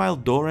 Meanwhile,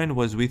 Doran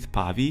was with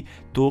Pavi,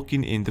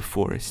 talking in the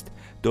forest.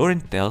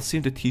 Doran tells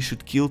him that he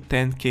should kill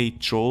 10k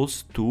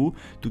trolls too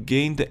to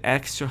gain the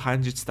extra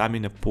 100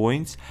 stamina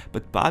points,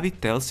 but Pavi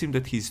tells him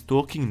that he's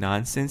talking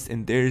nonsense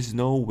and there is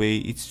no way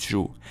it's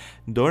true.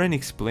 Doran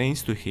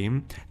explains to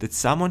him that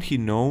someone he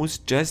knows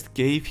just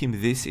gave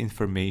him this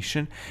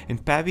information,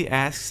 and Pavi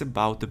asks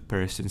about the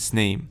person's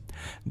name.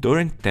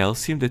 Doran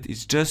tells him that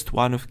it's just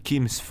one of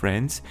Kim's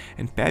friends,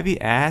 and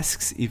Pavi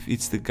asks if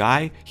it's the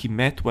guy he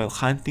met while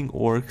hunting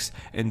orcs,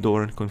 and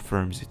Doran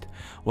confirms it.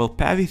 While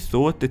Pavi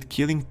thought that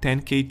killing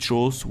 10k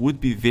trolls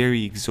would be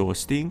very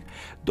exhausting,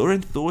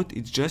 Doran thought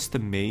it's just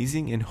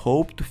amazing and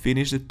hoped to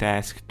finish the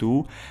task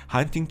too,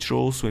 hunting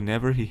trolls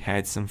whenever he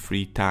had some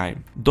free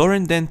time.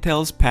 Doran then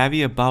tells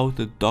Pavi about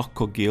the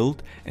Dokko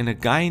guild and a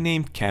guy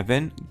named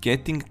Kevin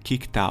getting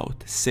kicked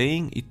out,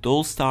 saying it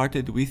all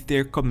started with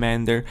their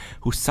commander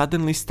who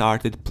suddenly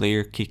started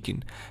player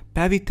kicking.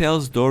 Pavi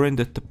tells Doran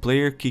that the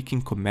player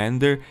kicking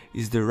commander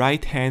is the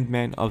right-hand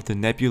man of the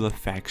Nebula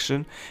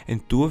faction,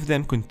 and two of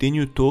them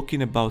continue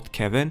talking about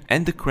Kevin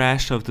and the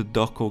crash of the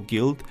Dokko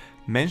guild,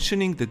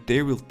 mentioning that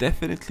there will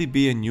definitely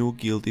be a new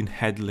guild in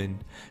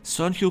Headland.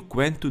 Son Hyuk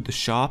went to the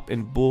shop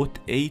and bought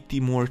 80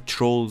 more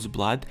trolls'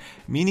 blood,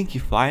 meaning he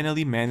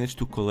finally managed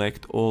to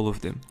collect all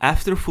of them.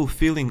 After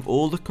fulfilling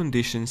all the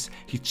conditions,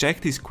 he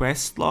checked his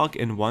quest log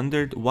and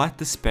wondered what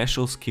the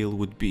special skill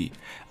would be.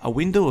 A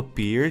window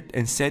appeared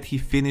and said he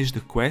finished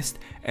the quest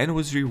and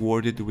was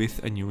rewarded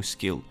with a new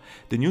skill.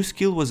 The new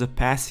skill was a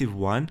passive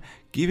one,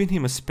 giving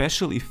him a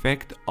special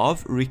effect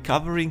of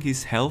recovering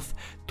his health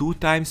 2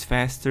 times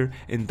faster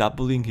and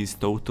doubling his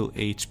total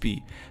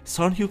HP.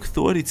 Son Hyuk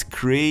thought it's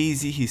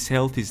crazy his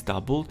health is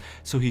doubled,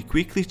 so he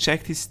quickly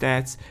checked his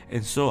stats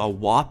and saw a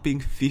whopping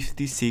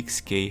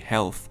 56k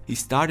health. He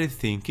started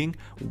thinking,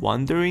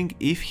 wondering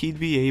if he'd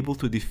be able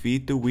to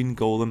defeat the wind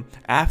golem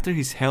after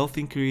his health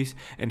increase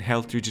and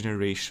health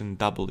regeneration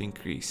double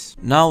increase.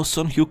 Now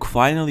Son Hyuk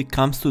finally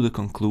comes to the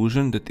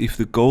conclusion that if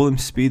the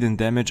golem's speed and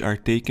damage are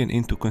taken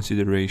into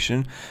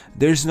consideration,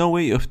 there's no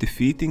way of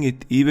defeating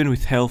it even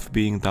with health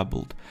being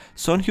doubled.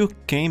 Son Hyuk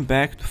came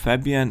back to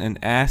Fabian and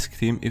asked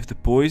him if the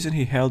poison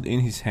he held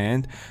in his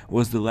hand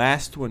was the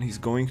last one he's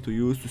going to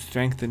use to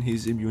strengthen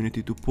his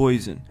immunity to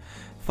poison.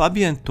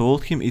 Fabian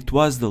told him it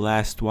was the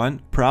last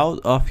one, proud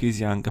of his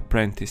young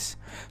apprentice.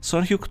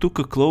 Son Hyuk took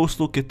a close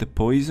look at the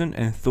poison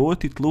and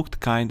thought it looked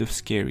kind of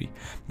scary.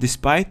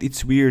 Despite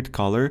its weird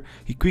color,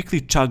 he quickly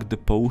chugged the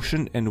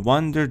potion and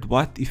wondered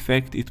what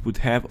effect it would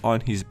have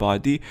on his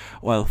body,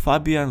 while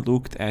Fabian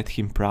looked at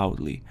him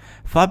proudly.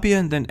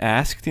 Fabian then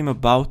asked him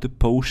about the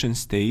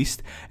potion's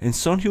taste, and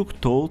Son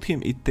Hyuk told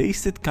him it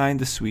tasted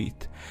kinda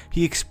sweet.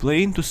 He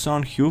explained to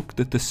Son Hyuk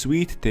that the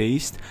sweet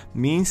taste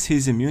means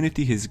his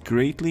immunity has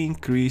greatly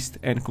increased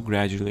and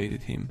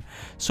congratulated him.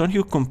 Son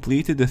Hyuk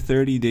completed the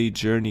 30-day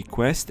journey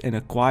quest and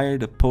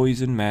acquired a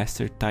Poison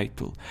Master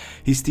title.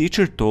 His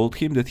teacher told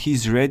him that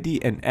he's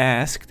ready and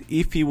asked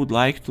if he would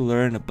like to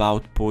learn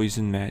about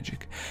poison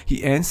magic.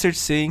 He answered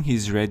saying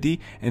he's ready,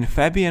 and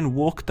Fabian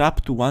walked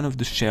up to one of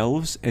the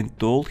shelves and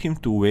told him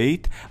to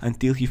wait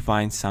until he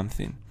finds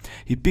something.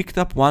 He picked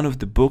up one of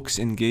the books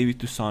and gave it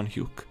to Son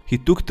Hyuk. He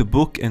took the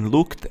book and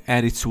looked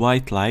at its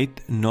white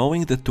light,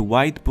 knowing that the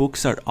white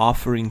books are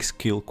offering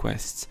skill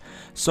quests.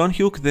 Son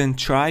Hyuk then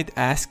tried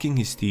asking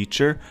his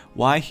teacher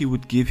why he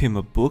would give him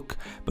a book,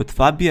 but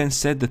Fabian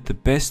said that the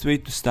best way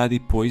to study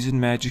poison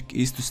magic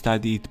is to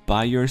study it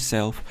by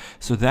yourself,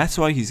 so that's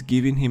why he's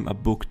giving him a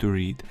book to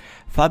read.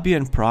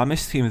 Fabian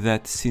promised him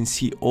that since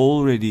he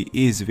already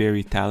is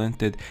very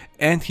talented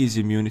and his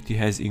immunity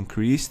has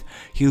increased,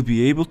 he'll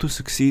be able to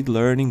succeed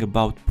learning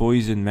about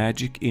poison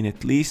magic in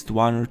at least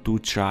 1 or 2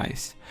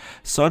 tries.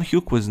 Son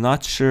Hyuk was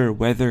not sure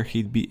whether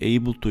he'd be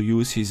able to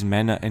use his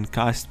mana and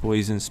cast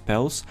poison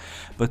spells,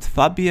 but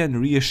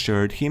Fabian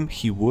reassured him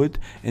he would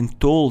and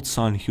told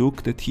Son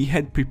Hyuk that he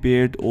had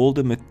prepared all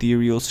the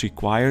materials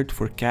required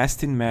for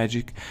casting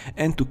magic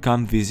and to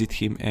come visit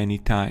him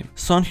anytime.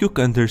 Son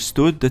Hyuk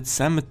understood that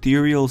some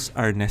materials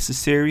are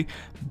necessary,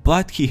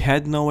 but he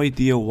had no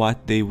idea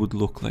what they would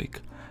look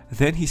like.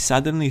 Then he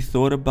suddenly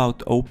thought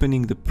about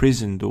opening the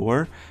prison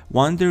door,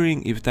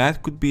 wondering if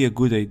that could be a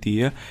good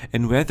idea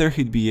and whether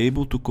he'd be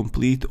able to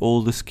complete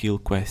all the skill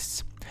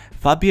quests.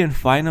 Fabian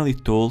finally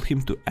told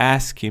him to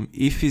ask him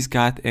if he's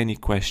got any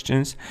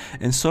questions,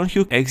 and Son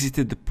Hyuk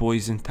exited the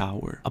poison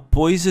tower. A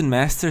poison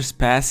master's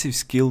passive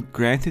skill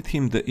granted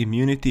him the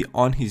immunity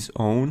on his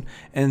own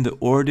and the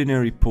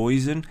ordinary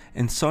poison,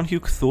 and Son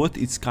Hyuk thought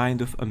it's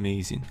kind of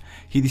amazing.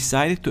 He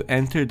decided to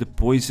enter the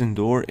poison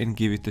door and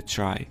give it a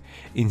try.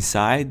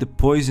 Inside, the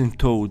poison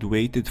toad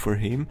waited for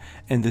him,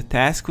 and the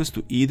task was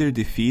to either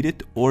defeat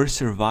it or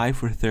survive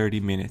for 30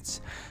 minutes.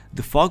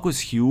 The fog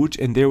was huge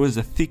and there was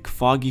a thick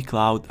foggy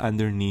cloud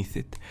underneath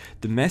it.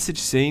 The message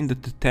saying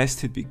that the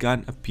test had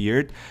begun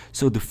appeared,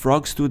 so the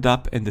frog stood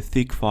up and the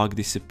thick fog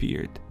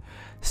disappeared.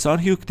 Son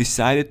Hyuk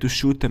decided to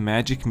shoot a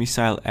magic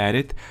missile at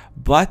it,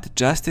 but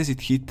just as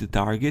it hit the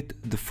target,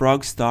 the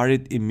frog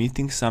started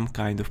emitting some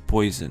kind of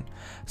poison.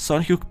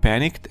 Son Hyuk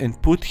panicked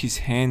and put his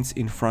hands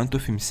in front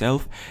of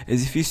himself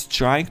as if he's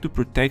trying to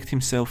protect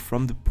himself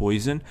from the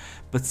poison,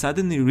 but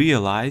suddenly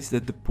realized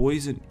that the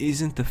poison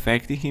isn't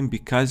affecting him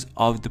because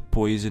of the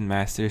poison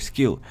master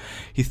skill.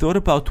 He thought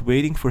about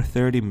waiting for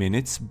 30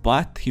 minutes,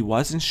 but he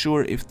wasn't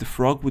sure if the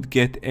frog would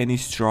get any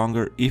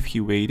stronger if he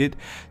waited,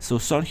 so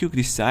Son Hyuk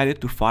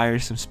decided to fire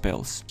some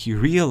spells. He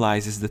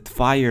realizes that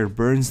fire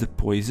burns the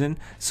poison,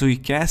 so he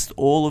cast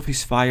all of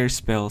his fire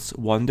spells,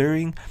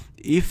 wondering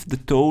if the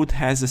toad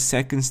has a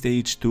second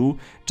stage too,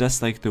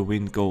 just like the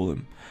wind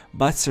golem.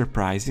 But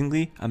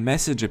surprisingly, a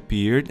message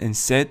appeared and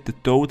said the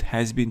toad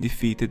has been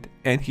defeated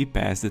and he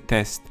passed the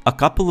test. A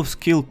couple of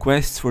skill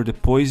quests for the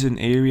poison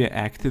area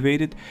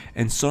activated,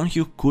 and Son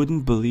Hyuk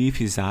couldn't believe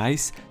his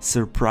eyes,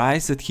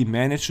 surprised that he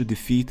managed to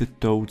defeat the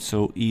toad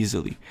so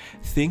easily.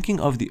 Thinking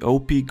of the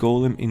OP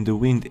golem in the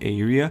wind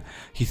area,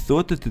 he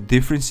thought that the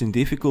difference in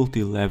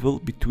difficulty level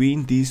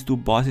between these two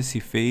bosses he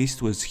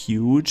faced was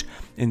huge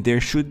and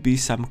there should be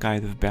some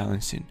kind of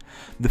balancing.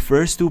 The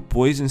first two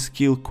poison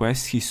skill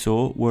quests he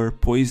saw were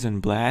Poison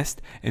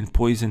Blast and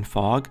Poison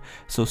Fog,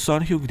 so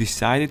Son Hyuk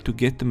decided to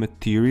get the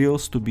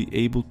materials to be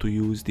able to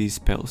use these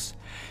spells.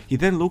 He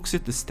then looks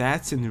at the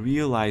stats and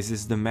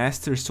realizes the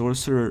Master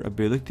Sorcerer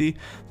ability,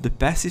 the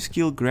passive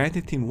skill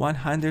granted him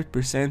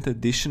 100%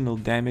 additional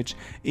damage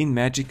in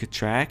Magic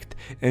Attract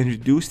and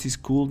reduced his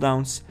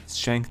cooldowns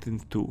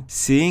strengthened too.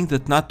 Seeing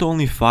that not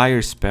only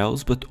fire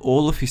spells but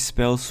all of his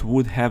spells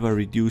would have a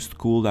reduced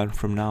cooldown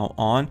from now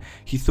on,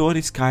 he thought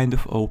it's kind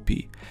of OP.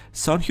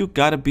 Sun-hyuk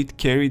got a bit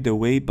carried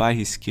away by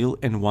his skill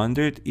and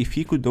wondered if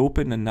he could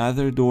open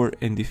another door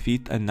and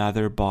defeat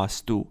another boss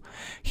too.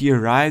 He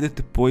arrived at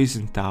the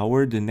Poison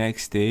Tower the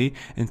next day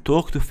and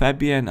talked to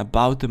Fabian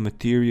about the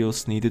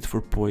materials needed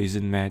for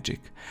poison magic.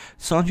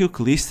 Sun-hyuk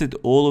listed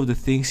all of the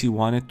things he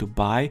wanted to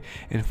buy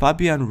and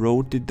Fabian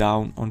wrote it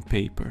down on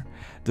paper.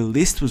 The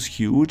list was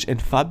huge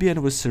and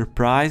Fabian was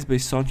surprised by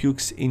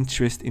Sun-hyuk's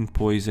interest in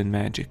poison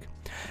magic.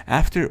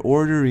 After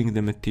ordering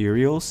the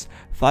materials,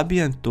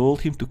 Fabian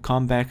told him to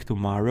come back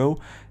tomorrow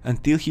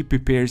until he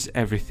prepares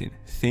everything,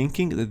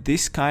 thinking that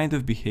this kind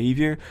of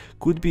behavior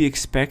could be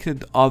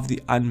expected of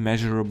the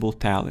unmeasurable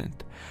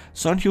talent.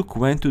 Sun-hyuk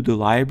went to the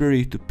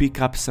library to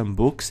pick up some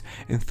books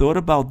and thought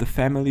about the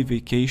family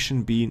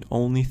vacation being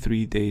only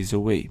 3 days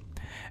away.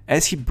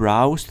 As he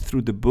browsed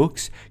through the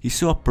books, he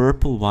saw a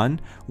purple one,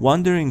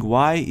 wondering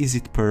why is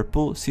it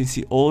purple since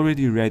he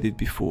already read it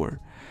before.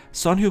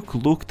 Sun-hyuk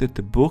looked at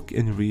the book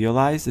and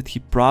realized that he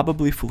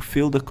probably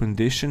fulfilled a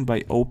condition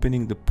by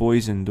opening the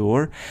poison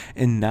door,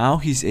 and now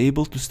he's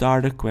able to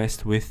start a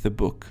quest with the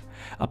book.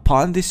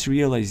 Upon this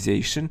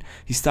realization,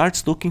 he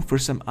starts looking for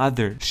some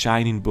other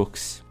shining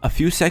books. A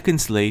few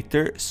seconds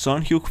later,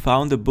 Sun-hyuk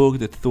found a book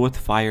that taught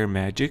fire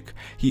magic.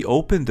 He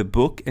opened the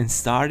book and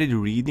started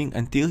reading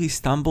until he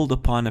stumbled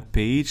upon a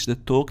page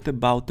that talked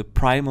about the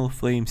primal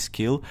flame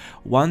skill,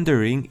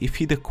 wondering if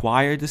he'd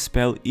acquire the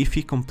spell if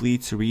he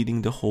completes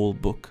reading the whole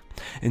book.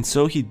 And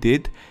so he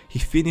did. He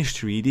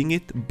finished reading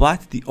it,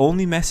 but the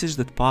only message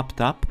that popped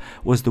up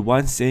was the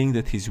one saying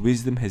that his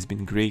wisdom has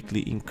been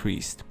greatly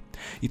increased.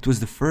 It was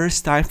the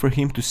first time for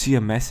him to see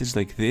a message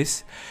like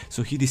this,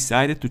 so he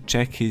decided to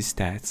check his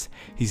stats.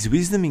 His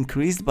wisdom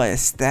increased by a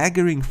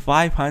staggering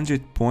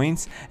 500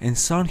 points, and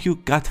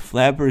Sun-hyuk got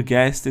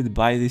flabbergasted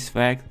by this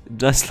fact,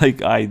 just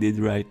like I did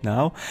right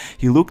now.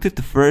 He looked at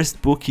the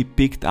first book he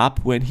picked up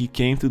when he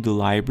came to the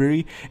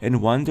library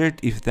and wondered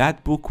if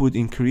that book would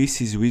increase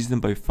his wisdom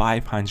by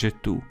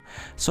 500 too.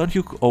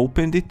 Sun-hyuk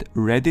opened it,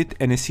 read it,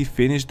 and as he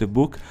finished the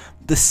book,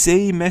 the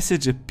same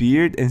message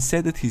appeared and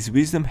said that his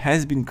wisdom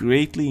has been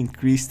greatly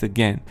increased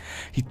again.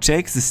 He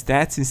checks the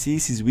stats and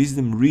sees his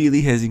wisdom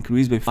really has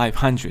increased by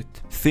 500.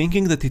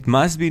 Thinking that it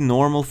must be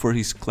normal for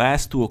his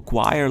class to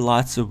acquire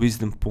lots of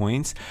wisdom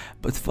points,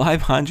 but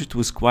 500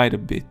 was quite a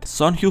bit.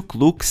 Sun-hyuk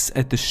looks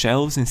at the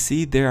shelves and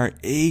sees there are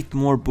 8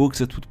 more books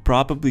that would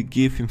probably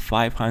give him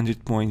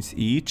 500 points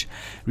each,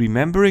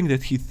 remembering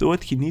that he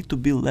thought he need to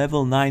be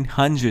level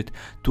 900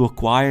 to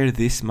acquire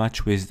this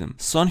much wisdom.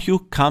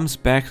 Sun-hyuk comes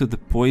back to the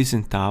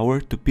Poison Tower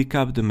to pick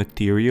up the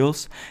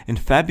materials, and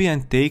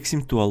Fabian takes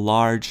him to a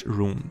large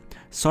room.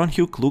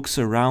 Sun-hyuk looks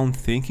around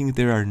thinking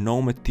there are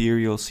no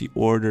materials he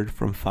ordered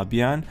from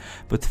Fabian,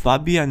 but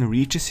Fabian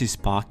reaches his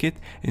pocket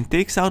and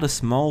takes out a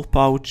small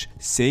pouch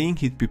saying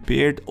he'd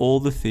prepared all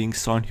the things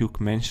Sun-hyuk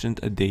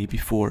mentioned a day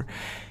before.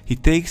 He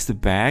takes the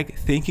bag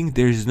thinking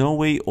there's no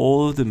way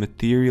all of the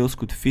materials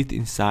could fit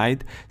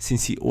inside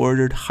since he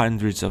ordered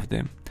hundreds of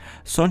them.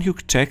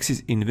 Sun-hyuk checks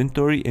his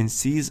inventory and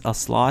sees a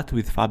slot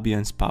with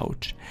Fabian's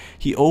pouch.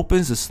 He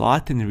opens the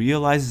slot and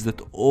realizes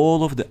that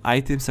all of the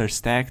items are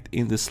stacked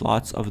in the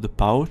slots of the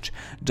pouch,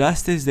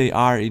 just as they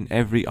are in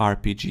every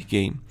RPG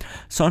game.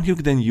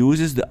 Sun-hyuk then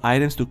uses the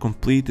items to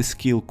complete the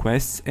skill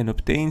quests and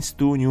obtains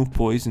 2 new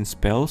poison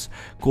spells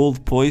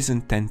called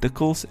Poison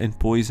Tentacles and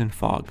Poison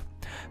Fog.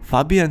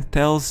 Fabian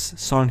tells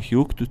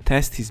Sun-hyuk to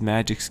test his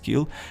magic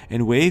skill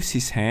and waves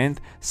his hand,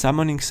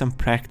 summoning some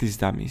practice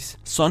dummies.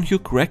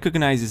 Sun-hyuk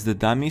recognizes the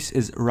dummies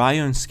as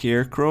Ryan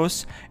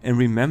Scarecrows and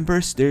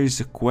remembers there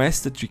is a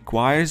quest that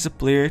requires a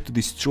player to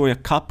destroy a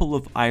couple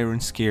of iron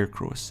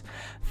scarecrows.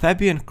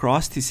 Fabian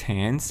crossed his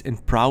hands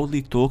and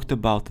proudly talked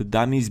about the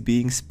dummies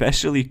being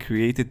specially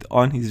created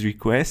on his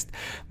request,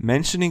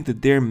 mentioning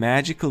that their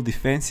magical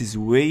defense is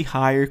way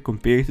higher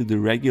compared to the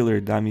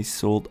regular dummies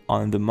sold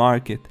on the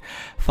market.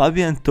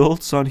 Fabian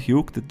told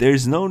Sun-hyuk that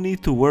there's no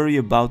need to worry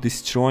about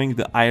destroying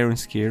the iron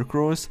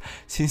scarecrows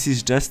since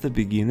he's just a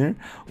beginner,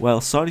 while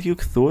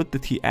Sun-hyuk thought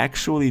that he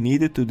actually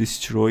needed to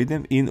destroy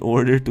them in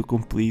order to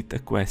complete a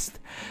quest.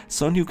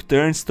 Sun-hyuk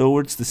turns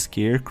towards the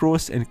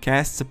scarecrows and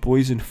casts a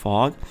poison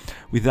fog,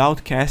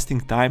 without casting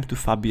time to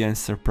Fabian's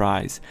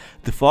surprise.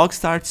 The fog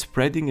starts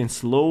spreading and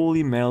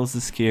slowly melts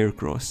the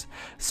scarecrows.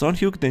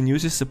 Sun-hyuk then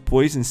uses a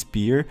poison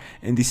spear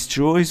and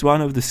destroys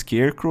one of the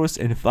scarecrows,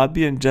 and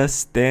Fabian just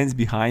stands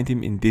behind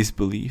him in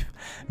disbelief.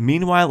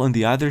 Meanwhile, on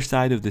the other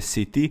side of the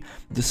city,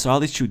 the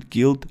Solitude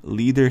Guild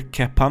leader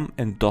Kepam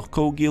and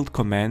Doko Guild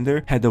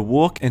commander had a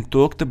walk and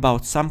talked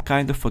about some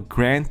kind of a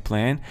grand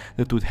plan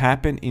that would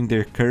happen in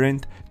their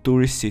current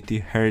tourist city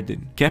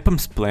Herden.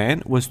 Kepam's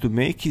plan was to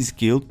make his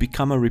guild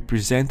become a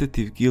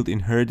representative guild in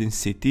Herden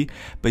city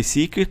by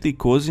secretly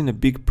causing a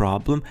big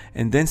problem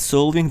and then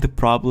solving the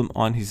problem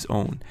on his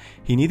own.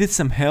 He needed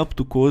some help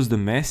to cause the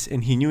mess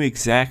and he knew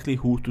exactly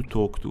who to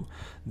talk to.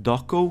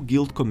 Doko,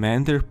 guild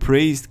commander,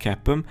 praised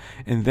Kepam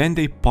and then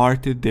they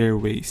parted their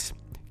ways.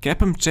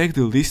 Kepam checked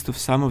the list of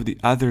some of the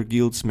other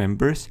guild's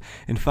members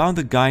and found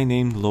a guy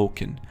named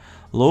Loken.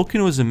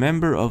 Loken was a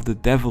member of the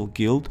Devil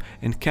Guild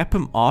and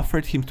Capcom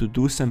offered him to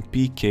do some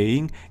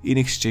PKing in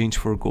exchange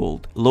for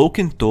gold.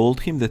 Loken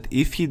told him that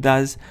if he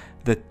does,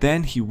 that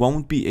then he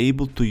won't be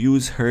able to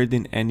use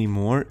Herden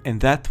anymore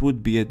and that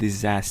would be a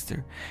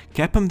disaster.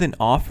 Capcom then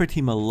offered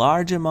him a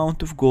large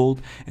amount of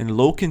gold and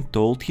Loken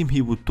told him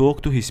he would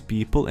talk to his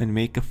people and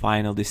make a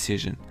final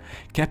decision.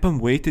 Capcom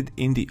waited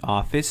in the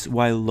office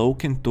while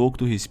Loken talked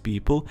to his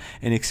people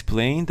and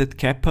explained that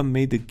Capcom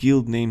made a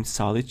guild named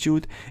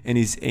Solitude and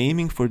is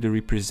aiming for the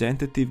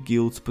representative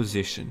guild's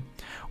position.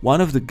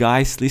 One of the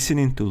guys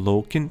listening to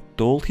Loken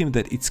told him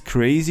that it's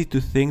crazy to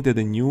think that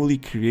a newly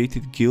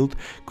created guild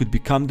could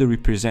become the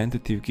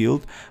representative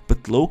guild,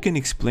 but Loken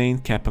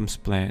explained Capcom's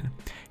plan.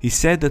 He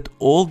said that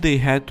all they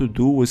had to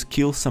do was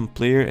kill some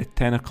player at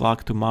 10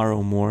 o'clock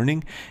tomorrow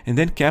morning and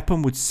then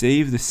Capcom would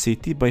save the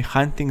city by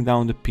hunting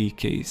down the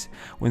PKs.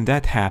 When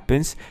that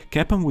happens,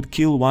 Capcom would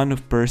kill one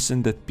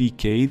person that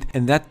PK'd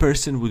and that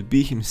person would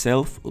be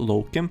himself,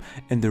 Loken,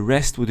 and the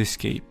rest would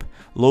escape.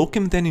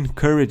 Loken then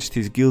encouraged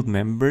his guild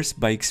members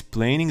by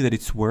explaining that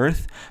it's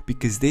worth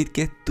because they'd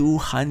get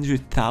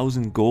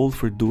 200,000 gold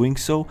for doing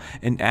so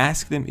and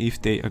asked them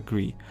if they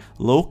agree.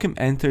 Loken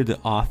entered the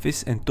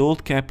office and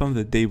told Capcom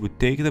that they would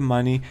take the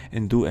money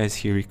and do as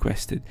he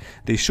requested.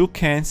 They shook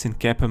hands and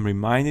Capcom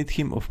reminded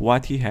him of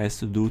what he has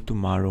to do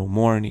tomorrow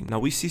morning. Now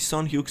we see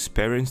Son Hyuk's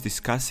parents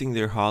discussing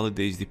their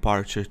holiday's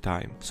departure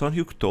time. Son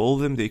Hyuk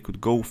told them they could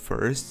go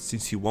first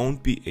since he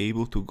won't be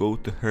able to go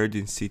to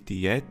Herden City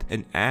yet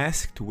and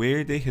asked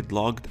where they had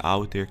logged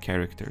out their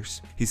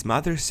characters. His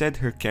mother said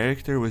her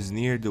character was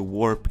near the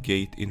warp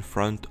gate in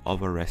front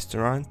of a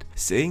restaurant,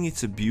 saying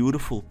it's a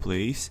beautiful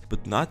place,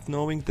 but not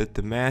knowing that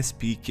the mass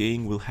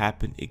PKing will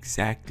happen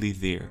exactly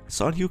there.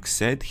 Son Hyuk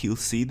said he'll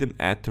see them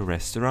at the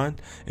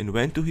restaurant and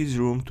went to his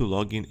room to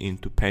log in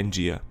into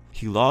Pangaea.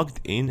 He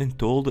logged in and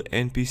told the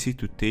NPC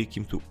to take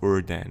him to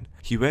Erdan.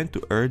 He went to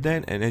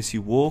Erdan and as he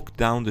walked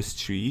down the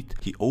street,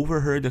 he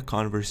overheard a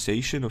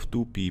conversation of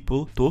two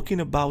people talking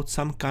about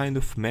some kind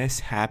of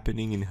mess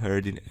happening in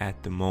Herden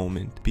at the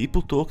moment.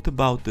 People talked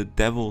about the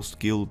Devil's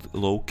Guild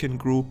Loken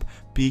group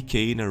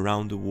PKing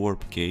around the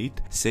warp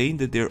gate, saying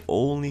that they're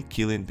only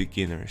killing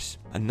beginners.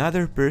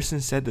 Another person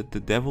said that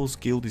the Devil's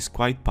Guild is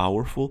quite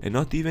powerful and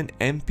not even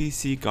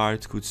NPC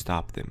guards could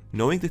stop them.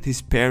 Knowing that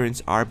his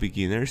parents are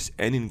beginners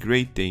and in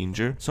great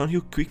danger, Son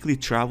Hyuk quickly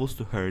travels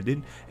to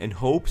Herden and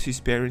hopes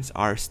his parents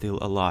are still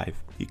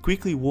alive. He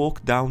quickly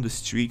walked down the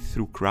street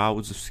through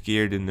crowds of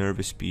scared and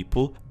nervous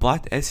people,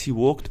 but as he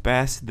walked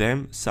past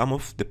them, some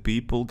of the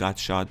people got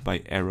shot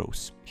by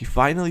arrows. He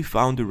finally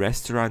found the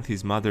restaurant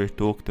his mother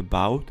talked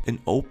about and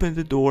opened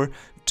the door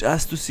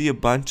just to see a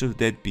bunch of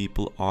dead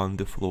people on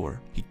the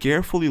floor. He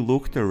carefully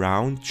looked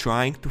around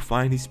trying to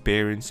find his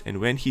parents and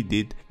when he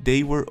did,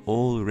 they were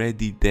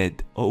already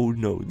dead. Oh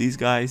no, these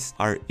guys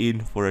are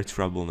in for a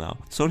trouble now.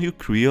 Son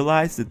Hyuk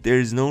realized that there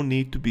is no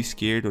need to be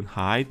scared or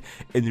hide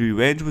and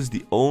revenge was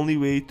the only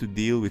way to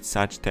deal with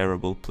such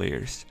terrible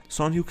players.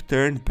 Son Hyuk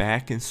turned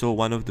back and saw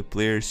one of the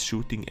players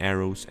shooting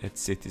arrows at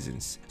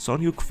citizens. Son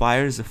Hyuk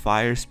fires a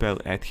fire spell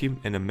at him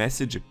and a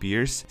message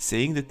appears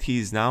saying that he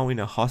is now in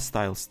a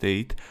hostile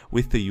state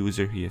with the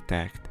user he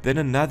attacked. Then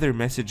another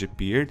message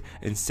appeared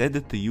and said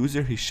that the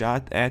user he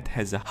shot at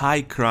has a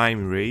high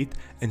crime rate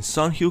and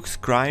Son Hyuk's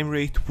crime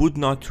rate would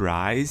not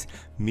rise,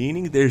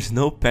 meaning there's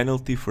no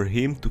penalty for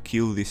him to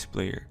kill this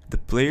player. The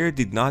player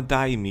did not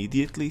die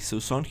immediately, so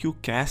Son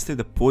Hyuk casted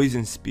a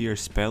poison spear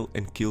spell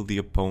and killed the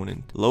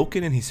opponent.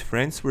 Loken and his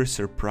friends were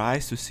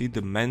surprised to see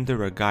the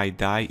Mandara guy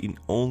die in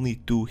only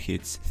 2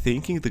 hits,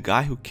 thinking the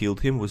guy who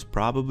killed him was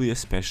probably a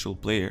special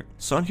player.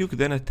 Son Hyuk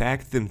then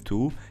attacked them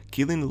too,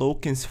 killing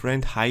Loken's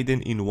friend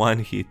Hayden in 1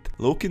 hit.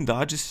 Loken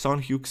dodges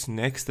Son Hyuk's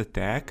next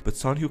attack, but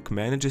Son Hyuk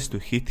manages to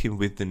hit him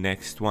with the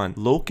next one.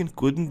 Loken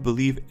couldn't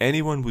believe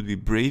anyone would be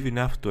brave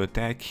enough to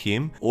attack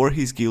him or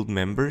his guild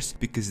members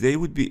because they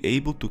would be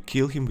able to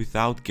kill him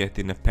without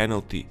getting a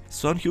penalty.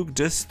 Son Hyuk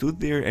just stood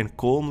there and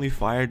calmly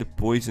fired a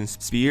poison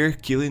spear,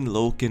 killing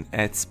Loken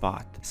at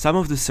spot. Some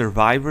of the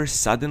survivors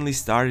suddenly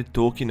started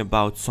talking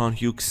about Son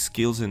Hyuk's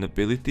skills and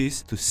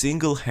abilities to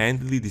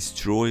single-handedly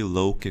destroy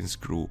Loken's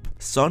group.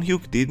 Son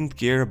Hyuk didn't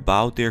care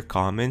about their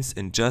comments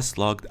and just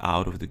logged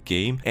out of the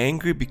game,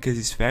 angry because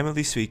his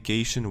family's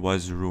vacation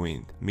was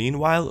ruined.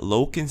 Meanwhile,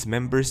 Loken's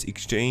members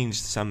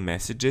exchanged some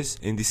messages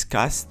and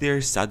discussed their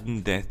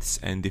sudden deaths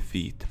and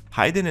defeat.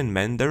 Hayden and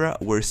Mandara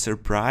were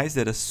surprised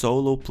that a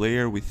solo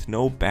player with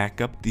no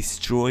backup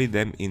destroyed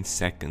them in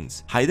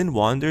seconds. Hayden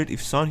wondered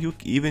if Son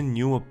Hyuk even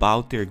knew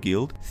about their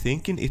guild,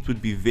 thinking it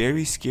would be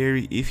very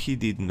scary if he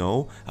did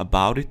know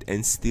about it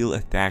and still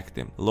attack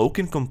them.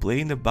 Loken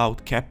complained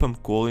about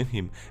Capcom calling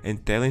him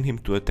and telling him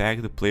to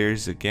attack the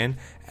players again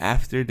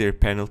after their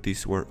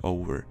penalties were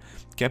over.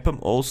 Capcom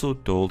also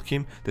told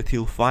him that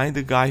he'll find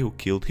the guy who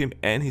killed him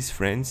and his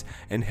friends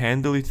and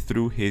handle it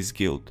through his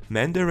guild.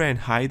 Mandara and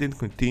Hayden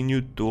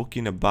continued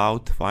talking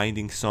about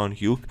finding Son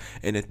Hyuk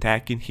and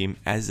attacking him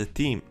as a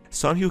team.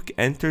 Son-hyuk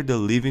entered the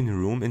living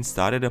room and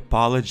started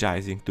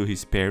apologizing to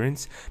his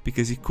parents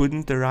because he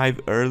couldn't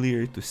arrive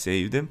earlier to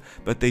save them,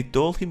 but they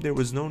told him there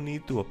was no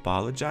need to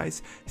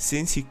apologize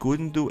since he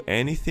couldn't do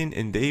anything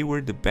and they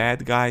were the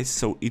bad guys,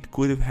 so it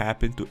could have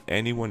happened to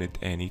anyone at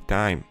any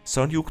time.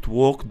 Son-hyuk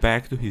walked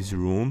back to his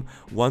room,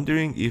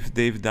 wondering if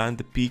they've done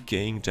the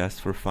PKing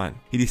just for fun.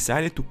 He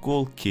decided to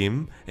call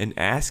Kim and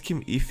ask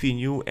him if he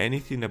knew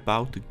anything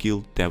about the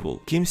Guild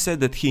Devil. Kim said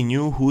that he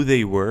knew who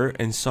they were,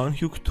 and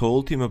Son-hyuk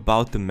told him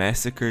about the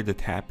massacre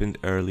that happened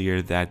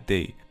earlier that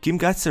day. Kim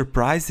got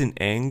surprised and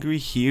angry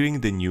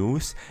hearing the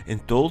news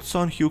and told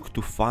Son-hyuk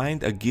to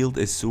find a guild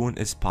as soon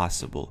as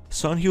possible.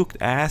 Son-hyuk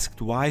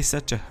asked why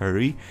such a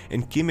hurry,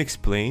 and Kim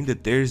explained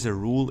that there is a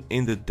rule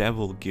in the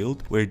Devil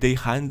Guild where they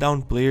hunt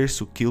down players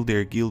who kill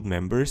their guild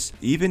members,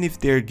 even if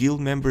their guild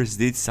members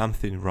did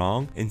something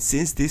wrong, and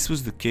since this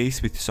was the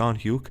case with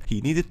Son-hyuk, he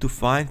needed to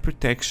find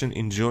protection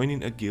in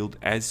joining a guild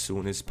as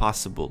soon as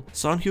possible.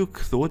 Son-hyuk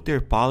thought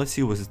their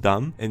policy was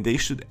dumb and they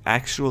should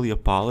actually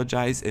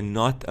apologize and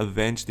not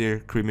avenge their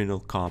criminal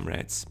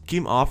comrades.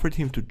 Kim offered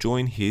him to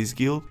join his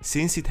guild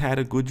since it had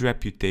a good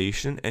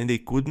reputation and they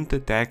couldn't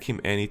attack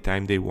him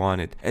anytime they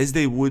wanted, as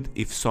they would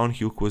if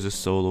Son-hyuk was a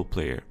solo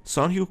player.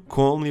 Son-hyuk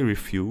calmly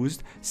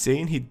refused,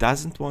 saying he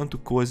doesn't want to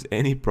cause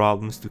any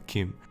problems to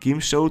Kim. Kim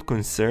showed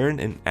concern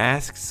and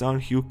asked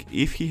Son-hyuk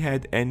if he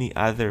had any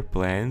other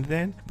plan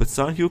then, but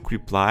Son-hyuk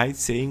replied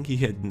saying he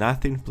had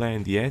nothing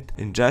planned yet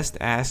and just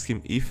asked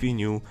him if he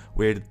knew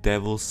where the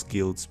Devil's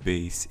Guild's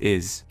base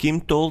is.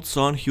 Kim told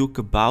Son-hyuk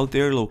about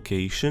their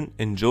location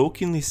and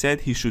jokingly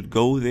said he should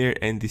go there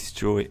and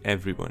destroy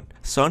everyone.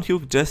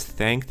 Son-hyuk just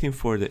thanked him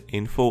for the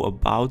info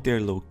about their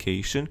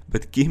location,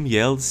 but Kim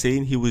yelled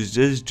saying he was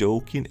just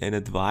joking and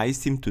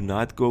advised him to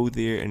not go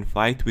there and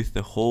fight with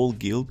the whole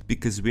guild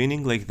because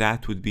winning like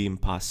that would be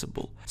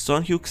impossible.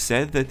 Son-hyuk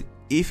said that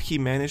if he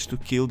managed to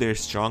kill their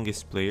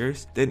strongest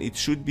players, then it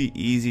should be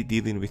easy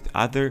dealing with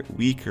other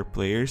weaker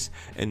players,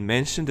 and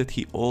mentioned that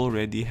he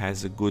already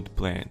has a good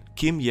plan.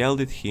 Kim yelled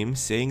at him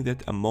saying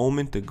that a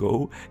moment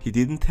ago he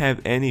didn't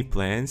have any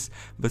plans,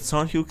 but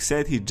Son-hyuk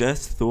said he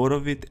just thought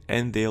of it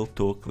and they'll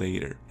talk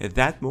later. At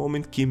that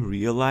moment Kim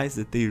realized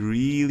that they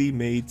really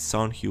made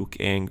Son-hyuk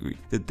angry.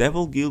 The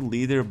Devil Guild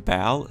leader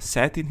Bal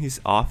sat in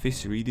his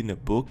office reading a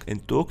book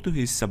and talked to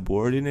his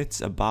subordinates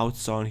about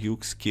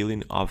Son-hyuk's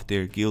killing of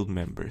their guild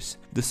members.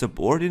 The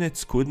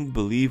subordinates couldn't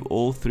believe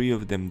all three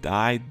of them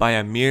died by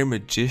a mere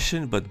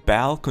magician, but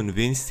Bal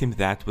convinced him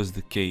that was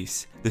the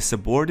case. The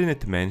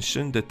subordinate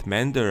mentioned that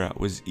Mandara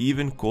was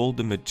even called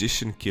the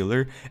magician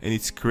killer, and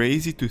it's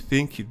crazy to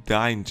think he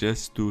died in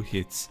just 2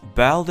 hits.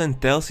 Bal then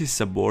tells his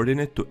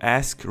subordinate to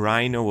ask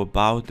Rhino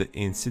about the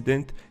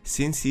incident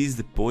since he's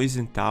the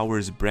Poison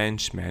Tower's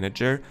branch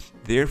manager,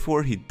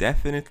 therefore he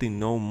definitely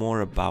know more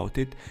about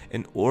it,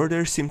 and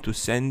orders him to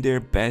send their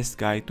best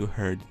guy to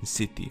Herdin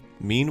City.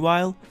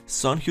 Meanwhile,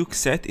 Son-hyuk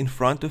sat in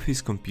front of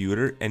his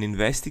computer and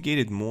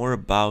investigated more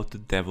about the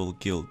Devil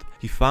Guild.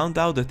 He found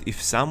out that if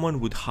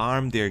someone would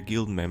harm their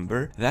guild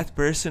member, that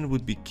person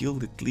would be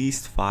killed at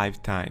least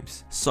 5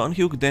 times.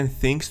 Son-hyuk then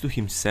thinks to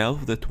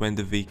himself that when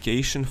the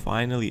vacation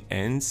finally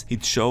ends,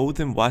 he'd show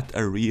them what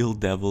a real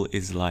devil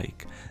is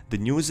like. The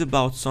news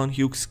about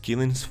Son-hyuk's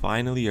killings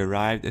finally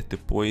arrived at the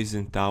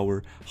Poison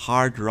Tower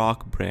Hard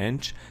Rock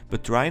branch,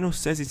 but Rhino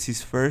says it's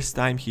his first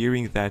time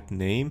hearing that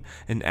name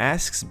and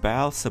asks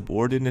Bal's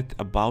subordinate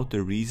about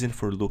the reason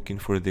for looking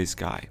for this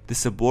guy. The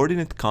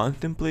subordinate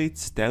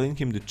contemplates telling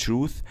him the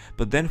truth,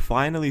 but then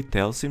finally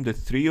tells him that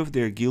 3 of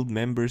their guild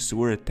members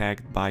were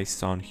attacked by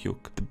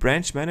Son-hyuk. The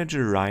branch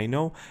manager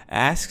Rhino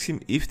asks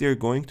him if they're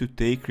going to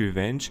take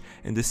revenge,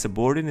 and the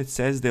subordinate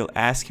says they'll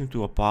ask him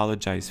to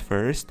apologize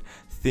first,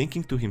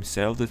 thinking to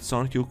himself that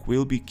Son-hyuk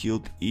will be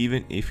killed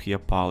even if he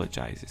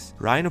apologizes.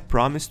 Rhino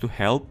promised to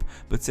help,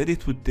 but said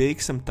it would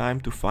take some time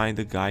to find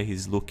the guy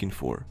he's looking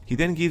for. He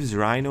then gives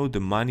Rhino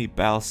the money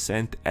Bal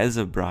sent as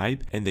a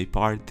bribe, and they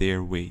part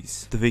their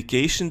ways. The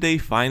vacation day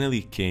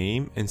finally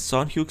came, and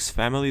Son-hyuk's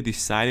family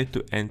decided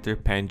to enter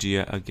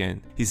Pangaea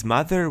again. His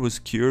mother was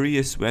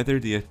curious whether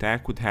the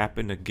attack would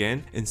happen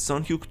again, and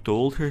Son-hyuk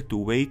told her to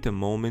wait a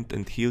moment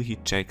until he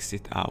checks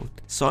it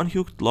out.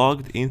 Son-hyuk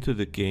logged into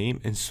the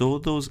game and saw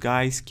those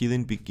guys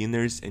killing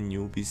beginners and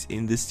newbies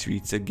in the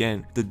streets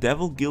again. The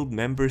Devil Guild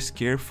members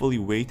carefully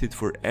waited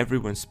for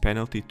everyone's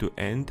penalty to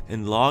end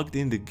and logged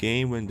in the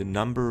game when the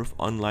number of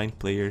online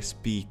players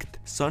peaked.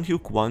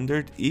 Son-hyuk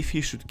wondered if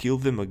he should kill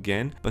them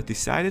again, but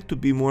decided to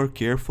be more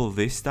careful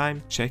this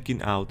time,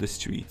 checking out the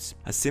streets.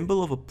 A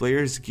symbol of a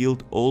player's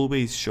guild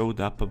always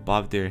showed up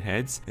above their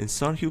heads, and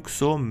Son-hyuk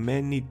saw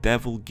many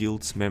Devil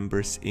Guild's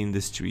members in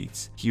the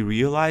streets. He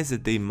realized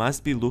that they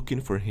must be looking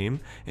for him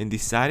and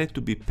decided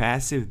to be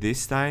passive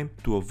this time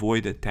to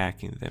avoid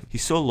attacking them. He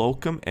saw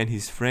Locum and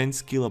his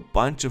friends kill a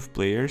bunch of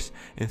players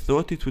and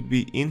thought it would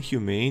be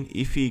inhumane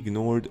if he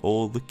ignored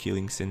all the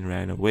killings and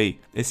ran away.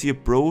 As he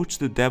approached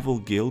the Devil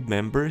Guild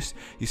members,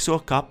 he saw a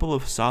couple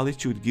of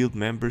Solitude Guild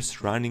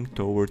members running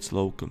towards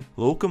Locum.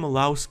 Locum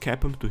allows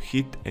Capum to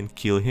hit and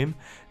kill him,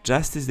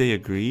 just as they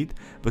agreed,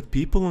 but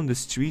people on the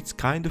streets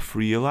kind of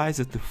realized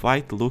that the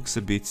fight looks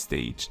a bit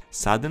staged.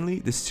 Suddenly,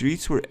 the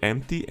streets were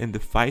empty and the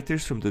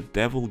fighters from the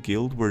Devil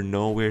Guild were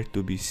nowhere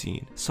to be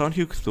seen. Son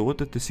Hyuk thought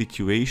that the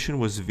situation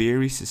was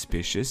very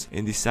suspicious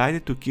and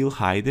decided to kill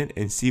Hayden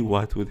and see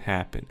what would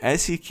happen.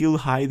 As he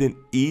killed Hayden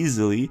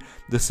easily,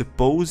 the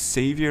supposed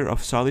savior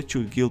of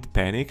Solitude Guild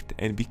panicked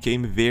and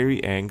became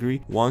very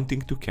angry,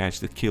 wanting to catch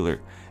the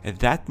killer. At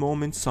that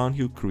moment, Son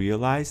Hyuk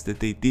realized that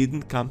they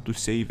didn't come to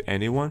save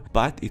anyone,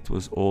 but it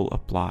was all a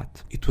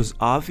plot. It was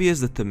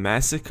obvious that the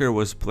massacre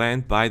was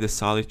planned by the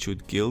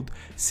Solitude Guild,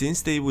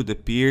 since they would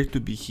appear to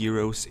be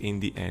heroes in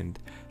the end.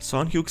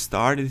 Son Hyuk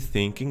started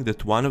thinking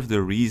that one of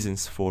the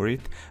reasons for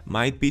it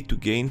might be to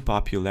gain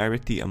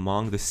popularity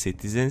among the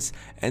citizens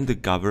and the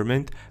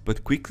government,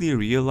 but quickly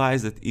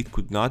realized that it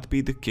could not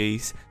be the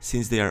case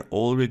since they are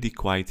already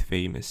quite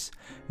famous.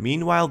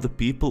 Meanwhile, the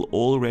people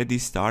already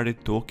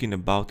started talking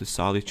about the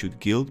Solitude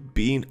Guild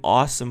being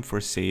awesome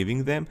for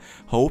saving them,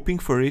 hoping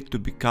for it to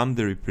become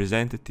the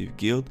representative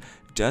guild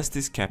just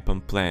as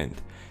Capcom planned.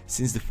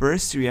 Since the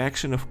first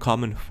reaction of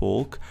common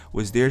folk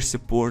was their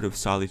support of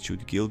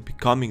Solitude Guild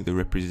becoming the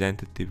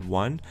representative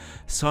one,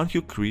 Son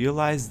Hyuk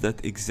realized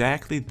that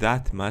exactly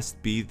that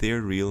must be their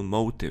real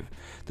motive.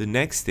 The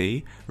next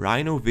day,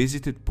 Rhino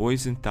visited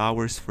Poison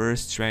Tower's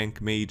first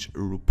rank mage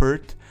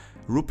Rupert.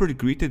 Rupert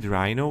greeted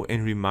Rhino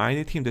and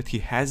reminded him that he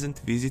hasn't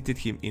visited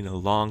him in a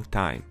long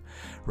time.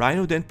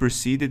 Rhino then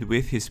proceeded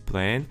with his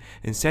plan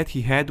and said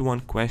he had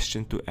one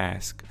question to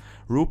ask.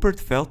 Rupert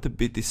felt a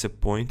bit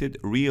disappointed,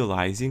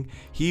 realizing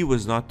he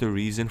was not the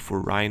reason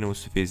for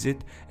Rhino's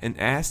visit, and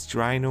asked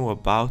Rhino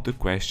about the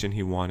question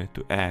he wanted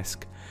to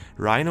ask.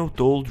 Rhino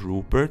told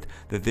Rupert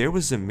that there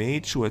was a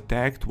mage who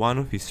attacked one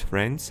of his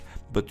friends,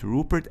 but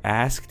Rupert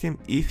asked him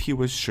if he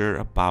was sure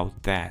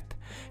about that.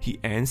 He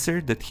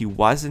answered that he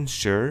wasn't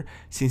sure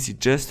since he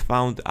just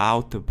found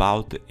out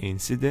about the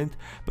incident,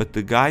 but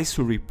the guys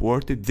who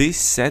reported this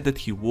said that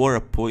he wore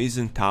a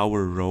Poison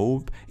Tower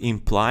robe,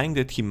 implying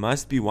that he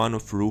must be one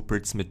of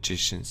Rupert's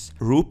magicians.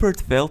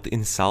 Rupert felt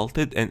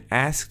insulted and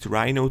asked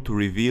Rhino to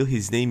reveal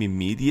his name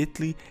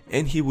immediately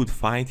and he would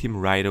find him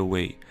right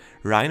away.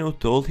 Rhino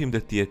told him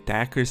that the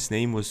attacker's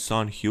name was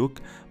Son Hyuk,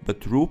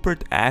 but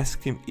Rupert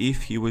asked him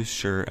if he was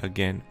sure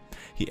again.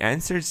 He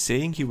answered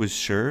saying he was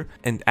sure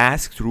and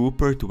asked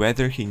Rupert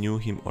whether he knew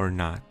him or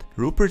not.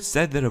 Rupert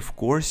said that of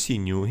course he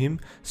knew him,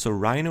 so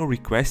Rhino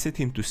requested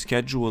him to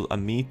schedule a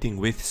meeting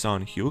with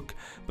Son Hyuk,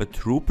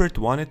 but Rupert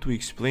wanted to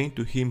explain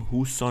to him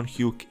who Son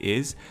Hyuk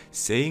is,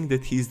 saying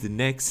that he's the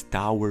next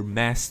Tower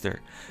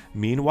Master.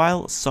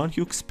 Meanwhile, Son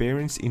Hyuk's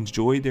parents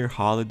enjoyed their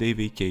holiday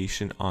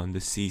vacation on the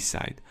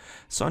seaside.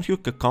 Son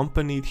Hyuk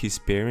accompanied his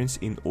parents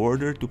in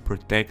order to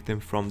protect them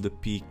from the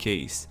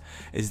PKs.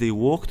 As they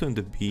walked on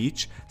the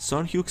beach,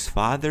 Son Hyuk's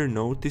father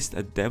noticed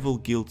a Devil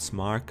Guild's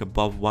mark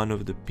above one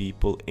of the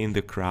people in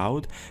the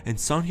crowd, and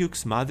Son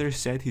Hyuk's mother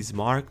said his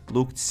mark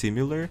looked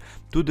similar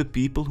to the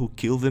people who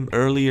killed them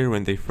earlier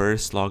when they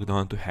first logged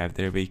on to have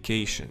their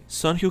vacation.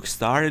 Son Hyuk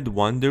started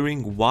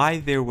wondering why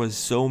there was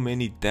so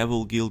many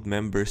Devil Guild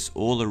members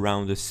all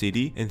around the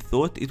city and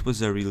thought it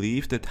was a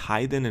relief that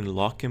Hayden and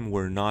Lockham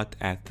were not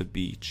at the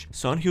beach.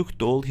 Son Hyuk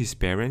told his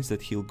parents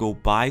that he'll go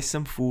buy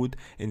some food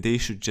and they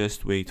should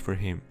just wait for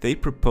him. They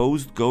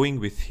proposed going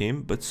with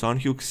him, but Son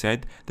Hyuk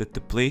said that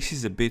the place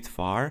is a bit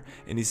far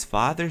and his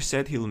father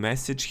said he'll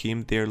message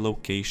him their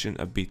location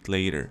a bit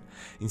later.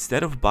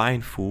 Instead of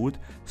buying food,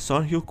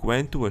 Son Hyuk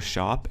went to a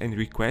shop and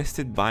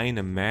requested buying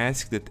a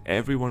mask that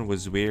everyone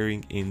was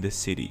wearing in the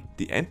city.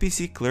 The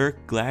NPC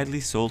clerk gladly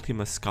sold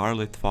him a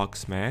Scarlet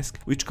Fox mask,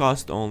 which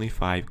cost only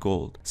 5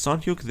 gold.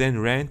 Son Hyuk then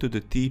ran to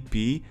the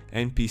TP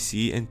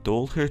NPC and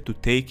told her to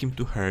take him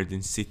to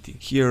Herden City.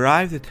 He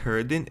arrived at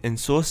Herden and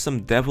saw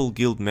some Devil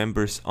Guild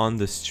members on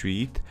the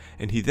street,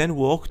 and he then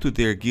walked to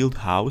their guild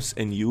house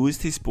and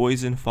used his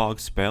Poison Fog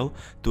spell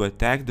to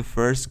attack the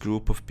first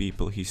group of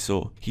people he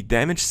saw. He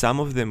damaged some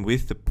of them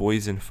with the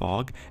Poison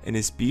Fog, and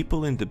as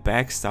people in the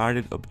back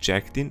started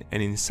objecting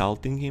and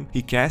insulting him,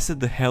 he casted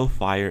the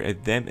Hellfire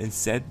at them and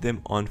set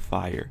them on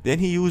fire. Then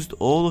he used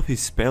all of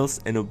his spells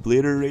and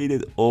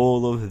obliterated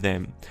all of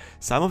them.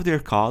 Some of their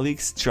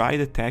colleagues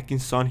tried attacking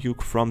Son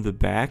Hyuk from the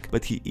back,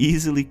 but he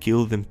easily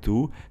killed them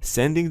too,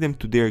 sending them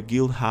to their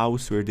guild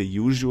house where they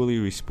usually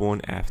respawn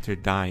after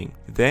dying.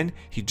 Then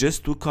he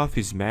just took off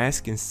his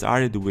mask and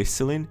started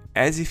whistling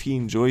as if he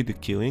enjoyed the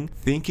killing,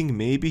 thinking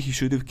maybe he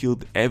should have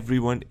killed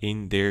everyone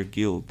in their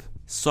guild.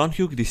 Son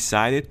Hyuk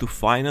decided to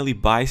finally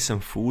buy some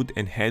food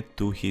and head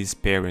to his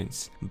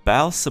parents.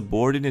 Bal's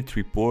subordinate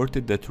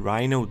reported that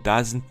Rhino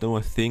doesn't know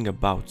a thing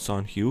about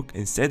Son Hyuk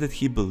and said that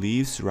he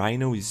believes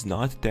Rhino is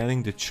not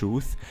telling the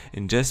truth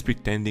and just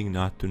pretending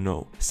not to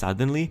know.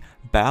 Suddenly,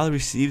 Bal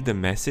received a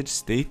message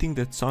stating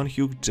that Son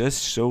Hyuk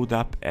just showed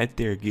up at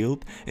their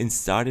guild and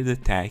started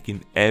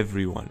attacking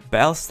everyone.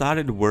 Bal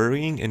started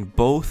worrying and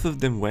both of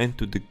them went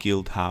to the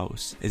guild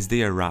house. As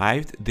they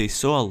arrived, they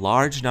saw a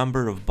large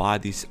number of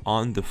bodies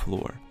on the floor.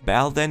 door.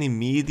 Bal then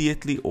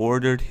immediately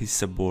ordered his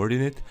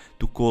subordinate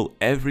to call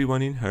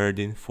everyone in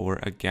Herdin for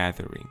a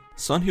gathering.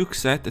 Son Hyuk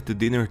sat at the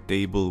dinner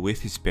table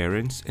with his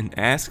parents and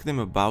asked them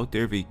about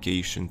their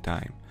vacation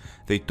time.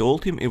 They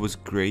told him it was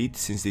great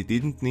since they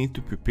didn't need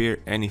to prepare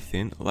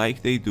anything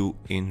like they do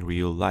in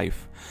real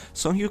life.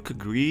 Son Hyuk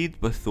agreed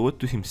but thought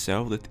to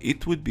himself that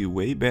it would be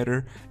way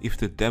better if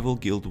the Devil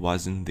Guild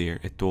wasn't there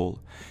at all.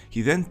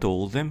 He then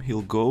told them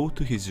he'll go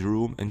to his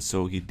room, and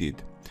so he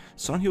did.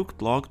 Son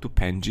Hyuk logged to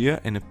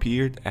Pangaea and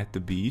appeared at the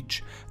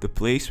beach, the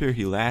place where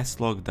he last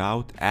logged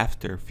out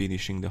after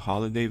finishing the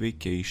holiday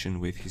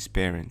vacation with his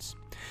parents.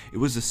 It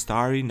was a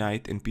starry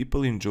night and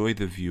people enjoyed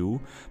the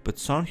view, but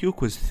Son Hyuk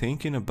was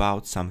thinking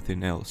about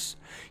something else.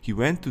 He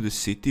went to the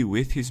city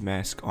with his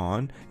mask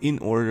on in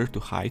order to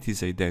hide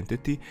his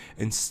identity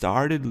and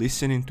started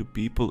listening to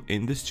people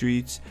in the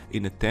streets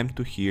in attempt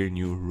to hear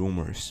new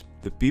rumors.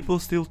 The people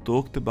still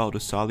talked about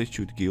the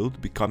Solitude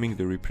Guild becoming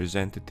the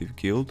representative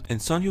guild,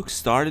 and Son Hyuk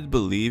started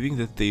believing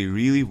that they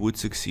really would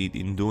succeed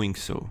in doing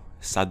so.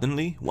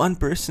 Suddenly, one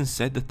person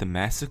said that the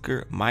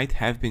massacre might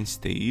have been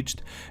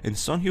staged, and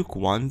Son Hyuk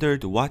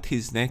wondered what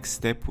his next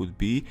step would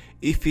be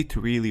if it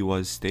really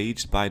was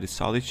staged by the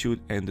Solitude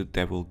and the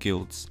Devil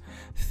Guilds.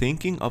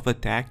 Thinking of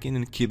attacking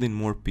and killing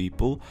more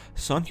people,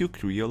 Son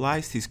Hyuk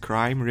realized his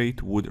crime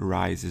rate would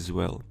rise as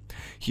well.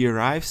 He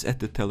arrives at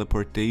the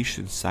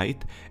teleportation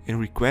site and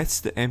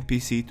requests the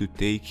NPC to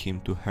take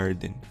him to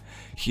Herdin.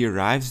 He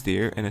arrives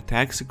there and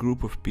attacks a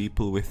group of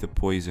people with the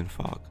poison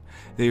fog.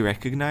 They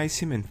recognize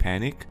him and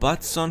panic,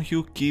 but Son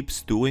Hyuk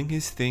keeps doing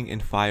his thing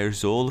and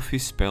fires all of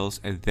his spells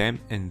at them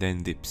and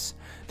then dips.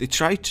 They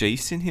try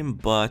chasing him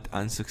but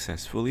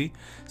unsuccessfully.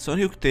 Son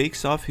Hyuk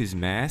takes off his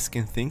mask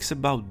and thinks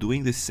about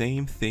doing the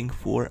same thing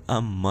for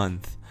a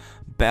month.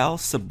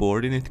 Bal's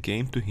subordinate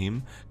came to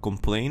him,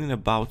 complaining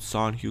about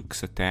Son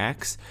Hyuk's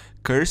attacks,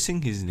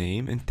 cursing his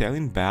name and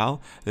telling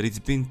Bal that it's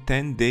been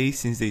 10 days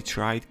since they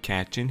tried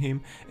catching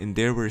him and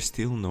there were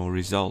still no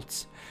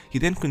results. He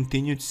then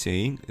continued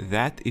saying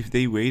that if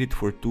they waited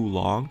for too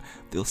long,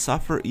 they'll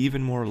suffer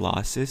even more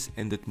losses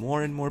and that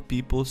more and more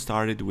people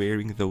started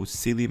wearing those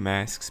silly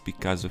masks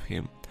because of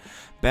him.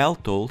 Bal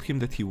told him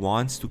that he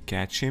wants to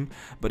catch him,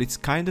 but it's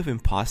kind of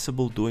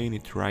impossible doing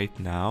it right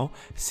now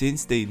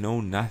since they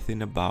know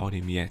nothing about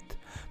him yet.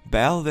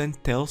 Bal then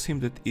tells him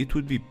that it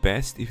would be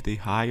best if they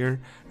hire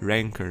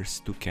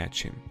rankers to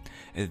catch him.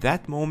 At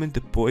that moment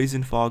the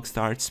poison fog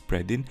starts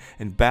spreading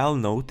and Bal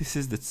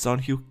notices that Son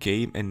Hyuk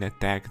came and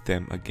attacked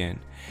them again.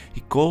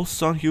 He calls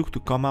Son Hyuk to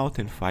come out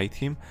and fight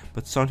him,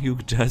 but Son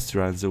Hyuk just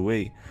runs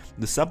away.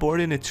 The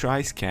subordinate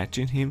tries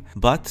catching him,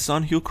 but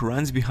Son Hyuk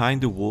runs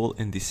behind the wall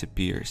and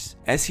disappears.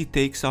 As he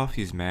takes off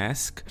his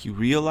mask, he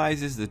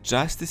realizes that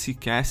just as he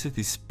casted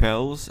his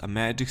spells, a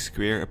magic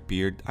square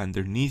appeared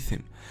underneath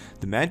him.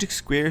 The magic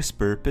square's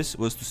purpose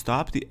was to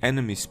stop the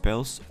enemy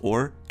spells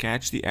or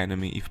catch the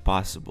enemy if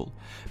possible.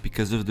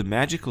 Because of the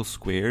magical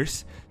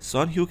squares,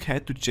 Son Hyuk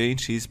had to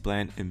change his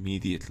plan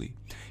immediately.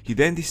 He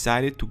then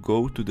decided to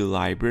go to the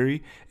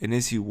library, and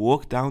as he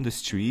walked down the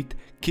street,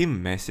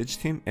 Kim messaged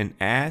him and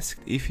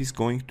asked if he's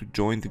going to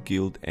join the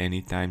guild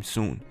anytime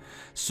soon.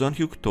 Son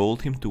Hyuk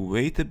told him to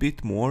wait a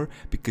bit more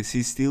because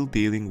he's still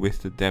dealing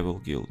with the Devil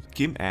Guild.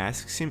 Kim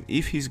asks him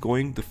if he's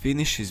going to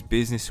finish his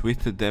business with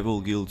the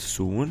Devil Guild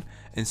soon,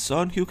 and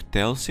Son Hyuk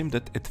tells him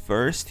that at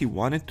first he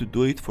wanted to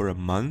do it for a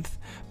month,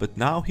 but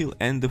now he'll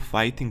end the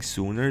fighting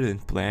sooner than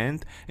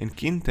planned, and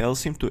Kim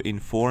tells him to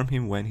inform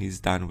him when he's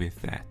done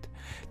with that.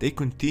 They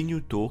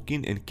continue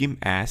talking and Kim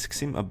asks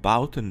him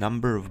about a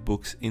number of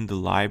books in the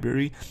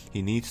library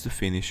he needs to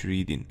finish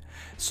reading.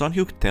 Son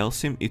Hyuk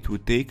tells him it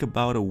would take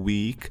about a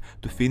week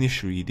to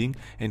finish reading,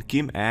 and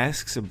Kim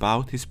asks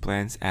about his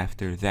plans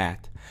after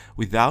that.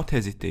 Without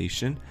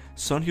hesitation,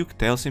 Son Hyuk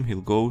tells him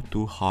he'll go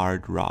to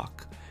Hard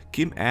Rock.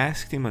 Kim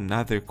asked him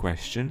another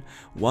question,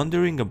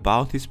 wondering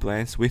about his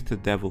plans with the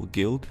Devil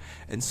Guild,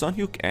 and Son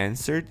Hyuk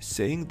answered,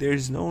 saying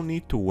there's no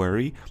need to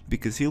worry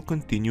because he'll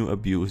continue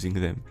abusing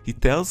them. He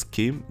tells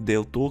Kim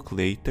they'll talk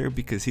later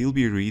because he'll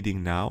be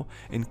reading now,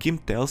 and Kim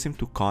tells him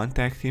to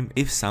contact him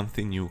if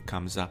something new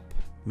comes up.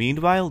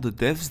 Meanwhile, the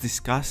devs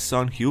discuss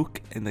Son Hyuk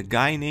and a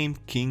guy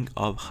named King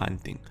of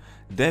Hunting.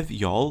 Dev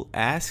Yol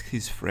asked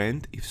his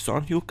friend if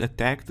Son Hyuk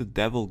attacked the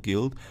Devil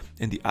Guild,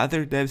 and the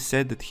other dev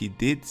said that he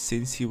did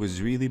since he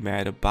was really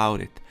mad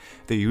about it.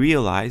 They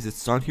realized that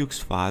Son Hyuk's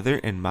father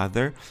and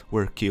mother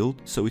were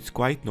killed, so it's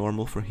quite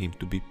normal for him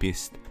to be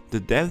pissed. The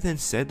dev then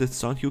said that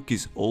Son Hyuk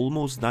is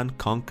almost done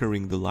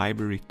conquering the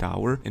library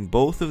tower, and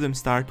both of them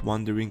start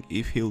wondering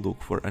if he'll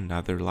look for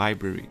another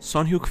library.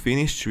 Son Hyuk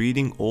finished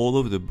reading all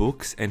of the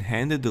books and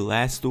handed the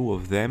last two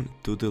of them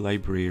to the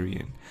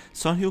librarian.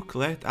 Son Hyuk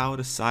let out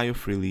a sigh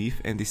of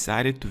relief and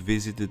decided to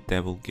visit the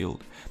Devil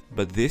Guild,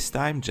 but this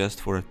time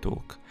just for a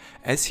talk.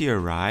 As he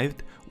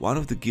arrived, one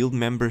of the guild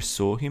members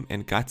saw him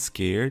and got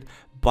scared,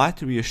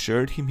 but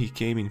reassured him he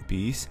came in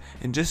peace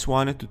and just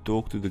wanted to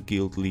talk to the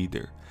guild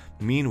leader.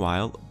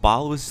 Meanwhile,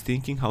 Bal was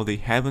thinking how they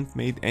haven't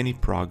made any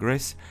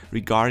progress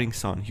regarding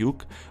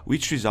Son-hyuk,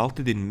 which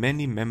resulted in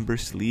many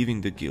members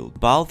leaving the guild.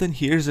 Bal then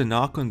hears a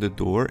knock on the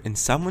door and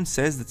someone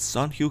says that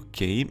Son-hyuk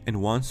came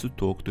and wants to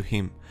talk to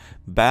him.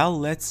 Bal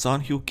lets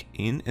Son-hyuk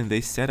in and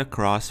they sit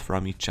across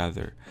from each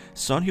other.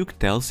 Son-hyuk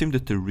tells him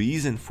that the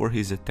reason for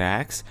his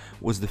attacks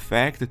was the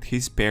fact that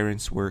his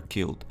parents were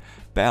killed.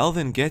 Bal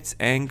then gets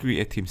angry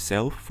at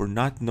himself for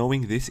not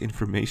knowing this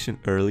information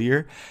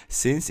earlier,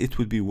 since it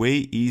would be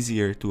way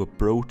easier to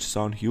approach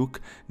Son-hyuk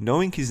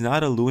knowing he's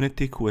not a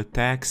lunatic who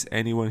attacks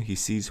anyone he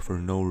sees for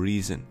no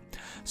reason.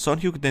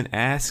 Son-hyuk then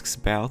asks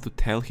Bal to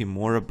tell him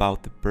more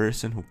about the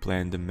person who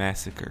planned the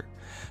massacre.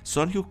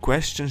 Son-hyuk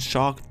questions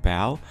shocked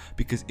Bal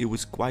because it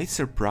was quite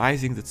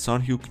surprising that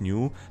Son-hyuk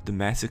knew the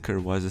massacre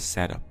was a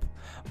setup.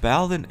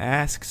 Bal then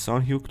asks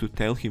Son-hyuk to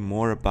tell him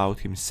more about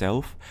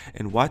himself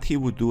and what he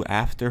would do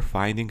after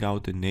finding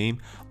out the name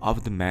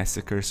of the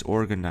massacre's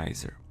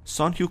organizer.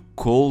 Son-hyuk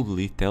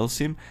coldly tells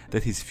him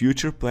that his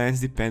future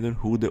plans depend on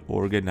who the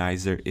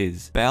organizer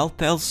is. Bal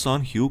tells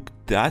Son-hyuk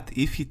that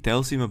if he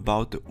tells him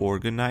about the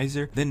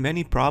organizer, then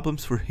many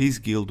problems for his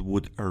guild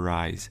would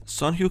arise.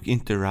 Son-hyuk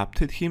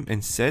interrupted him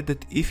and said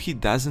that if he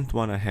doesn't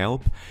wanna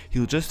help,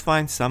 he'll just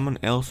find someone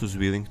else who's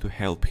willing to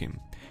help him.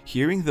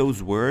 Hearing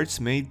those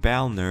words made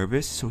Bal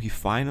nervous, so he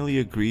finally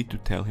agreed to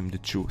tell him the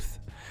truth.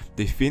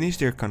 They finished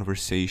their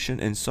conversation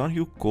and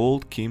Son-hyuk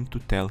called Kim to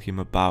tell him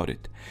about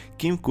it.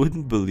 Kim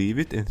couldn't believe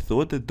it and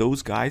thought that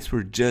those guys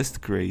were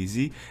just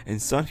crazy,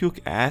 and Son-hyuk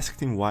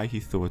asked him why he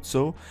thought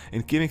so,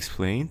 and Kim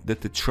explained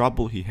that the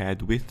trouble he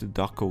had with the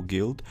Doko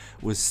guild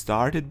was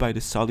started by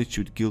the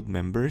Solitude guild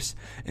members,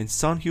 and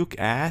Son-hyuk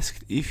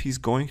asked if he's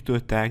going to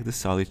attack the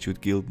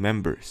Solitude guild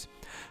members.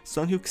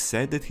 Son-hyuk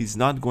said that he's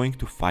not going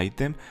to fight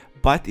them,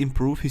 but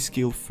improve his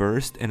skill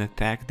first and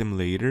attack them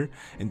later,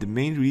 and the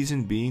main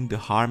reason being the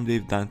harm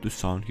they've done to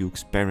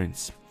Son-hyuk's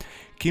parents.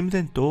 Kim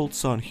then told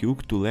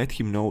Son-hyuk to let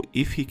him know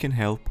if he can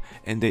help,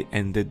 and they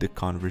ended the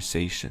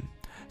conversation.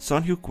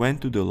 Son-hyuk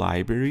went to the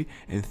library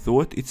and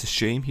thought it's a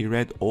shame he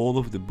read all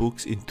of the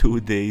books in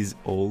 2 days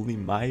only.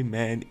 My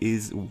man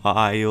is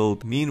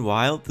wild.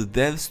 Meanwhile, the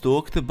devs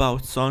talked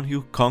about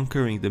Son-hyuk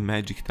conquering the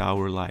Magic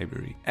Tower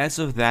library. As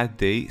of that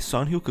day,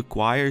 Son-hyuk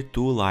acquired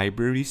 2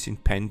 libraries in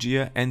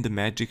Pangaea and the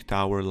Magic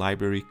Tower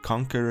library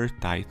Conqueror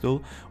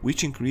title,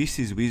 which increased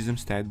his wisdom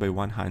stat by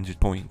 100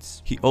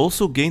 points. He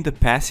also gained a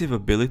passive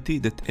ability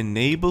that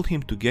enabled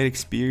him to get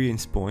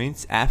experience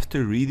points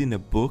after reading a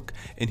book,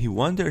 and he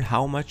wondered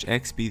how much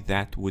XP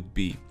that would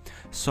be.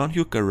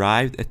 Son-hyuk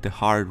arrived at the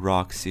Hard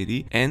Rock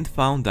City and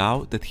found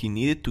out that he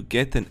needed to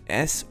get an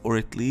S or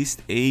at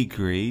least A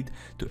grade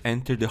to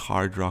enter the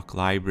Hard Rock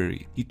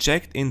Library. He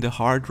checked in the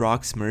Hard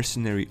Rock's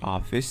mercenary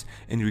office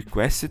and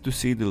requested to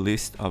see the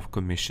list of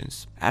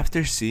commissions.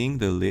 After seeing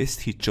the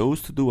list, he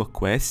chose to do a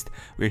quest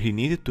where he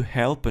needed to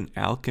help an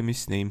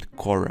alchemist named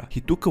Korra.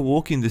 He took a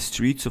walk in the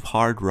streets of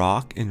Hard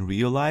Rock and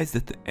realized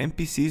that the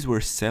NPCs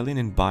were selling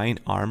and buying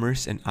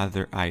armors and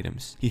other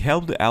items. He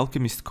helped the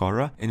alchemist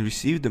Korra and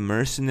received the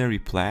mercenary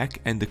plaque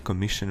and the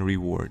commission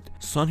reward.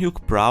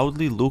 Son-hyuk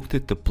proudly looked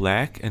at the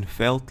plaque and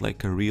felt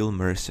like a real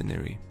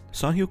mercenary.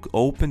 Son-hyuk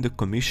opened the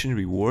commission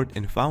reward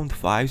and found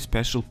 5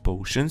 special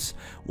potions,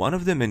 one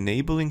of them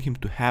enabling him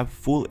to have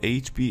full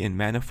HP and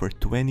mana for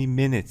 20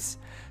 minutes.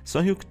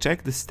 Son-hyuk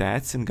checked the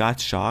stats and got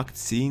shocked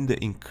seeing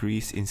the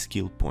increase in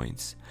skill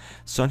points.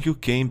 Son-hyuk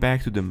came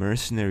back to the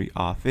mercenary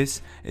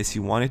office as he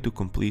wanted to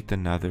complete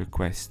another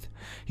quest.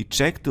 He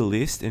checked the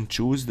list and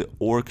chose the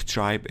Orc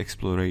Tribe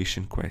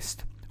Exploration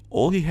quest.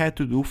 All he had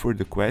to do for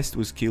the quest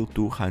was kill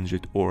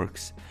 200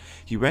 orcs.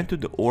 He went to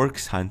the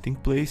orcs hunting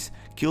place,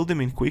 killed them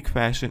in quick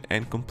fashion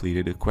and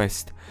completed the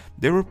quest.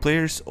 There were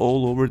players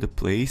all over the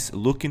place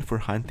looking for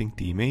hunting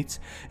teammates,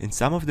 and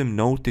some of them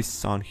noticed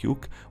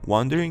Son-hyuk,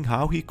 wondering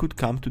how he could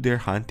come to their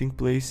hunting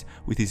place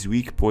with his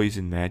weak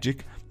poison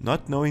magic,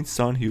 not knowing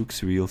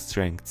Son-hyuk's real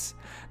strengths.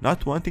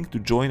 Not wanting to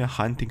join a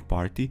hunting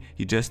party,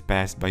 he just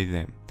passed by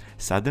them.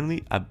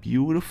 Suddenly, a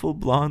beautiful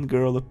blonde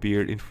girl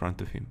appeared in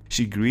front of him.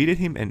 She greeted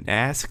him and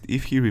asked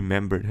if he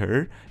remembered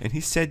her, and he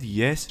said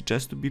yes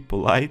just to be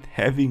polite,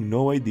 having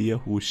no idea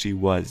who she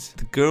was.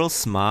 The girl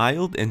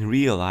smiled and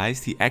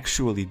realized he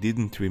actually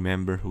didn't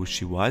remember who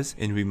she was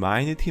and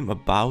reminded him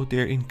about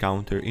their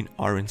encounter in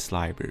Oren's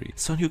library.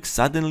 Son-hyuk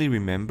suddenly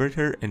remembered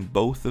her and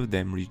both of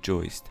them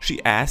rejoiced.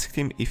 She asked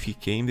him if he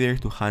came there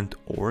to hunt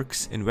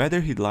orcs and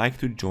whether he'd like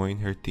to join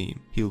her team.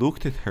 He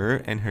looked at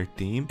her and her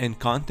team and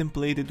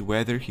contemplated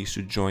whether he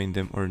should join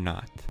them or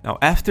not. Now,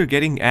 after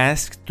getting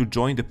asked to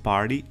join the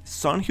party,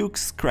 Son-hyuk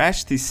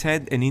scratched his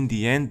head and in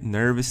the end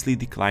nervously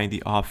declined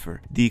the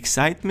offer. The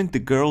excitement the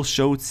girl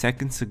showed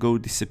seconds ago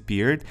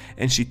disappeared,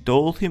 and she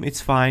told him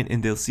it's fine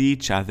and they'll see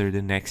each other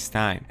the next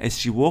time. As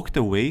she walked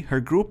away, her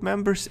group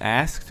members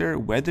asked her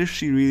whether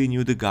she really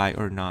knew the guy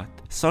or not.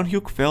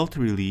 Sun-hyuk felt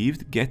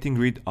relieved getting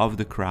rid of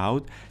the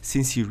crowd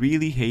since he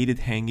really hated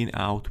hanging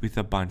out with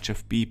a bunch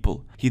of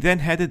people. He then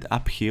headed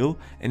uphill,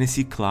 and as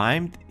he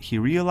climbed, he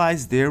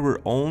realized there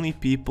were only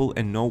people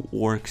and no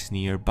orcs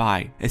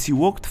nearby. As he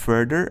walked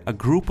further, a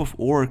group of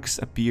orcs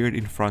appeared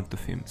in front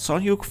of him.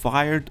 Sun-hyuk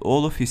fired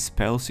all of his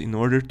spells in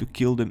order to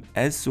kill them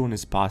as soon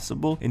as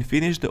possible and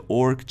finish the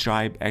orc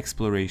tribe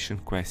exploration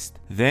quest.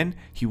 Then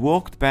he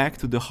walked back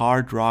to the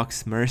Hard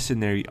Rock's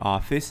mercenary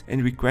office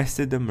and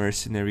requested a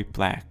mercenary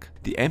plaque.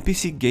 The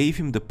NPC gave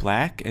him the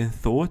plaque and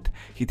thought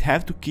he'd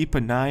have to keep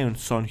an eye on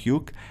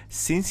Sun-hyuk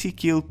since he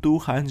killed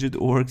 200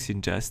 orcs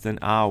in just an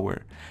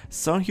hour.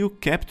 Sun-hyuk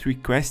kept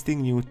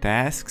requesting new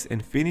tasks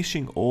and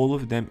finishing all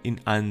of them in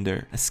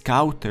under. A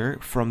scouter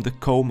from the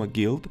Coma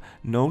Guild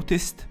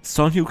noticed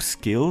Sun-hyuk's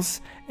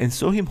skills and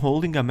saw him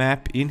holding a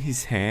map in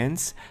his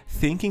hands,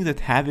 thinking that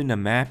having a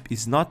map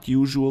is not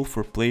usual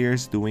for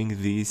players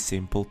doing these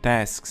simple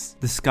tasks.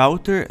 The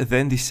scouter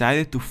then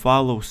decided to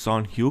follow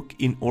Sun-hyuk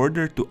in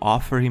order to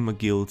offer him a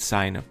guild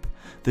sign-up.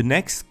 The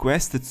next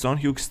quest that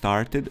Sun-hyuk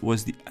started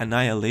was the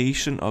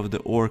annihilation of the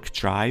orc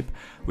tribe,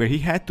 where he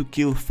had to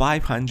kill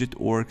 500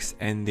 orcs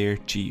and their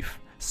chief.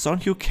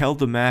 Sun-hyuk held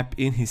the map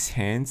in his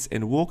hands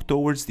and walked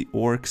towards the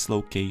orcs'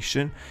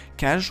 location,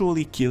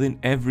 casually killing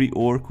every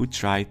orc who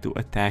tried to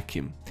attack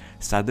him.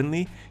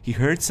 Suddenly, he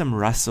heard some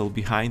rustle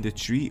behind the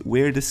tree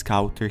where the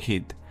scouter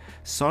hid.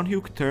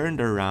 Sun-hyuk turned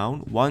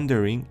around,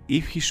 wondering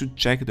if he should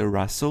check the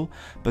rustle,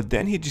 but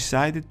then he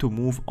decided to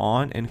move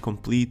on and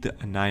complete the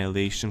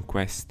annihilation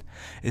quest.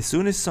 As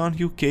soon as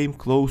Sun-hyuk came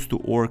close to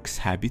Orc's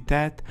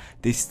habitat,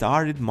 they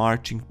started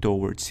marching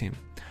towards him.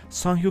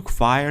 Sun-hyuk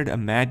fired a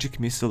magic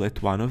missile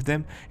at one of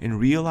them and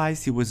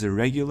realized he was a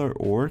regular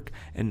orc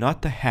and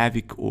not a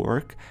Havoc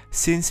orc,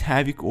 since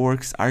Havoc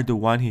orcs are the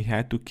one he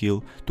had to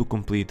kill to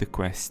complete the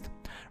quest.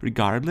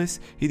 Regardless,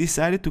 he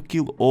decided to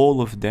kill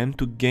all of them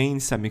to gain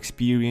some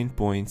experience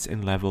points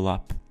and level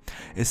up.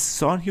 As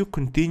Sun-hyuk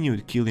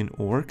continued killing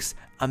orcs,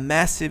 a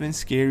massive and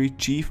scary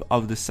chief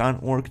of the Sun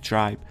Orc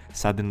tribe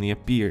suddenly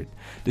appeared.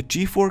 The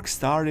chief orc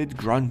started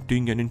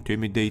grunting and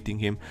intimidating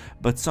him,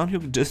 but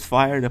Sun-hyuk just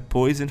fired a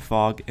poison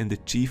fog and the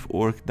chief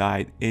orc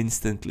died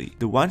instantly.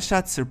 The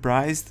one-shot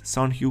surprised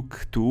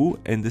Sun-hyuk too,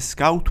 and the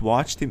scout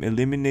watched him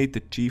eliminate the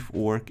chief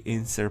orc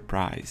in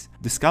surprise.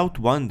 The scout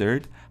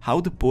wondered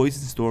how the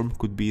poison storm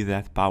could be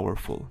that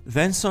powerful.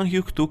 Then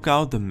Sun-hyuk took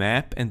out the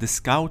map, and the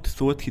scout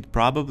thought he'd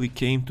probably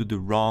came to the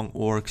wrong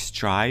orc's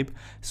tribe,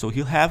 so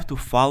he'll have to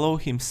follow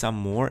him some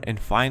more and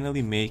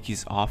finally make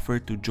his offer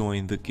to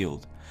join the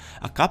guild.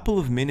 A couple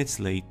of minutes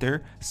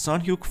later,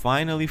 Sun-hyuk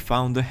finally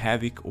found the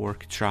Havoc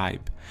orc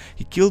tribe.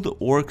 He killed the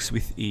orcs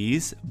with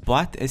ease,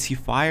 but as he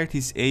fired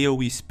his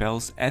AoE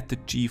spells at the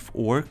chief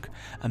orc,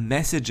 a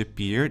message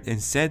appeared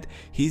and said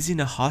he's in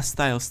a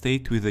hostile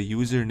state with a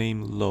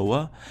username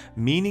Loa,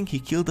 meaning he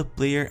killed a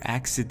player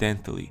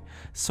accidentally.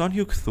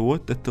 Sun-hyuk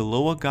thought that the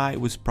Loa guy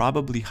was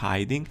probably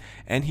hiding,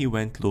 and he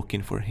went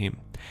looking for him.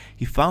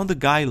 He found the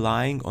guy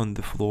lying on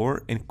the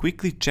floor and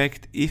quickly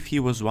checked if he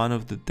was one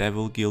of the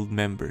Devil Guild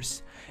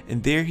members.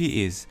 And there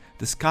he is,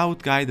 the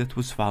scout guy that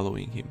was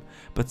following him,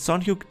 but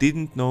Sun-hyuk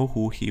didn't know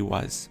who he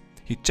was.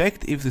 He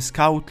checked if the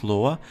scout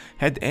Loa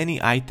had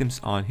any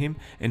items on him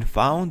and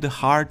found the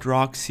Hard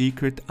Rock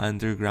secret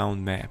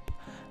underground map.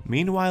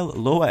 Meanwhile,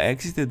 Loa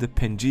exited the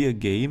Pangea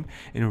game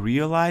and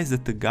realized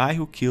that the guy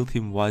who killed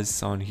him was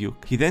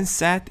Sun-hyuk. He then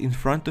sat in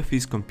front of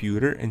his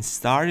computer and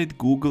started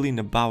googling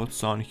about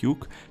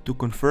Sun-hyuk to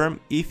confirm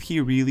if he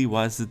really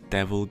was the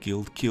Devil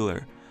Guild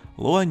killer.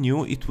 Loa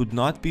knew it would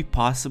not be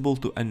possible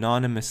to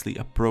anonymously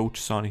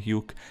approach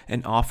Sun-hyuk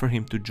and offer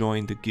him to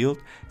join the guild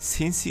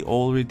since he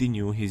already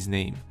knew his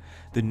name.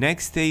 The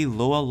next day,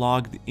 Loa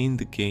logged in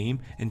the game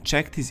and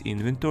checked his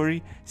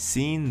inventory,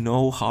 seeing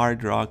no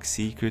Hard Rock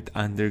secret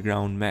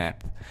underground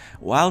map.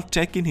 While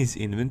checking his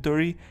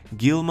inventory,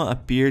 Gilma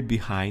appeared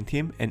behind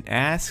him and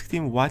asked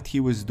him what he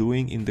was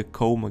doing in the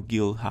Coma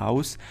Guild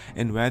house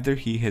and whether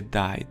he had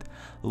died.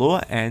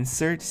 Loa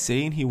answered,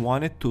 saying he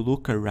wanted to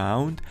look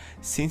around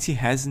since he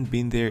hasn't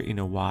been there in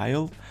a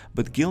while,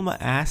 but Gilma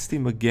asked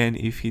him again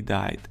if he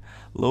died.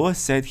 Loa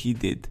said he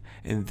did,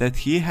 and that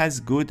he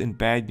has good and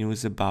bad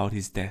news about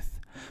his death.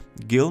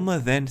 Gilma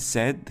then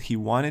said he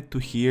wanted to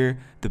hear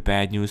the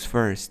bad news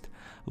first.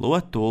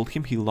 Loa told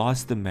him he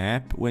lost the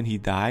map when he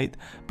died,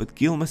 but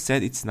Gilma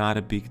said it's not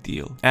a big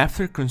deal.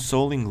 After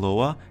consoling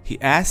Loa,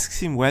 he asks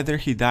him whether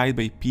he died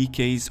by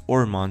PKs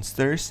or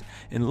monsters,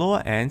 and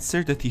Loa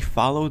answered that he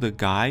followed a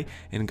guy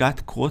and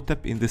got caught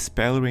up in the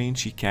spell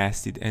range he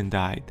casted and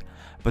died.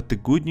 But the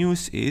good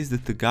news is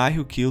that the guy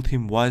who killed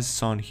him was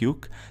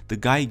Sun-hyuk, the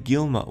guy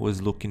Gilma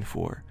was looking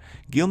for.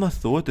 Gilma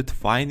thought that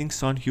finding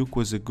Sun-hyuk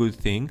was a good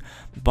thing,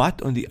 but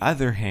on the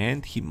other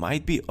hand, he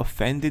might be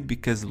offended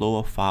because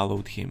Loa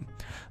followed him.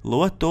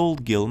 Loa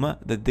told Gilma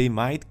that they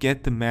might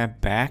get the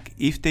map back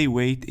if they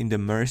wait in the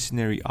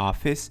mercenary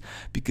office,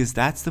 because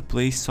that's the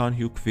place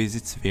Sun-hyuk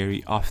visits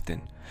very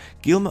often.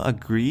 Gilma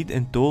agreed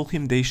and told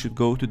him they should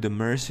go to the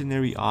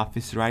mercenary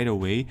office right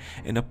away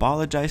and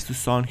apologize to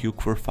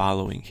Sun-hyuk for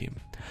following him.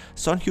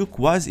 Son Hyuk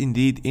was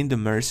indeed in the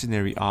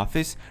mercenary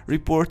office,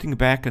 reporting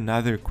back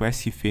another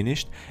quest he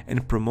finished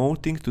and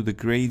promoting to the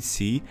grade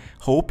C,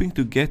 hoping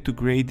to get to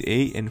grade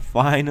A and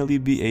finally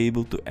be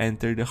able to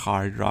enter the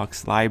Hard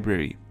Rocks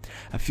library.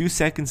 A few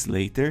seconds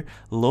later,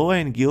 Loa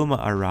and Gilma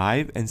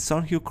arrive and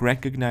Son Hyuk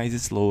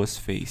recognizes Loa's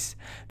face.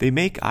 They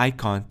make eye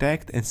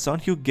contact and Son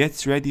Hyuk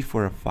gets ready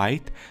for a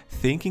fight,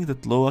 thinking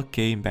that Loa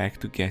came back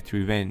to get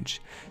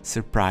revenge.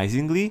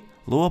 Surprisingly,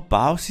 Loa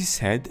bows his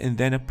head and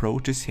then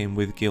approaches him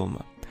with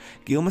Gilma.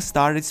 Gilma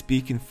started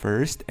speaking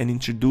first and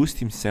introduced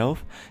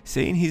himself,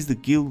 saying he's the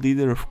guild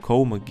leader of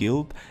Koma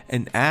Guild,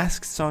 and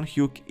asked Son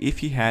Hyuk if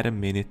he had a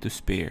minute to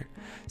spare.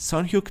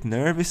 Son Hyuk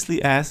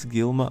nervously asked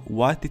Gilma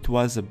what it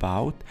was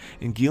about,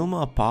 and Gilma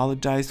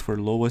apologized for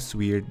Loa's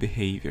weird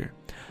behavior.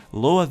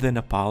 Loa then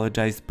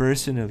apologized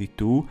personally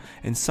too,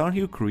 and Son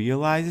Hyuk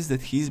realizes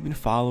that he's been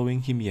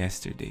following him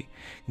yesterday.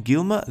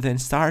 Gilma then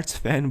starts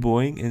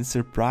fanboying and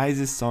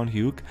surprises Son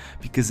Hyuk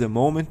because a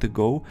moment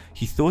ago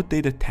he thought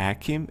they'd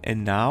attack him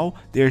and now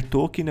they're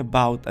talking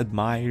about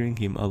admiring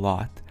him a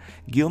lot.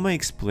 Gilma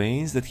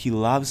explains that he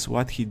loves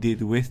what he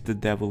did with the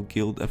Devil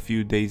Guild a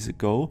few days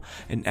ago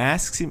and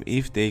asks him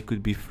if they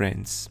could be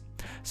friends.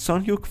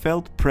 Son Hyuk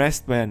felt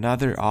pressed by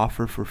another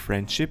offer for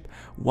friendship,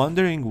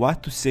 wondering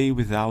what to say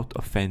without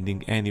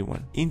offending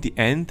anyone. In the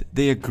end,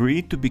 they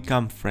agreed to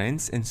become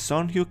friends and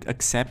Son Hyuk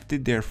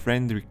accepted their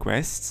friend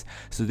requests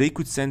so they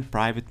could send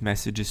private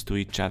messages to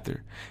each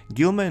other.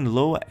 Gilma and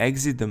Loa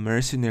exit the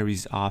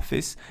mercenary's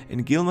office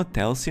and Gilma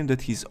tells him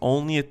that he's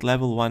only at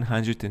level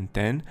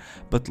 110,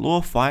 but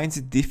Loa finds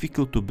it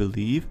difficult to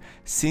believe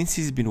since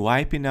he's been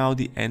wiping out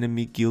the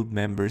enemy guild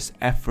members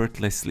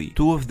effortlessly.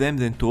 Two of them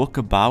then talk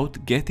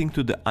about getting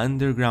to the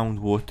underground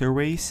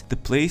waterways, the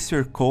place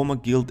where Koma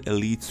Guild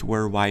elites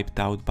were wiped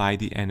out by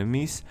the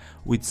enemies,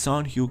 with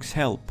Son Hyuk's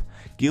help.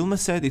 Gilma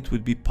said it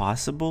would be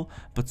possible,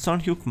 but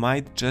Son Hyuk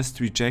might just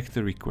reject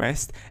the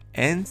request,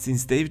 and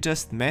since they've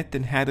just met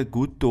and had a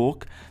good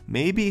talk,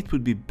 maybe it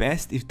would be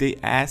best if they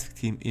asked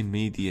him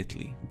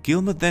immediately.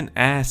 Gilma then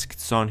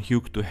asked Son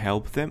Hyuk to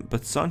help them,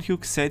 but Son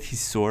Hyuk said he's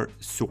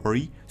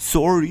sorry.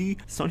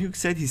 Son Hyuk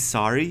said he's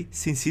sorry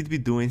since he'd be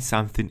doing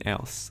something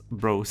else.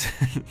 Bros,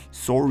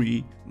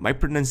 sorry. My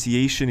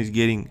pronunciation is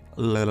getting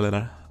a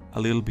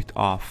little bit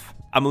off.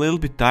 I'm a little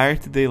bit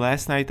tired today.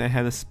 Last night I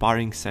had a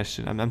sparring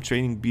session. I'm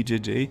training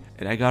BJJ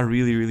and I got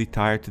really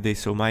tired today,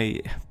 so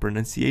my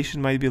pronunciation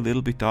might be a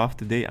little bit off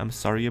today. I'm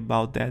sorry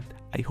about that.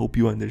 I hope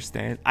you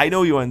understand. I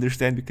know you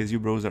understand because you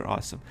bros are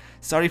awesome.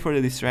 Sorry for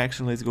the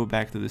distraction, let's go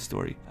back to the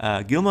story.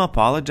 Gilma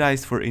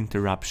apologized for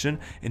interruption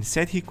and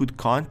said he could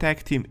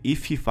contact him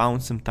if he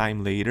found some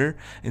time later,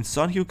 and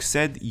Son Hyuk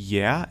said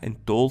yeah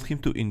and told him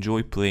to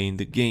enjoy playing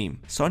the game.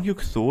 Son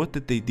Hyuk thought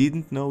that they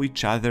didn't know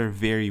each other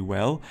very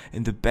well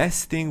and the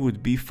best thing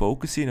would be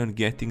focusing on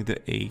getting the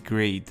A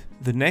grade.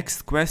 The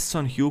next quest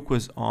Son Hyuk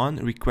was on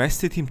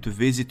requested him to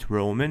visit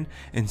Roman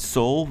and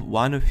solve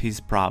one of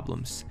his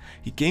problems.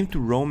 He came to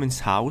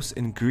Roman's house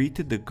and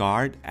greeted the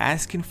guard,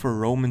 asking for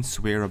Roman's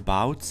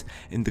whereabouts,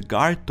 and the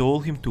guard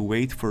told him to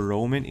wait for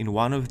Roman in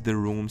one of the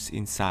rooms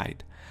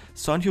inside.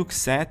 Son Hyuk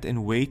sat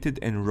and waited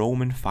and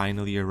Roman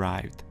finally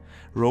arrived.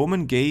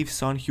 Roman gave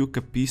Son Hyuk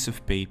a piece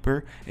of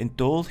paper and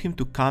told him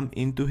to come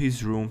into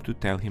his room to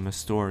tell him a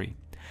story.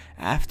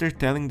 After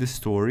telling the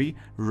story,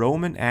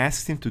 Roman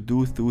asked him to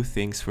do two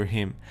things for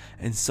him,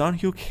 and Son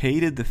Hyuk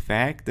hated the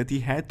fact that he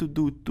had to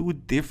do two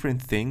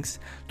different things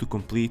to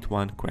complete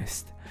one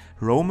quest.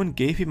 Roman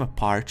gave him a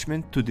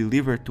parchment to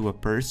deliver to a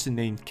person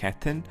named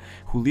Ketan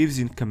who lives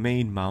in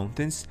Kamain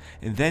Mountains,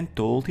 and then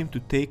told him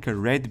to take a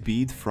red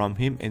bead from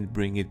him and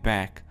bring it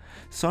back.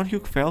 Son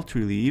Hyuk felt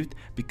relieved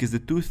because the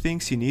two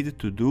things he needed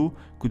to do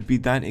could be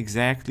done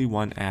exactly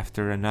one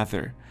after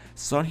another.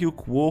 Son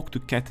Hyuk walked to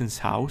Ketan's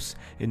house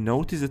and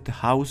noticed that the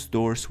house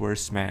doors were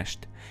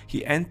smashed.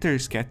 He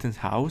enters Ketan's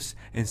house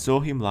and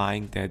saw him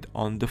lying dead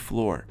on the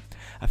floor.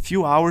 A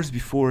few hours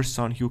before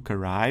Son Hyuk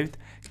arrived,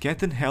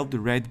 Ketan held the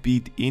red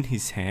bead in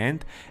his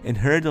hand and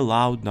heard a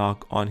loud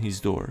knock on his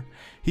door.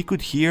 He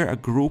could hear a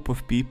group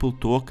of people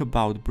talk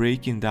about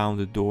breaking down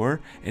the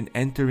door and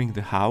entering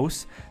the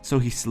house, so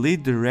he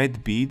slid the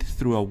red bead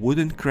through a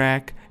wooden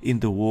crack in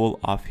the wall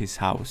of his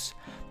house.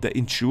 The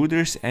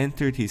intruders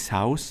entered his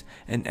house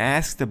and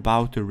asked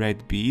about the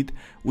red bead,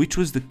 which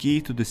was the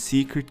key to the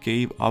secret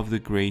cave of the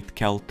Great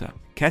Kelta.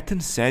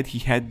 Ketan said he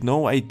had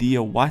no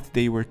idea what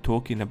they were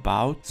talking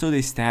about, so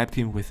they stabbed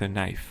him with a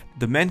knife.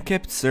 The men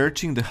kept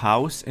searching the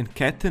house and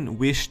Ketan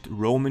wished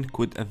Roman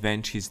could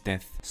avenge his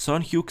death.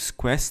 Son Hyuk's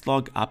quest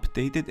log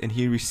updated and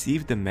he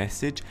received a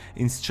message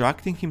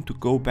instructing him to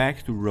go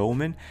back to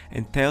Roman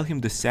and tell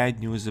him the sad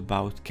news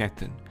about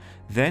Ketan.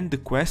 Then the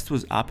quest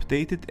was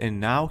updated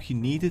and now he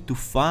needed to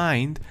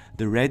find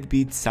the red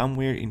bead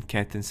somewhere in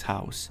Ketten's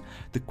house.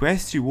 The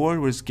quest reward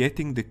was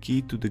getting the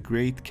key to the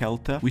Great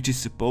Kelta, which is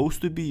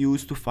supposed to be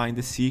used to find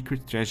a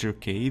secret treasure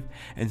cave,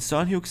 and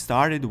Sun-hyuk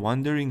started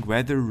wondering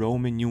whether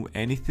Roman knew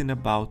anything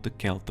about the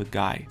Kelta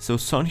guy. So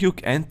Sun-hyuk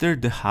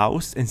entered the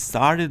house and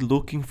started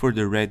looking for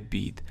the red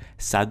bead.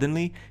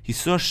 Suddenly, he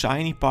saw a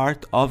shiny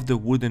part of the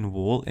wooden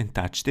wall and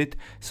touched it,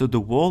 so the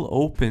wall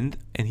opened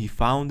and he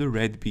found the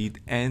red bead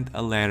and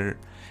a letter.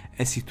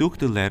 As he took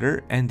the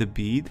letter and the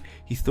bead,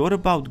 he thought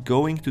about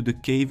going to the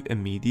cave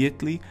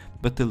immediately,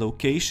 but the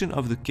location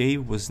of the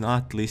cave was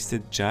not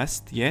listed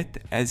just yet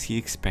as he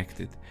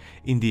expected.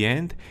 In the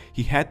end,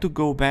 he had to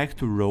go back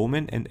to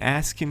Roman and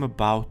ask him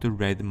about the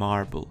red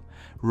marble.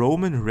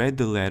 Roman read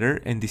the letter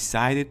and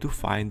decided to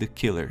find the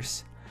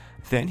killers.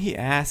 Then he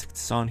asked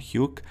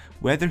Sun-hyuk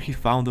whether he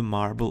found the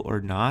marble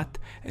or not,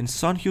 and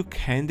Sun-hyuk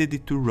handed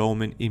it to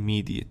Roman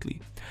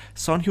immediately.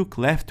 Sun-hyuk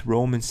left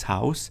Roman's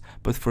house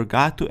but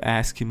forgot to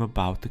ask him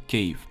about the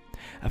cave.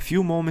 A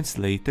few moments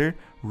later,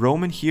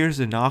 Roman hears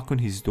a knock on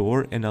his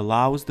door and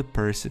allows the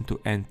person to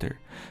enter.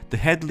 The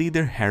head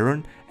leader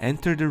Heron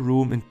entered the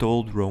room and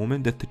told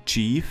Roman that the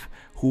chief,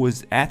 who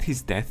was at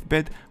his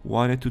deathbed,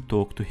 wanted to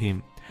talk to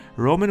him.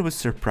 Roman was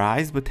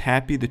surprised but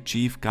happy the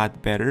chief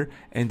got better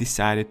and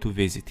decided to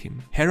visit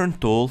him. Heron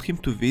told him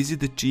to visit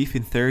the chief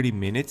in 30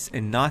 minutes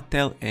and not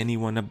tell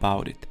anyone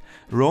about it.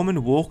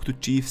 Roman walked to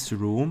Chief's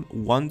room,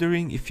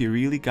 wondering if he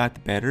really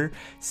got better,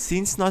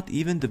 since not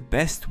even the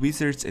best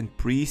wizards and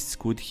priests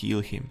could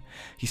heal him.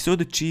 He saw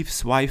the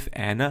Chief's wife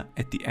Anna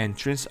at the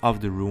entrance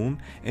of the room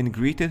and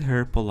greeted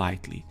her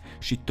politely.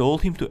 She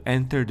told him to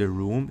enter the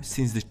room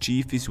since the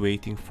Chief is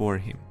waiting for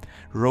him.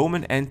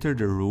 Roman entered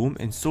the room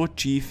and saw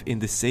Chief in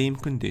the same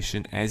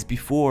condition as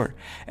before.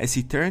 As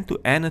he turned to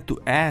Anna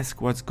to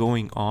ask what's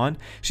going on,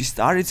 she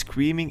started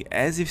screaming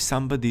as if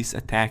somebody's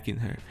attacking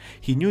her.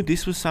 He knew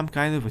this was some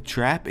kind of a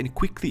trap and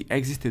quickly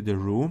exited the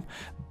room,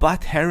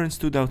 but Heron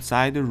stood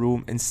outside the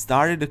room and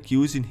started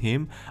accusing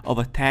him of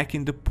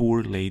attacking the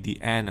poor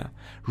lady Anna.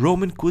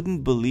 Roman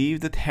couldn't believe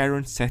that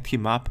Heron set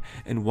him up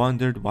and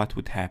wondered what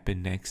would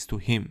happen next to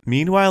him.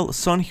 Meanwhile,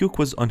 Sun-hyuk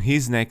was on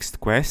his next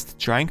quest,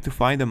 trying to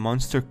find a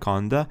monster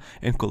Konda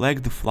and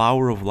collect the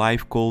flower of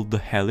life called the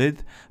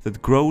Helid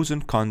that grows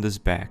on Konda's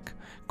back.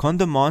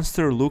 Konda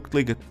monster looked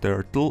like a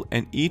turtle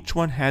and each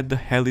one had the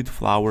Helid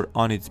flower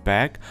on its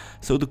back,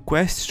 so the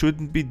quest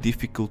shouldn't be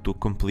difficult to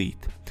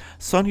complete.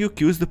 Sun-hyuk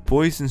used the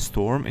poison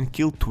storm and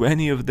killed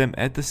 20 of them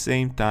at the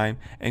same time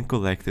and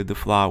collected the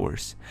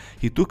flowers.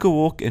 He took a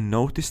walk and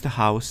noticed a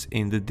house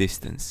in the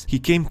distance. He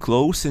came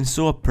close and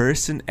saw a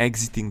person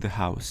exiting the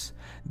house.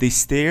 They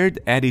stared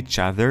at each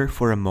other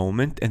for a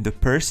moment and the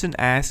person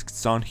asked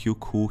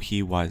Sun-hyuk who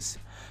he was.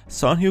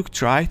 Sun-hyuk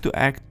tried to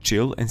act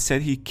chill and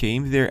said he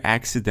came there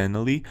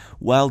accidentally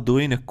while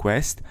doing a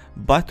quest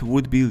but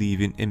would be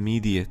leaving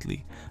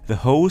immediately. The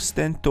host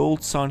then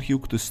told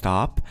Sun-hyuk to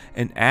stop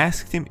and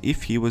asked him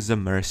if he was a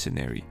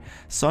mercenary.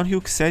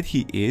 Sun-hyuk said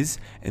he is,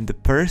 and the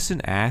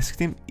person asked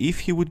him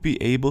if he would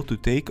be able to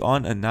take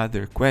on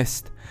another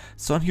quest.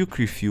 Sun-hyuk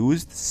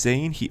refused,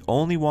 saying he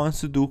only wants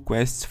to do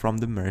quests from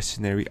the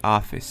mercenary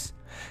office.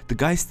 The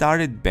guy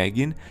started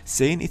begging,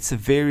 saying it's a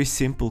very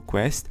simple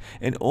quest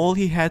and all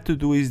he had to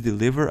do is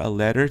deliver a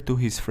letter to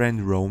his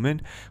friend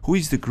Roman, who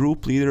is the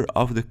group leader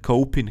of the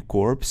Copin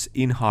Corps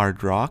in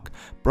Hard Rock,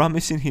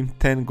 promising him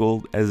 10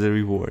 gold as a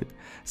reward.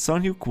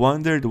 Sun-hyuk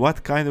wondered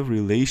what kind of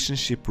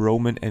relationship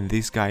Roman and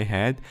this guy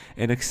had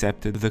and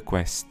accepted the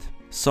quest.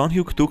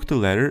 Sun-hyuk took the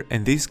letter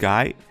and this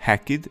guy,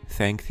 Hakid,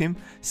 thanked him,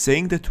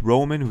 saying that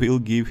Roman will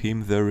give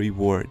him the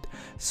reward.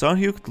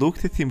 Sun-hyuk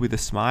looked at him with a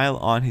smile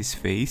on his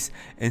face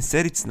and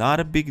said it's not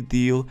a big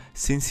deal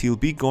since he'll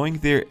be going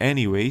there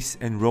anyways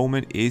and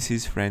Roman is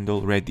his friend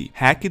already.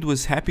 Hakid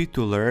was happy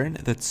to learn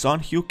that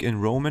Sun-hyuk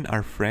and Roman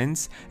are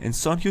friends, and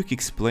Sun-hyuk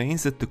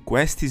explains that the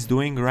quest he's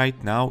doing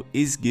right now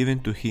is given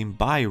to him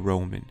by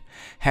Roman.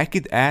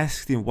 Hakid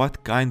asked him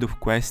what kind of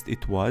quest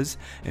it was,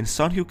 and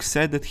Sun-hyuk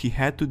said that he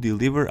had to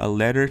deliver a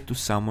letter to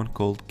someone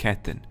called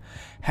Ketten.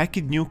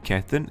 Hakid knew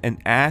Ketten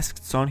and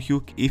asked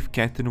Sun-hyuk if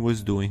Ketten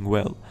was doing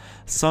well.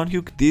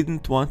 Sun-hyuk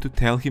didn't want to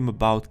tell him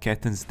about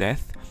Ketten's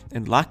death,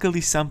 and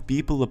luckily some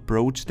people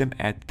approached them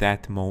at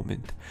that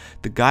moment.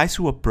 The guys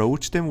who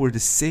approached them were the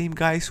same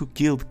guys who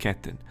killed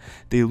Ketten.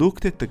 They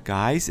looked at the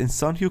guys and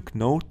Sun-hyuk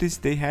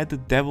noticed they had the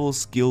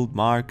Devil's Guild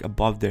mark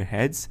above their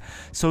heads,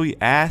 so he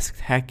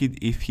asked Hakid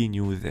if he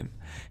knew them.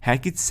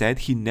 Hakid said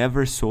he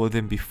never saw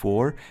them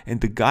before, and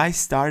the guys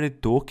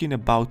started talking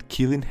about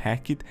killing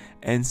Hakid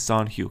and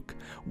Sun-hyuk.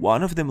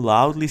 One of them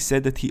loudly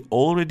said that he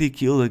already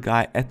killed a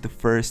guy at the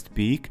first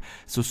peak,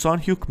 so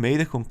Sun-hyuk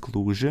made a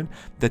conclusion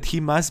that he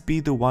must be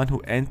the one who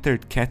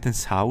entered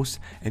Ketten's house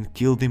and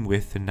killed him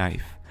with a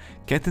knife.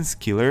 Ketten's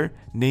killer,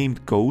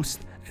 named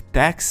Ghost,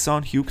 attacks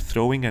Sun-hyuk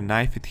throwing a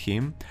knife at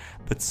him,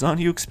 but Son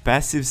Hyuk's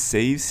passive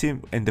saves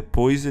him and the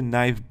poison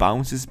knife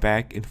bounces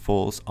back and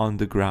falls on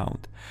the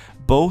ground.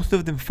 Both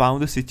of them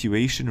found the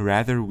situation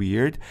rather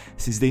weird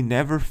since they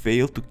never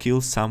failed to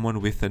kill someone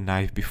with a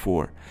knife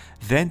before.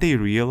 Then they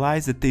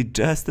realized that they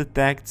just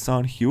attacked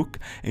Son Hyuk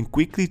and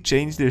quickly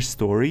changed their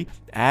story,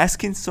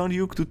 asking Son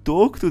Hyuk to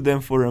talk to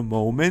them for a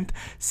moment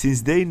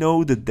since they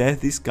know that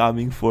death is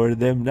coming for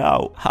them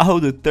now. How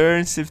the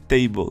turns have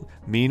tabled.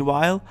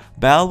 Meanwhile,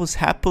 Bal was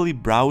happily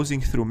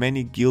browsing through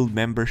many guild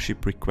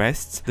membership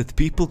requests that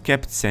people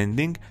kept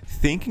sending,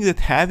 thinking that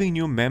having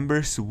new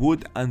members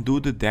would undo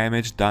the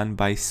damage done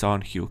by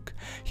Son Hyuk.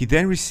 He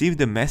then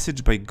received a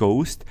message by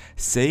Ghost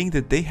saying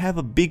that they have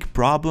a big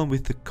problem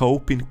with the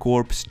Coping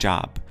Corp's job.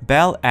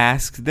 Bal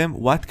asked them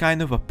what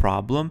kind of a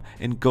problem,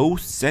 and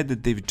Ghost said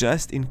that they've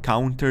just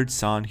encountered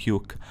Son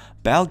Hyuk.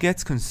 Bal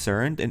gets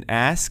concerned and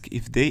asks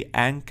if they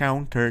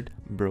encountered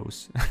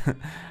bros.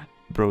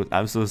 Bros,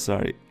 I'm so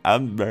sorry.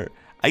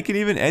 I can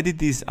even edit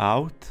this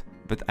out,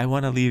 but I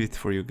want to leave it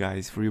for you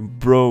guys, for you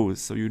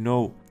bros, so you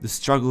know the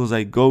struggles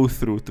I go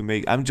through to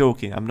make. I'm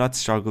joking, I'm not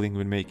struggling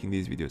when making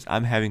these videos.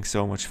 I'm having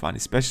so much fun,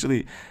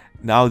 especially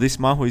now this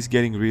manhwa is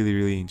getting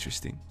really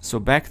interesting. So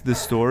back to the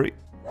story.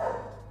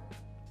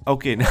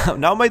 Okay,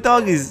 now my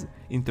dog is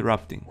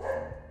interrupting.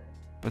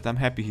 But I'm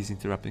happy he's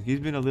interrupting. He's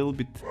been a little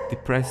bit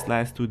depressed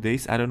last 2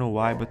 days. I don't know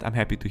why, but I'm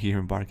happy to hear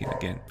him barking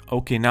again.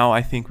 Okay, now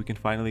I think we can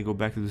finally go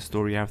back to the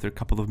story after a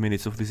couple of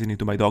minutes of listening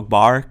to my dog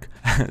bark.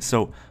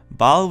 So,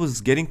 Bal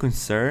was getting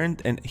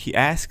concerned and he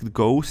asked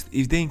Ghost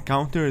if they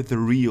encountered the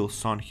real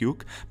Son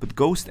Hyuk, but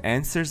Ghost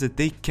answers that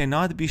they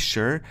cannot be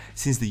sure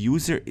since the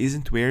user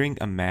isn't wearing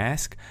a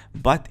mask,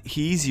 but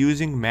he's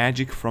using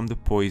magic from the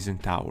poison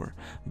tower.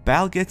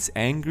 Bal gets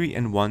angry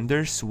and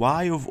wonders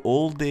why of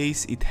all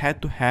days it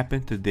had to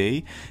happen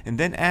today, and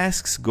then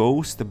asks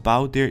Ghost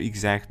about their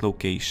exact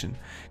location.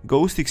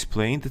 Ghost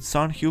explained that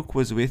Son Hyuk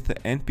was with the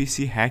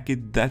NPC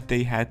Hackett that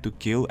they had to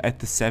kill at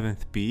the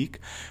 7th peak,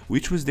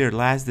 which was their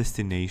last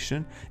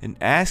destination, and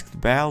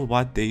asked Bal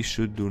what they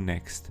should do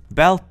next.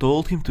 Bal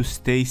told him to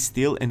stay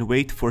still and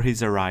wait for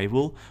his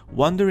arrival,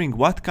 wondering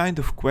what kind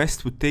of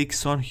quest would take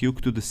Son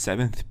Hyuk to the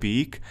 7th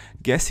peak,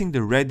 guessing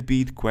the red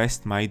bead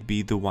quest might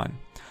be the one.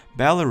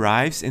 Bal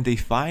arrives and they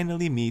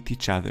finally meet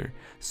each other.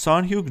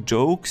 Son Hyuk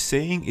jokes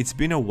saying it's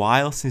been a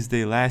while since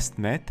they last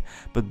met,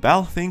 but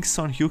Bal thinks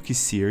Son Hyuk is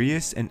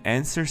serious and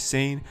answers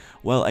saying,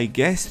 well, I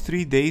guess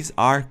 3 days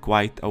are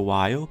quite a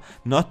while,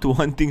 not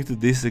wanting to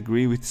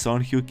disagree with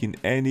Son Hyuk in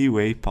any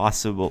way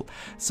possible.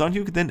 Son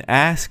Hyuk then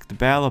asked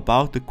Bal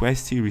about the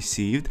quest he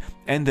received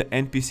and the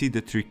NPC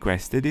that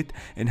requested it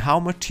and how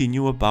much he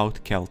knew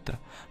about Kelta.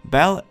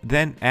 Bal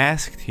then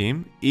asked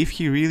him if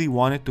he really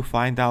wanted to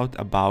find out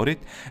about it,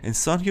 and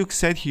Son Hyuk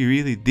said he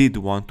really did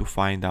want to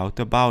find out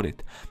about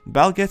it.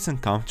 Bal gets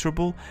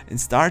uncomfortable and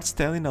starts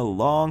telling a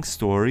long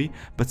story,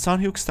 but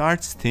Son Hyuk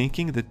starts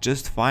thinking that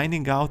just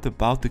finding out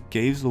about the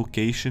cave's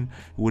location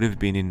would have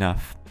been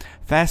enough.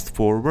 Fast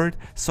forward,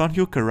 Son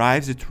Hyuk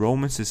arrives at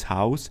Romance's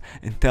house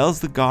and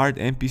tells the guard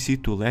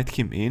NPC to let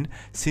him in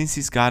since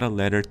he's got a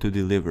letter to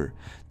deliver.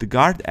 The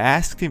guard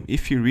asked him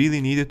if he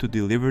really needed to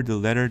deliver the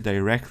letter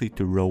directly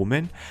to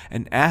Roman,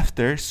 and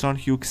after Son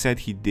Hyuk said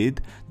he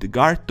did, the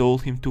guard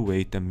told him to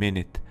wait a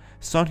minute.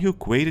 Son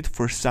Hyuk waited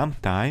for some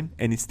time,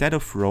 and instead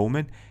of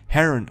Roman,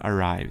 Heron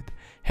arrived.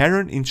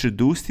 Heron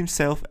introduced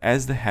himself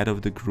as the head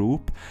of the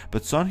group,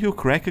 but Son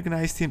Hyuk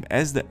recognized him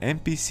as the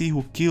NPC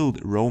who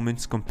killed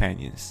Roman's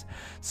companions.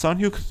 Son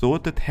Hyuk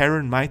thought that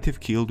Heron might have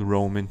killed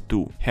Roman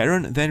too.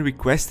 Heron then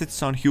requested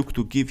Son Hyuk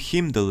to give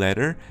him the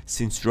letter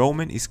since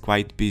Roman is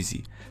quite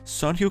busy.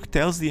 Son Hyuk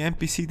tells the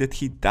NPC that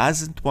he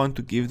doesn't want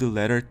to give the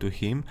letter to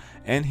him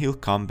and he'll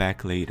come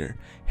back later.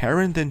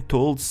 Heron then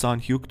told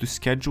Son Hyuk to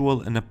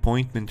schedule an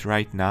appointment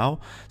right now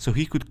so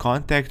he could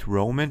contact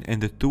Roman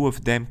and the two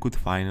of them could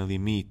finally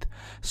meet.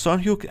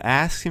 Son Hyuk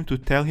asked him to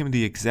tell him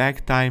the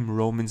exact time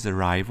Roman's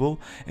arrival,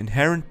 and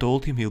Heron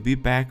told him he'll be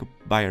back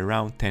by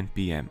around 10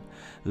 PM.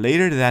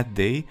 Later that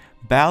day,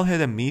 Bal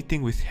had a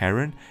meeting with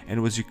Heron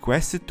and was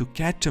requested to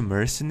catch a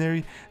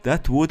mercenary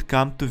that would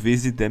come to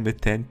visit them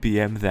at 10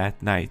 PM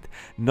that night.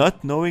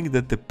 Not knowing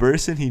that the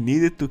person he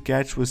needed to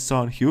catch was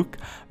Son Hyuk,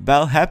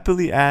 Bal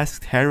happily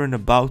asked Heron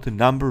about the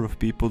number of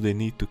people they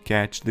need to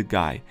catch the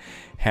guy.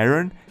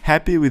 Heron,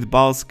 happy with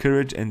Bal's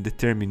courage and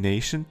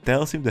determination,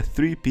 tells him that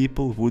 3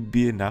 people would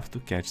be enough to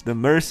catch the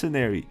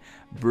mercenary.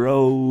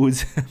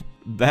 Bros.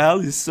 Bal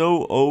is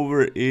so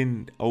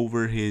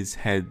over his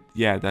head.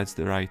 Yeah, that's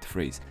the right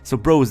phrase. So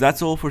bros,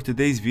 that's all for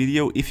today's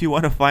video. If you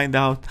want to find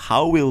out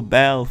how will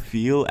Bal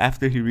feel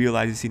after he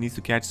realizes he needs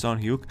to catch Son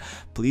Hyuk,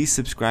 please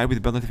subscribe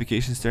with bell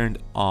notifications turned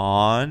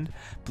on.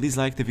 Please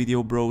like the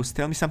video, bros.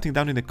 Tell me something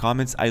down in the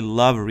comments. I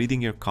love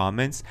reading your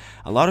comments.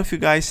 A lot of you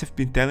guys have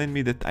been telling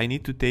me that I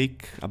need to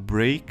take a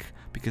break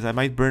because I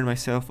might burn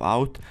myself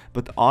out,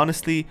 but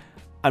honestly,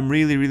 I'm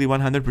really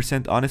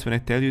 100% honest when I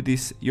tell you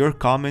this. Your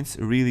comments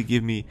really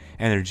give me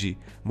energy,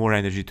 more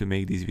energy to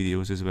make these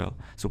videos as well.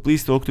 So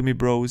please talk to me,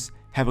 bros.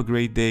 Have a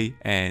great day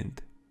and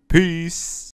peace.